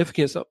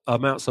significant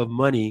amounts of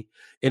money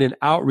in an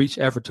outreach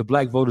effort to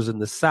black voters in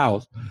the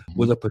South,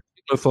 with a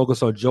particular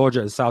focus on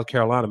Georgia and South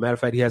Carolina. Matter of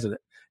fact, he has an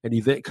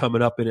event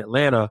coming up in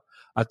Atlanta,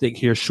 I think,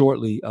 here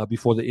shortly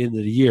before the end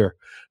of the year.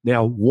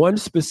 Now, one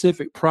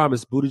specific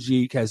promise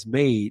Buttigieg has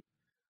made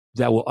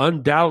that will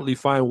undoubtedly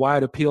find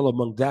wide appeal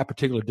among that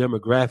particular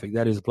demographic,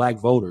 that is black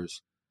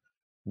voters.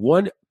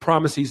 One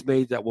promise he's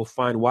made that will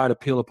find wide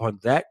appeal upon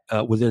that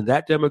within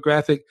that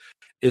demographic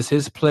is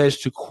his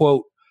pledge to,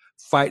 quote,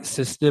 fight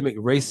systemic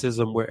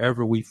racism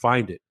wherever we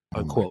find it,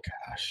 unquote. Oh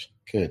my gosh.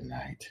 Good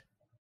night.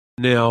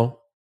 Now,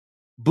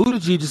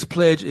 Buttigieg's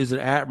pledge is an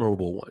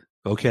admirable one.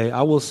 Okay,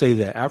 I will say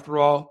that. After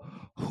all,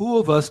 who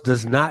of us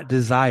does not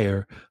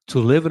desire to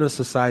live in a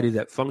society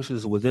that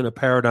functions within a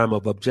paradigm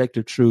of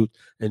objective truth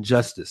and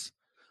justice?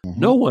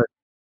 No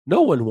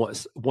one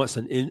wants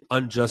an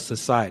unjust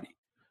society.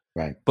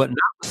 Right. But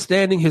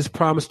notwithstanding his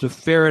promise to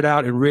ferret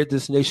out and rid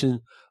this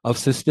nation of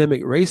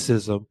systemic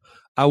racism,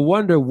 I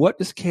wonder what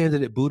does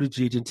candidate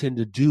Buttigieg intend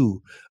to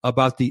do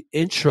about the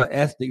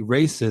intra-ethnic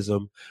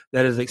racism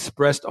that is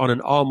expressed on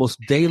an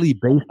almost daily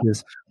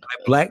basis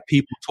by black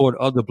people toward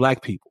other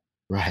black people?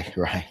 Right.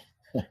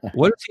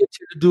 What does he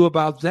intend to do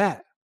about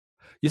that?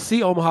 You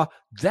see, Omaha,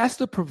 that's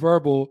the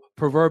proverbial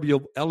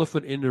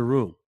elephant in the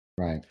room.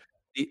 Right.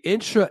 The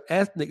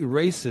intra-ethnic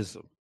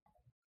racism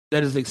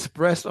that is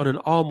expressed on an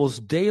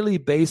almost daily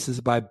basis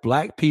by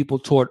Black people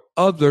toward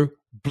other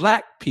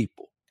Black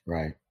people.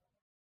 Right.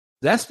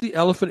 That's the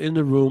elephant in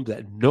the room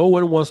that no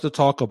one wants to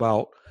talk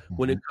about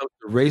when it comes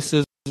to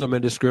racism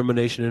and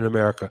discrimination in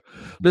America.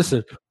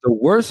 Listen, the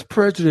worst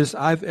prejudice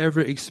I've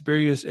ever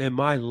experienced in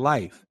my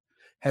life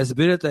has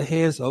been at the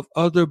hands of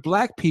other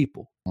Black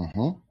people.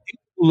 People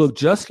who look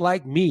just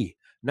like me,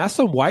 not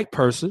some white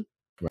person.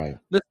 Right.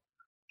 Listen,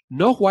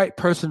 no white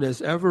person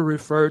has ever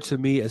referred to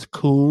me as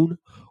coon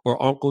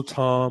or Uncle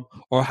Tom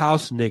or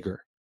house nigger.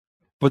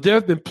 But there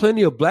have been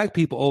plenty of Black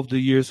people over the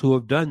years who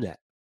have done that.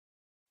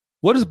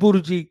 What does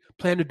Buttigieg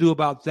plan to do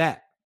about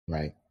that?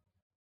 Right.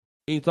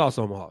 Any thoughts,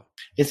 Omaha?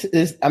 This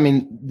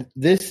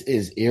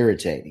is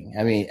irritating.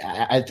 I mean,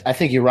 I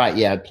think you're right.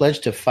 Yeah, I pledge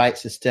to fight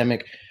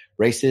systemic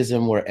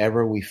racism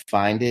wherever we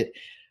find it.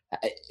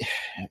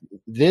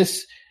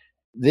 This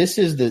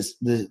is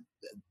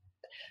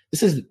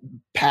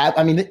Pat.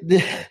 I mean,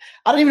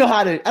 I don't even know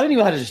how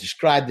to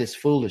describe this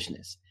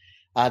foolishness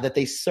that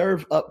they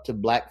serve up to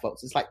Black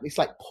folks. It's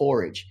like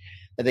porridge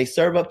that they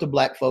serve up to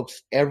Black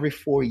folks every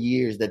 4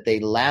 years that they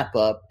lap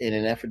up in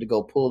an effort to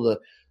go pull the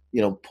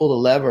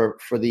lever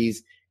for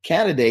these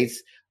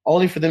candidates,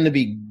 only for them to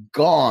be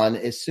gone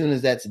as soon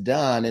as that's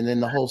done, and then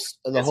the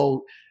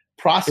whole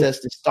process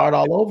to start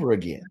all over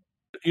again.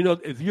 You know,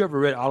 if you ever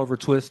read Oliver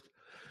Twist,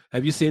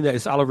 have you seen that?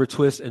 It's Oliver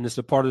Twist, and it's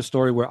a part of the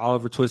story where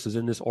Oliver Twist is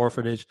in this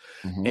orphanage,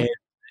 and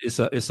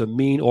it's a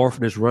mean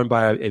orphanage run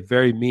by a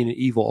very mean and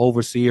evil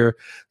overseer.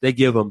 They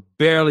give him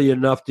barely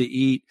enough to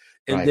eat,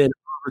 and then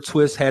Oliver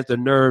Twist had the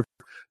nerve.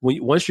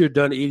 Once you're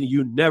done eating,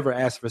 you never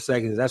ask for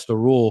seconds. That's the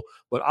rule.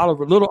 But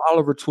little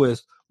Oliver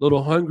Twist,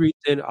 little hungry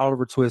thin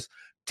Oliver Twist,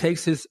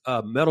 takes his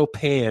metal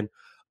pan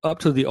up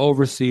to the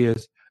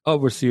overseers,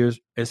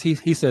 and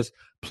he says,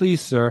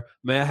 "Please, sir,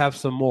 may I have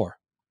some more?"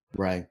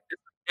 Right.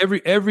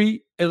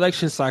 Every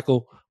election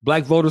cycle,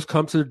 Black voters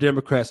come to the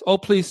Democrats. "Oh,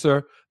 please,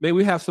 sir, may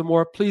we have some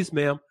more? Please,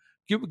 ma'am,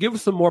 give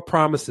us some more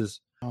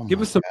promises. Give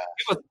us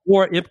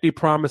more empty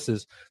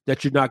promises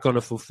that you're not going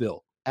to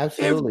fulfill."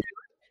 Absolutely.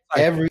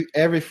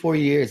 Every 4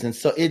 years. And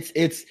so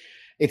it's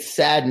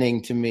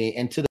saddening to me.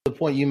 And to the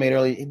point you made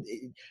earlier,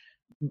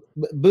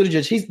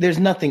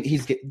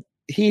 Buttigieg,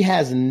 he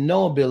has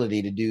no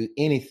ability to do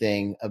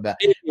anything about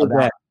any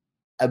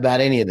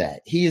of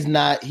that. He is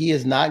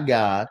not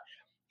God.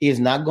 He is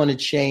not going to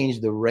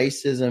change the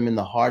racism in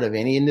the heart of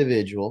any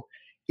individual.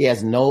 He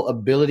has no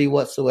ability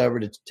whatsoever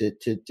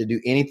to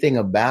do anything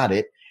about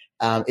it.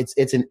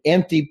 It's an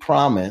empty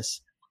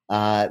promise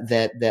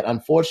that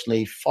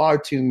unfortunately far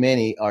too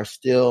many are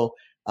still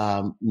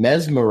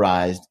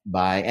mesmerized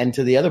by. And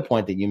to the other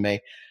point that you made,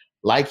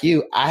 like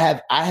you, I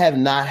have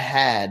not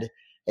had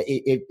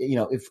it. You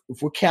know, if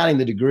we're counting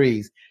the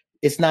degrees,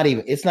 it's not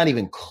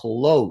even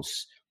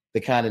close. The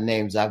kind of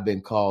names I've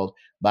been called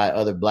by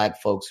other Black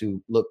folks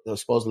who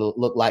supposedly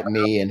look like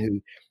me, and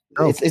who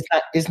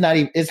it's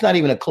not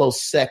even a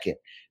close second.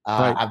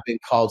 Right. I've been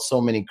called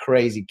so many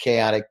crazy,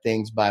 chaotic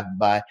things by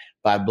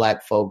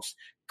Black folks: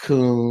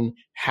 coon,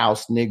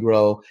 house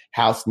Negro,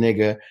 house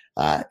nigger,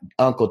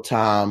 Uncle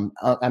Tom.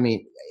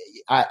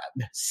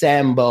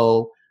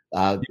 Sambo,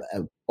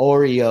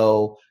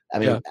 Oreo. I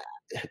mean,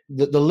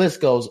 the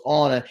list goes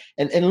on.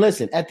 And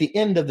listen, at the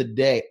end of the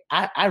day,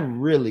 I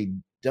really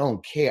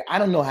don't care. I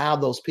don't know how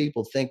those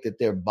people think that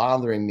they're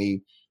bothering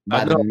me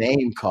by the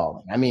name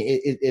calling. I mean,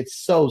 it's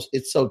so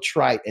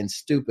trite and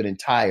stupid and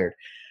tired.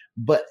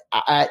 But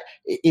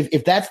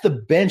if that's the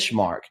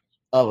benchmark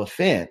of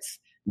offense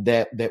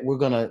that we're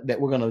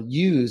gonna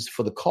use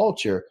for the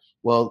culture,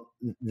 well,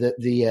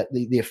 the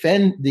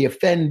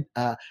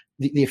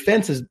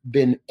offense has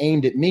been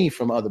aimed at me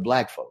from other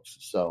Black folks.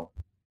 So,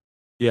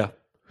 yeah,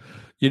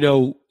 you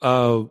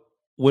know.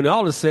 When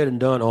all is said and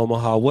done,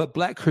 Omaha, what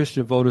Black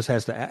Christian voters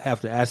have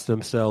to ask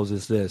themselves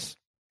is this: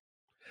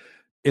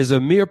 is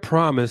a mere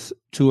promise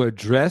to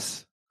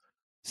address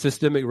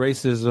systemic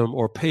racism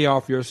or pay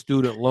off your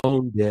student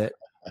loan debt,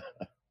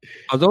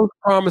 are those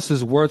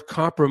promises worth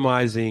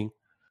compromising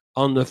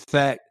on the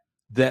fact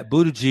that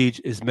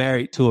Buttigieg is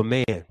married to a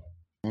man?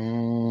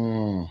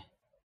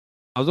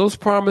 Are those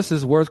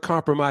promises worth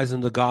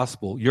compromising the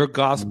gospel, your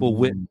gospel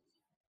witness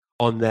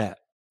on that?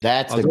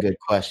 That's a good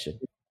question.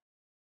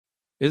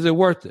 Is it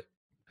worth it?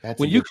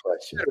 That's a good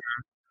question.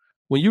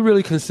 When you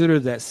really consider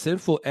that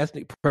sinful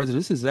ethnic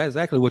prejudice, this is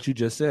exactly what you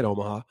just said,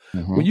 Omaha.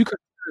 When you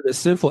consider that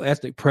sinful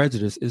ethnic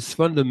prejudice is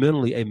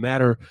fundamentally a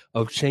matter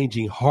of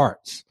changing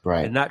hearts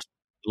and not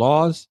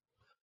laws,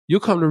 you'll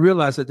come to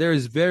realize that there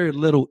is very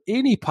little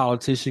any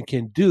politician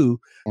can do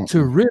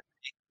to remedy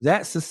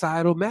that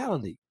societal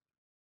malady.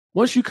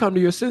 Once you come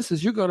to your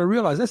senses, you're going to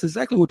realize that's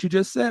exactly what you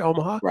just said,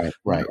 Omaha.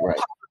 Right.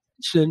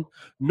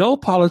 No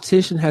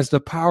politician has the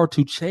power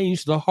to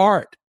change the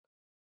heart.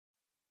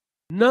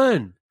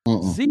 None.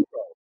 Zero.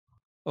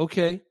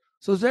 Okay.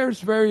 So there's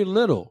very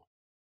little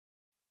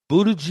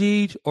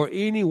Buttigieg or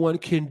anyone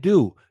can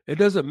do. It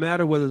doesn't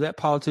matter whether that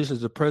politician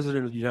is the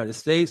president of the United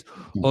States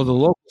or the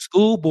local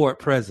school board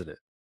president.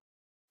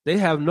 They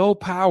have no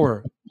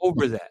power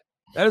over that.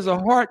 That is a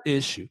heart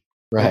issue.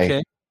 Right.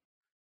 Okay.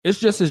 It's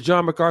just as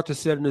John MacArthur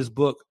said in his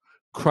book,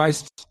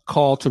 Christ's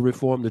Call to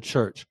Reform the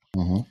Church.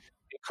 Mm-hmm.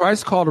 In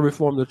Christ's Call to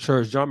Reform the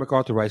Church, John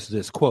MacArthur writes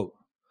this, quote,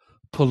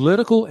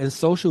 political and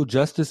social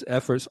justice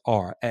efforts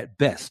are, at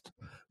best,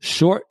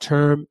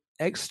 short-term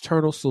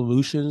external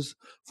solutions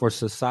for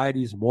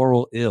society's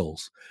moral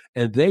ills,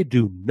 and they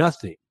do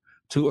nothing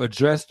to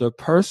address the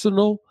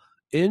personal,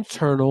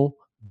 internal,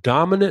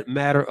 dominant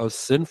matter of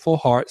sinful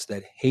hearts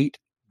that hate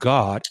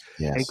God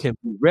and can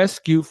be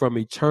rescued from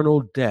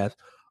eternal death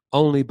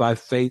only by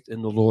faith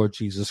in the Lord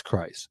Jesus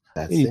Christ.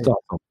 That's it.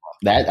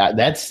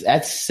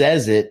 That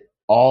says it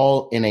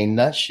all in a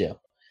nutshell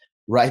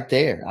right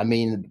there. I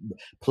mean,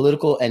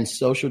 political and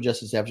social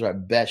justice efforts are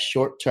at best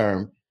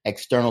short-term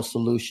external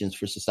solutions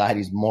for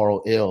society's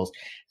moral ills,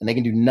 and they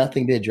can do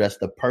nothing to address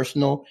the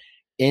personal,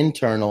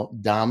 internal,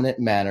 dominant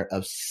matter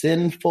of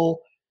sinful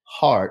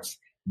hearts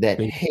that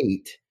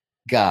hate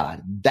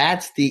God.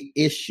 That's the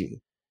issue.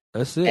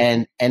 That's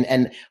it.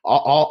 And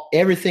all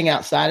everything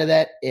outside of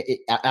that,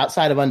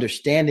 outside of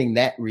understanding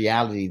that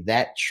reality,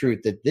 that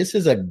truth, that this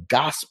is a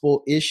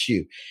gospel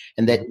issue,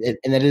 and that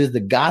it is the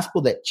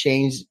gospel that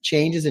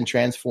changes and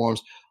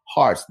transforms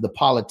hearts. The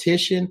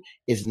politician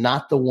is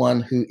not the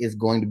one who is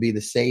going to be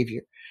the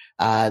savior.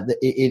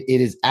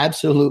 It is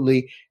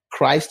absolutely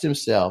Christ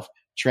himself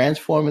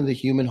transforming the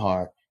human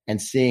heart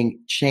and seeing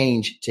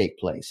change take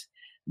place.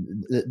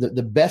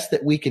 The best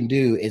that we can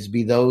do is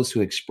be those who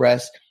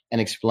express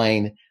and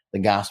explain the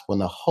gospel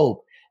and the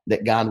hope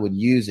that God would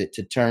use it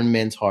to turn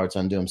men's hearts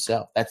unto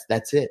himself.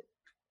 That's it.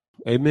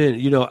 Amen.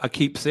 You know, I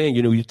keep saying,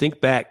 you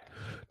think back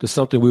to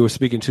something we were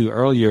speaking to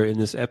earlier in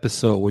this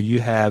episode where you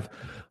have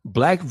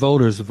Black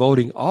voters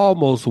voting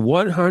almost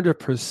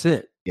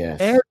 100%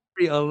 every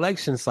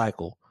election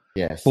cycle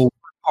for one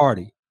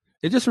party.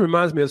 It just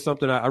reminds me of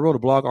something. I wrote a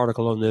blog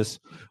article on this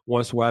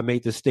once where I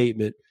made the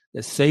statement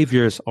that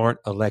saviors aren't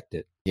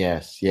elected.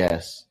 Yes.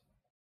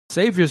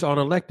 Saviors aren't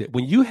elected.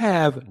 When you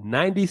have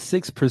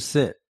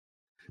 96%,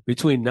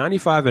 between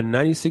 95 and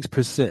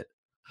 96%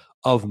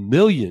 of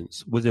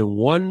millions within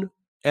one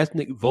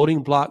ethnic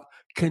voting bloc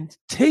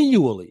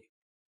continually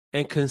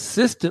and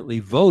consistently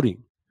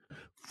voting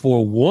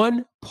for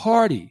one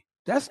party,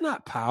 that's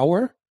not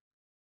power.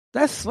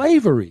 That's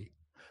slavery.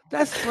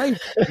 That's slavery.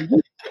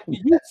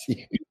 You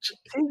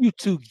continue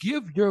to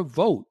give your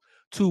vote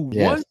to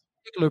one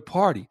particular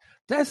party.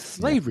 That's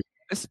slavery.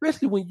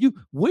 Especially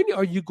when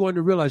are you going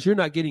to realize you're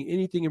not getting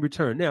anything in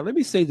return? Now, let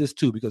me say this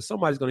too, because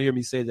somebody's going to hear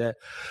me say that,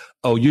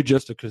 oh, you're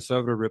just a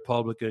conservative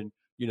Republican.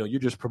 You're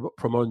just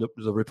promoting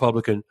the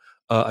Republican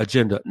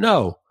agenda.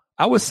 No,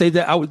 I would say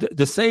that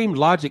the same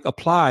logic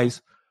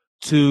applies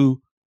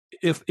to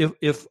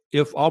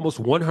if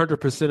almost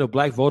 100% of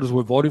Black voters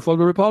were voting for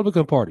the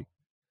Republican Party.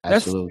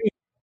 Absolutely.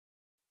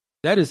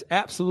 That is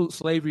absolute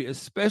slavery,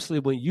 especially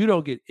when you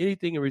don't get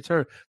anything in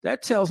return.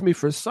 That tells me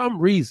for some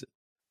reason,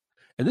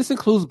 and this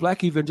includes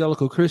Black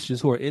evangelical Christians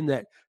who are in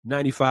that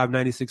 95,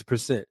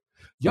 96%.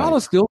 Y'all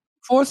are still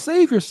for a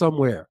savior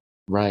somewhere.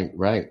 Right.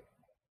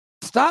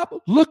 Stop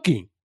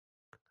looking.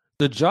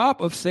 The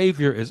job of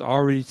savior is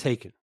already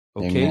taken.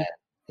 Okay. Amen.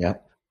 Yep.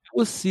 It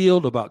was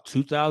sealed about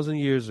 2,000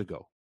 years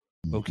ago.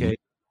 Okay.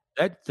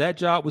 That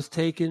job was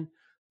taken.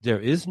 There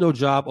is no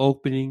job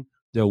opening.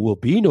 There will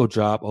be no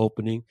job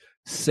opening.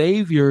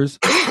 Saviors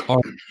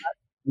are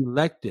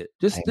elected.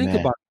 Just think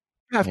about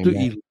it. You have to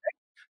elect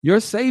your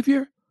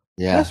savior.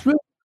 Yeah. That's really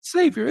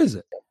savior, is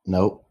it?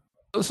 Nope.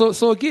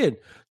 So again,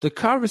 the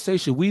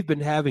conversation we've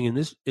been having in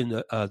this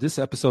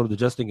episode of the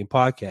Just Thinking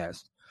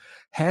podcast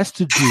has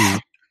to do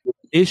with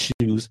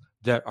issues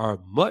that are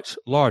much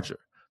larger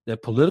than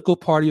political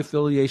party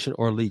affiliation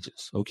or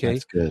allegiance. Okay,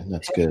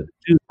 That's good.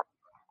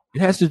 It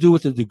has to do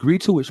with the degree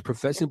to which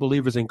professing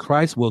believers in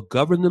Christ will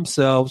govern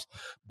themselves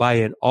by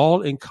an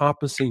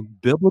all-encompassing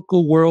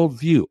biblical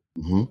worldview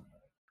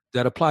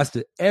that applies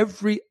to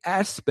every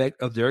aspect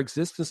of their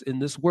existence in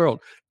this world,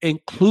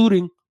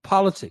 including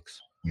politics.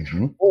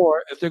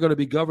 Or if they're going to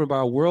be governed by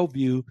a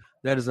worldview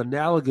that is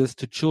analogous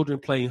to children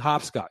playing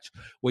hopscotch,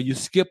 where you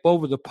skip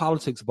over the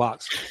politics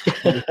box.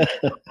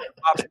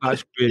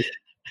 Hopscotch grid.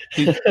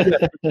 You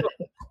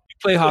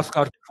play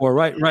hopscotch before,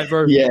 right,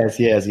 Verb? Yes.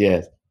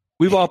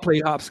 We've all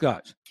played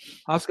hopscotch.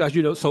 Hopscotch,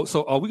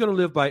 so are we going to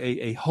live by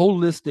a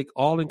holistic,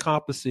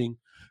 all-encompassing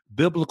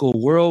biblical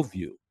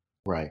worldview?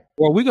 Right.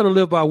 Or are we going to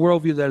live by a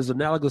worldview that is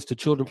analogous to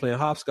children playing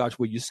hopscotch,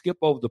 where you skip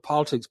over the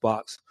politics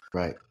box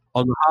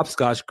on the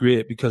hopscotch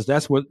grid, because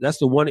that's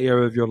the one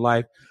area of your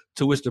life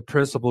to which the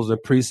principles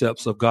and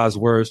precepts of God's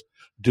words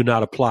do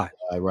not apply.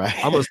 Right.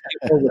 I'm going to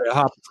skip over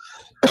that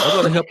I'm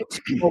going to help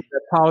skip over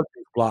that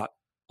politics block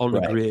on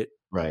the grid.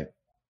 Right.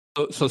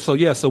 So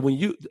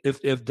when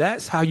if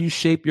that's how you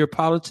shape your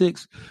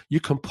politics,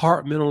 you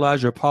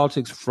compartmentalize your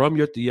politics from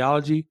your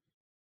theology,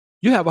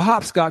 you have a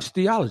hopscotch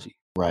theology.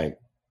 Right.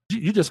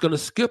 You're just going to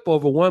skip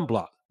over one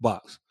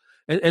box.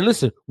 And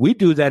listen, we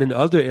do that in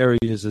other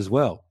areas as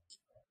well.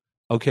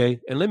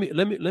 Okay, and let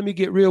me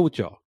get real with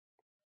y'all.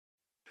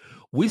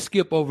 We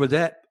skip over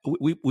that.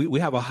 We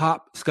have a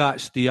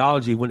hopscotch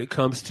theology when it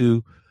comes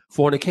to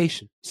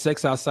fornication,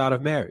 sex outside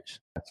of marriage.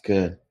 That's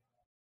good.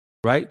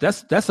 Right?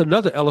 That's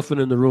another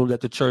elephant in the room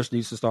that the church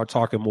needs to start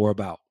talking more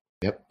about.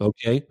 Yep.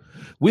 Okay.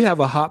 We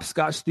have a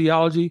hopscotch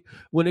theology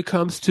when it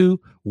comes to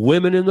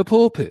women in the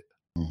pulpit.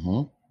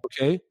 Mm-hmm.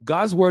 Okay.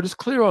 God's word is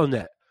clear on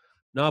that.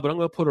 No, but I'm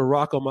going to put a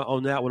rock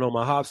on that one on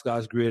my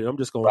hopscotch grid, and I'm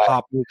just going to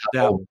hop over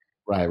that one.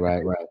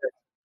 Right.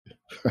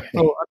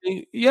 So I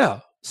mean, yeah.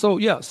 So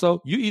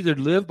you either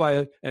live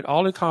by an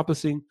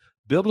all-encompassing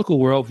biblical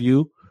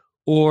worldview,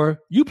 or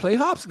you play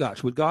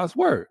hopscotch with God's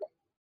word.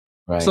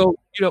 Right. So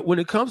when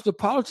it comes to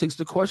politics,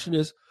 the question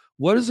is,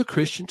 what is a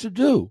Christian to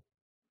do?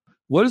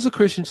 What is a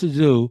Christian to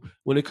do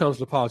when it comes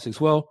to politics?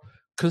 Well,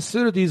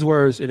 consider these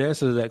words in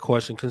answer to that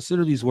question.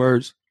 Consider these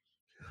words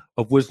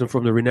of wisdom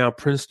from the renowned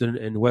Princeton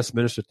and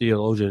Westminster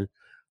theologian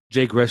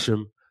J.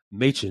 Gresham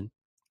Machen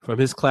from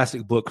his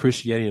classic book,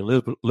 Christianity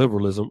and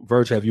Liberalism.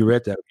 Verge, have you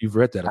read that? You've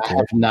read that, of course. I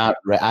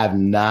have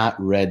not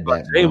read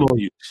that.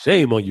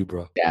 Shame on you,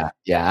 bro.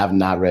 Yeah, I've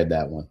not read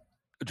that one.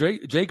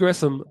 J.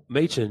 Gresham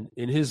Machen,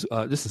 in his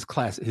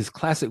his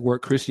classic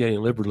work, Christianity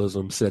and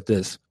Liberalism, said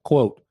this,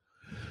 quote,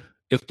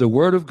 "If the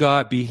word of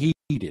God be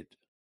heeded,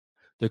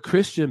 the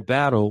Christian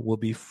battle will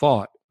be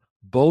fought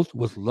both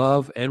with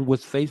love and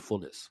with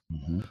faithfulness.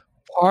 Mm-hmm.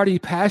 Party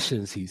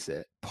passions," he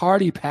said,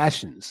 "party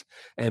passions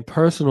and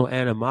personal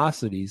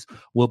animosities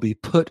will be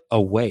put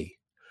away.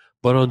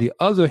 But on the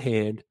other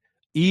hand,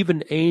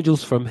 even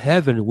angels from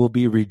heaven will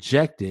be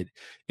rejected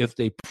if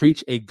they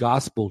preach a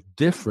gospel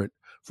different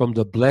from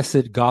the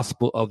blessed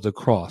gospel of the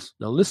cross."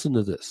 Now listen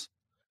to this.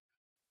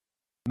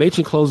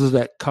 Machen closes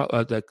that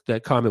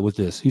comment with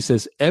this. He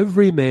says,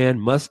 "Every man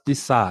must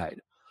decide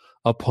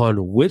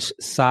upon which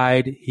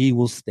side he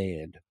will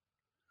stand.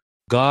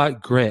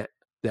 God grant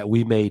that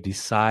we may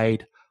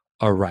decide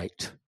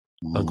aright."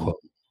 Unquote.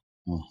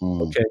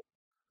 Mm-hmm. Okay.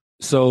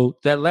 So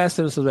that last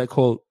sentence of that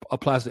quote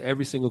applies to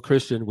every single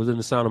Christian within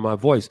the sound of my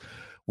voice.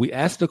 We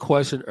asked the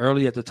question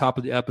early at the top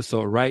of the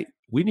episode, right?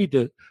 We need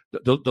to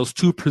those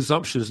two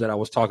presumptions that I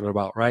was talking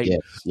about, right? Yes.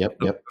 Yep.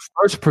 The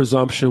first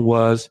presumption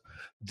was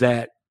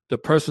that the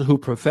person who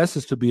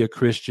professes to be a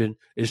Christian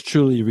is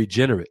truly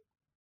regenerate.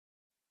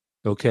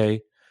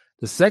 Okay.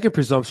 The second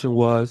presumption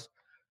was,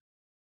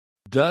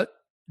 does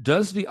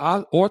the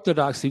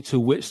orthodoxy to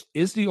which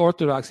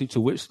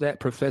that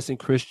professing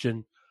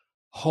Christian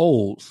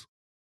holds,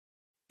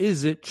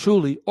 is it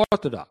truly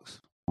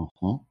orthodox?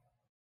 Mm-hmm.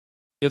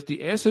 If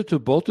the answer to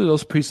both of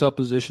those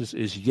presuppositions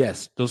is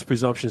yes, those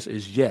presumptions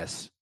is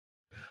yes,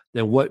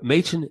 then what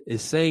Machen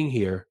is saying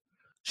here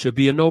should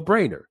be a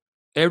no-brainer.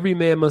 Every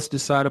man must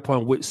decide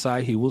upon which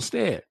side he will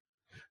stand.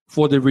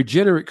 For the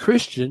regenerate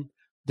Christian,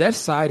 that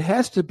side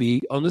has to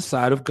be on the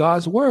side of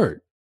God's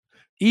word,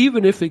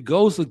 even if it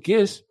goes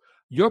against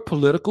your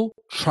political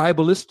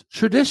tribalist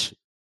tradition.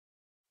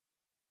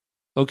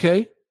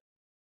 Okay?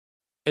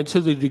 And to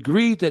the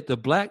degree that the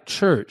black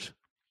church,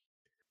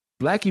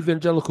 black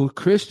evangelical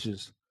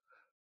Christians,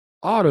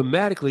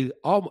 automatically,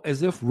 almost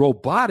as if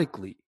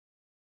robotically,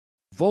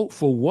 vote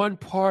for one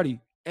party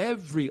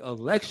every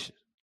election,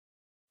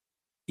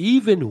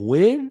 even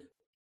when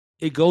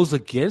it goes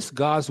against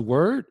God's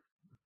word,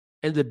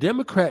 and the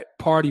Democrat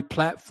Party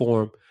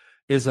platform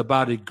is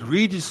about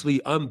egregiously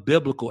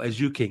unbiblical as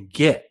you can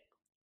get.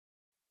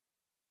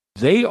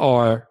 They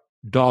are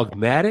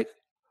dogmatic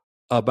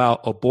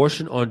about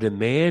abortion on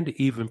demand,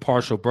 even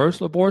partial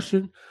birth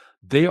abortion.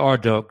 They are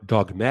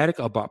dogmatic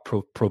about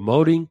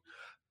promoting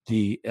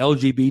the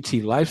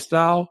LGBT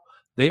lifestyle.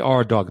 They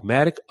are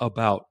dogmatic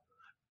about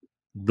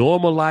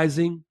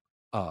normalizing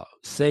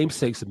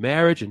same-sex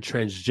marriage and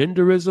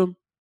transgenderism.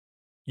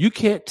 You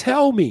can't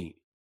tell me.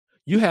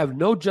 You have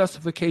no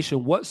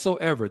justification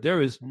whatsoever.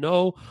 There is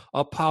no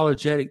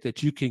apologetic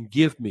that you can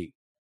give me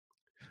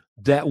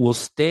that will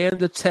stand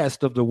the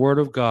test of the word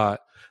of God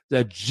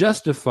that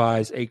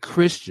justifies a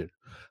Christian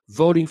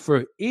voting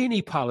for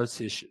any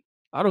politician.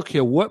 I don't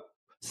care what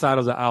side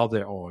of the aisle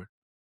they're on,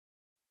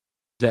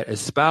 that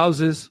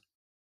espouses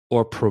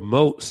or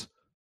promotes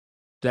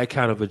that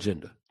kind of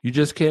agenda. You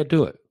just can't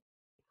do it.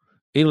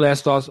 Any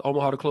last thoughts on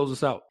how to close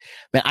this out?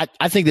 Man,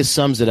 I think this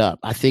sums it up.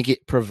 I think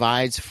it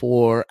provides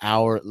for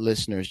our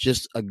listeners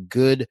just a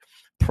good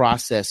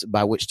process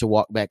by which to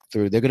walk back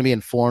through. They're going to be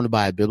informed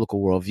by a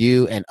biblical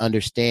worldview and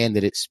understand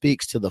that it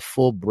speaks to the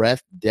full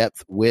breadth,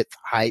 depth, width,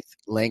 height,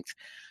 length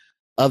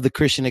of the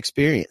Christian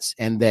experience,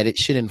 and that it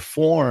should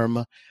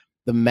inform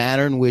the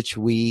manner in which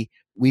we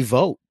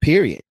vote,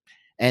 period.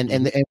 And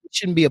we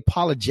shouldn't be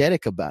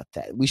apologetic about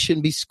that. We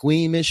shouldn't be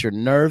squeamish or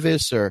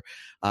nervous or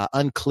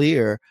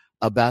unclear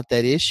about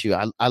that issue.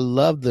 I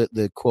love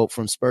the quote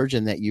from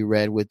Spurgeon that you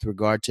read with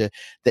regard to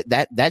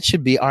that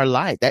should be our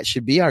light. That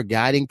should be our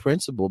guiding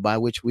principle by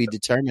which we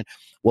determine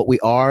what we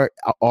are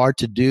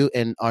to do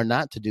and are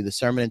not to do. The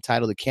sermon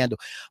entitled "The Candle."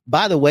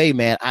 By the way,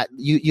 man,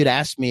 you'd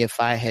asked me if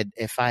I had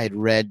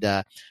read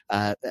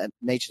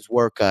Nature's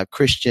work,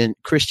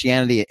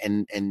 Christianity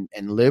and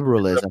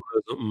liberalism.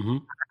 Mm-hmm.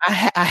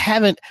 I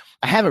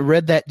haven't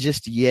read that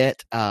just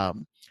yet.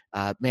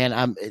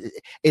 Man,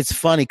 it's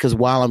funny because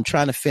while I'm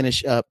trying to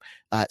finish up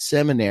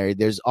seminary,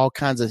 there's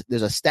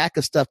a stack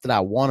of stuff that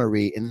I want to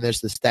read, and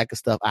there's the stack of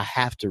stuff I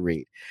have to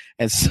read,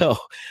 and so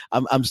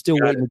I'm still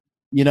waiting.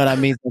 You know what I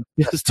mean?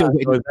 I'm still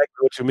waiting. I know exactly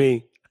what you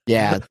mean.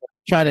 Yeah.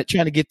 Trying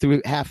to get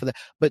through half of that.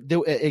 But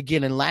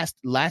again, and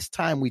last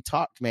time we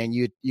talked, man,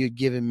 you'd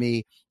given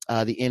me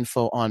the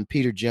info on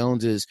Peter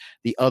Jones's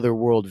The Other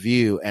World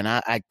View, and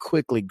I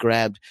quickly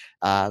grabbed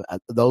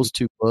those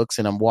two books,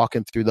 and I'm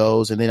walking through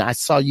those. And then I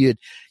saw you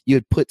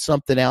had put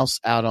something else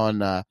out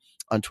on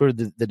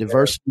Twitter, the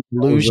Diversity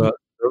Delusion.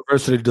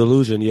 Diversity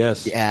Delusion,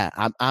 yes. Yeah,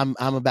 I'm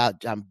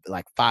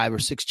like 5 or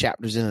 6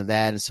 chapters into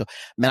that, and so,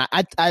 man,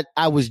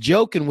 I was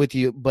joking with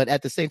you, but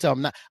at the same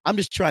time, I'm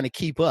just trying to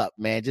keep up,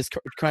 man, just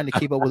trying to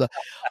keep up with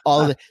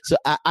all of it. So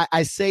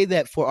I say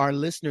that for our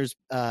listeners'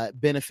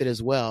 benefit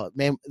as well,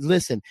 man.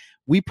 Listen,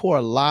 we pour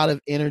a lot of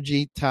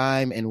energy,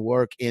 time, and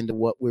work into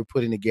what we're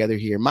putting together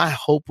here. My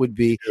hope would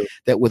be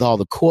that with all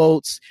the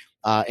quotes,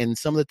 and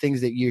some of the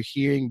things that you're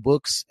hearing,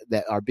 books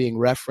that are being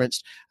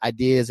referenced,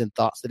 ideas and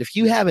thoughts, that if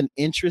you have an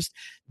interest,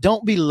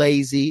 don't be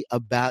lazy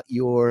about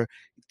your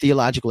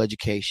theological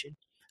education.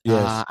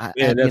 Yes,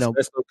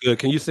 that's so good.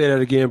 Can you say that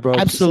again, bro?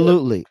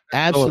 Absolutely.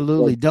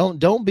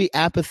 Don't be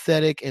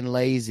apathetic and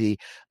lazy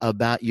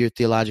about your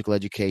theological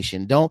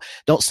education. Don't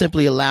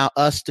simply allow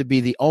us to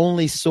be the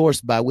only source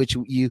by which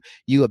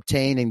you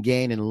obtain and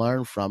gain and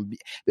learn from.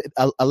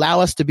 Allow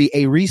us to be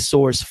a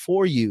resource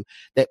for you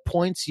that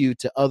points you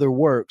to other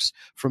works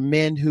from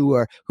men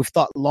who've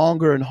thought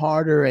longer and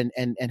harder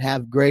and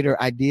have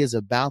greater ideas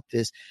about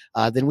this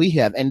than we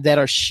have, and that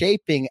are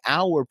shaping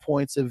our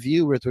points of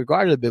view with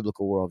regard to the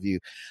biblical worldview.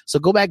 So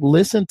go back,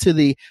 listen to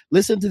the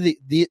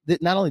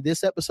not only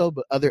this episode,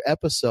 but other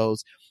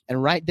episodes,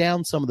 and write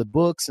down some of the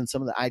books and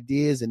some of the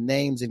ideas and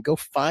names, and go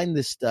find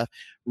this stuff,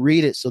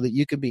 read it so that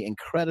you can be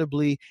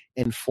incredibly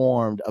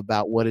informed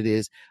about what it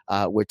is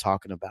we're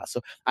talking about.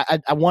 So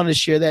I wanted to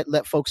share that,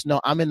 let folks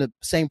know I'm in the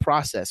same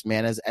process,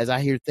 man, as I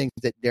hear things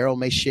that Daryl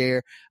may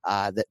share,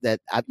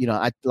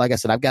 like I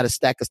said, I've got a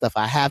stack of stuff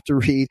I have to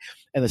read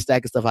and a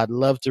stack of stuff I'd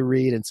love to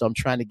read. And so I'm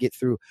trying to get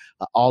through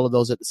all of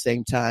those at the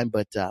same time.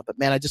 But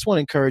man, I just want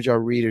to encourage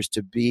our readers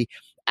to be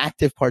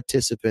active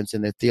participants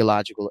in their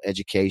theological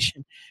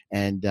education,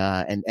 and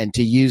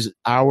to use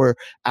our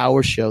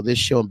show, this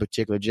show in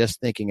particular, Just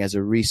Thinking, as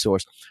a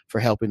resource for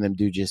helping them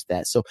do just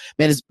that. So,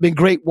 man, it's been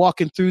great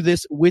walking through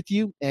this with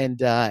you, and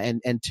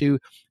to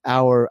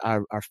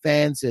our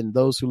fans and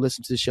those who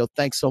listen to the show,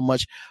 thanks so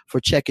much for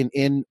checking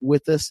in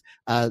with us.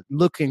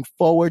 Looking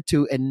forward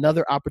to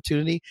another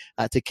opportunity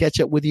to catch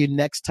up with you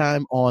next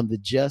time on the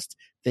Just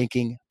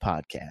Thinking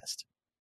podcast.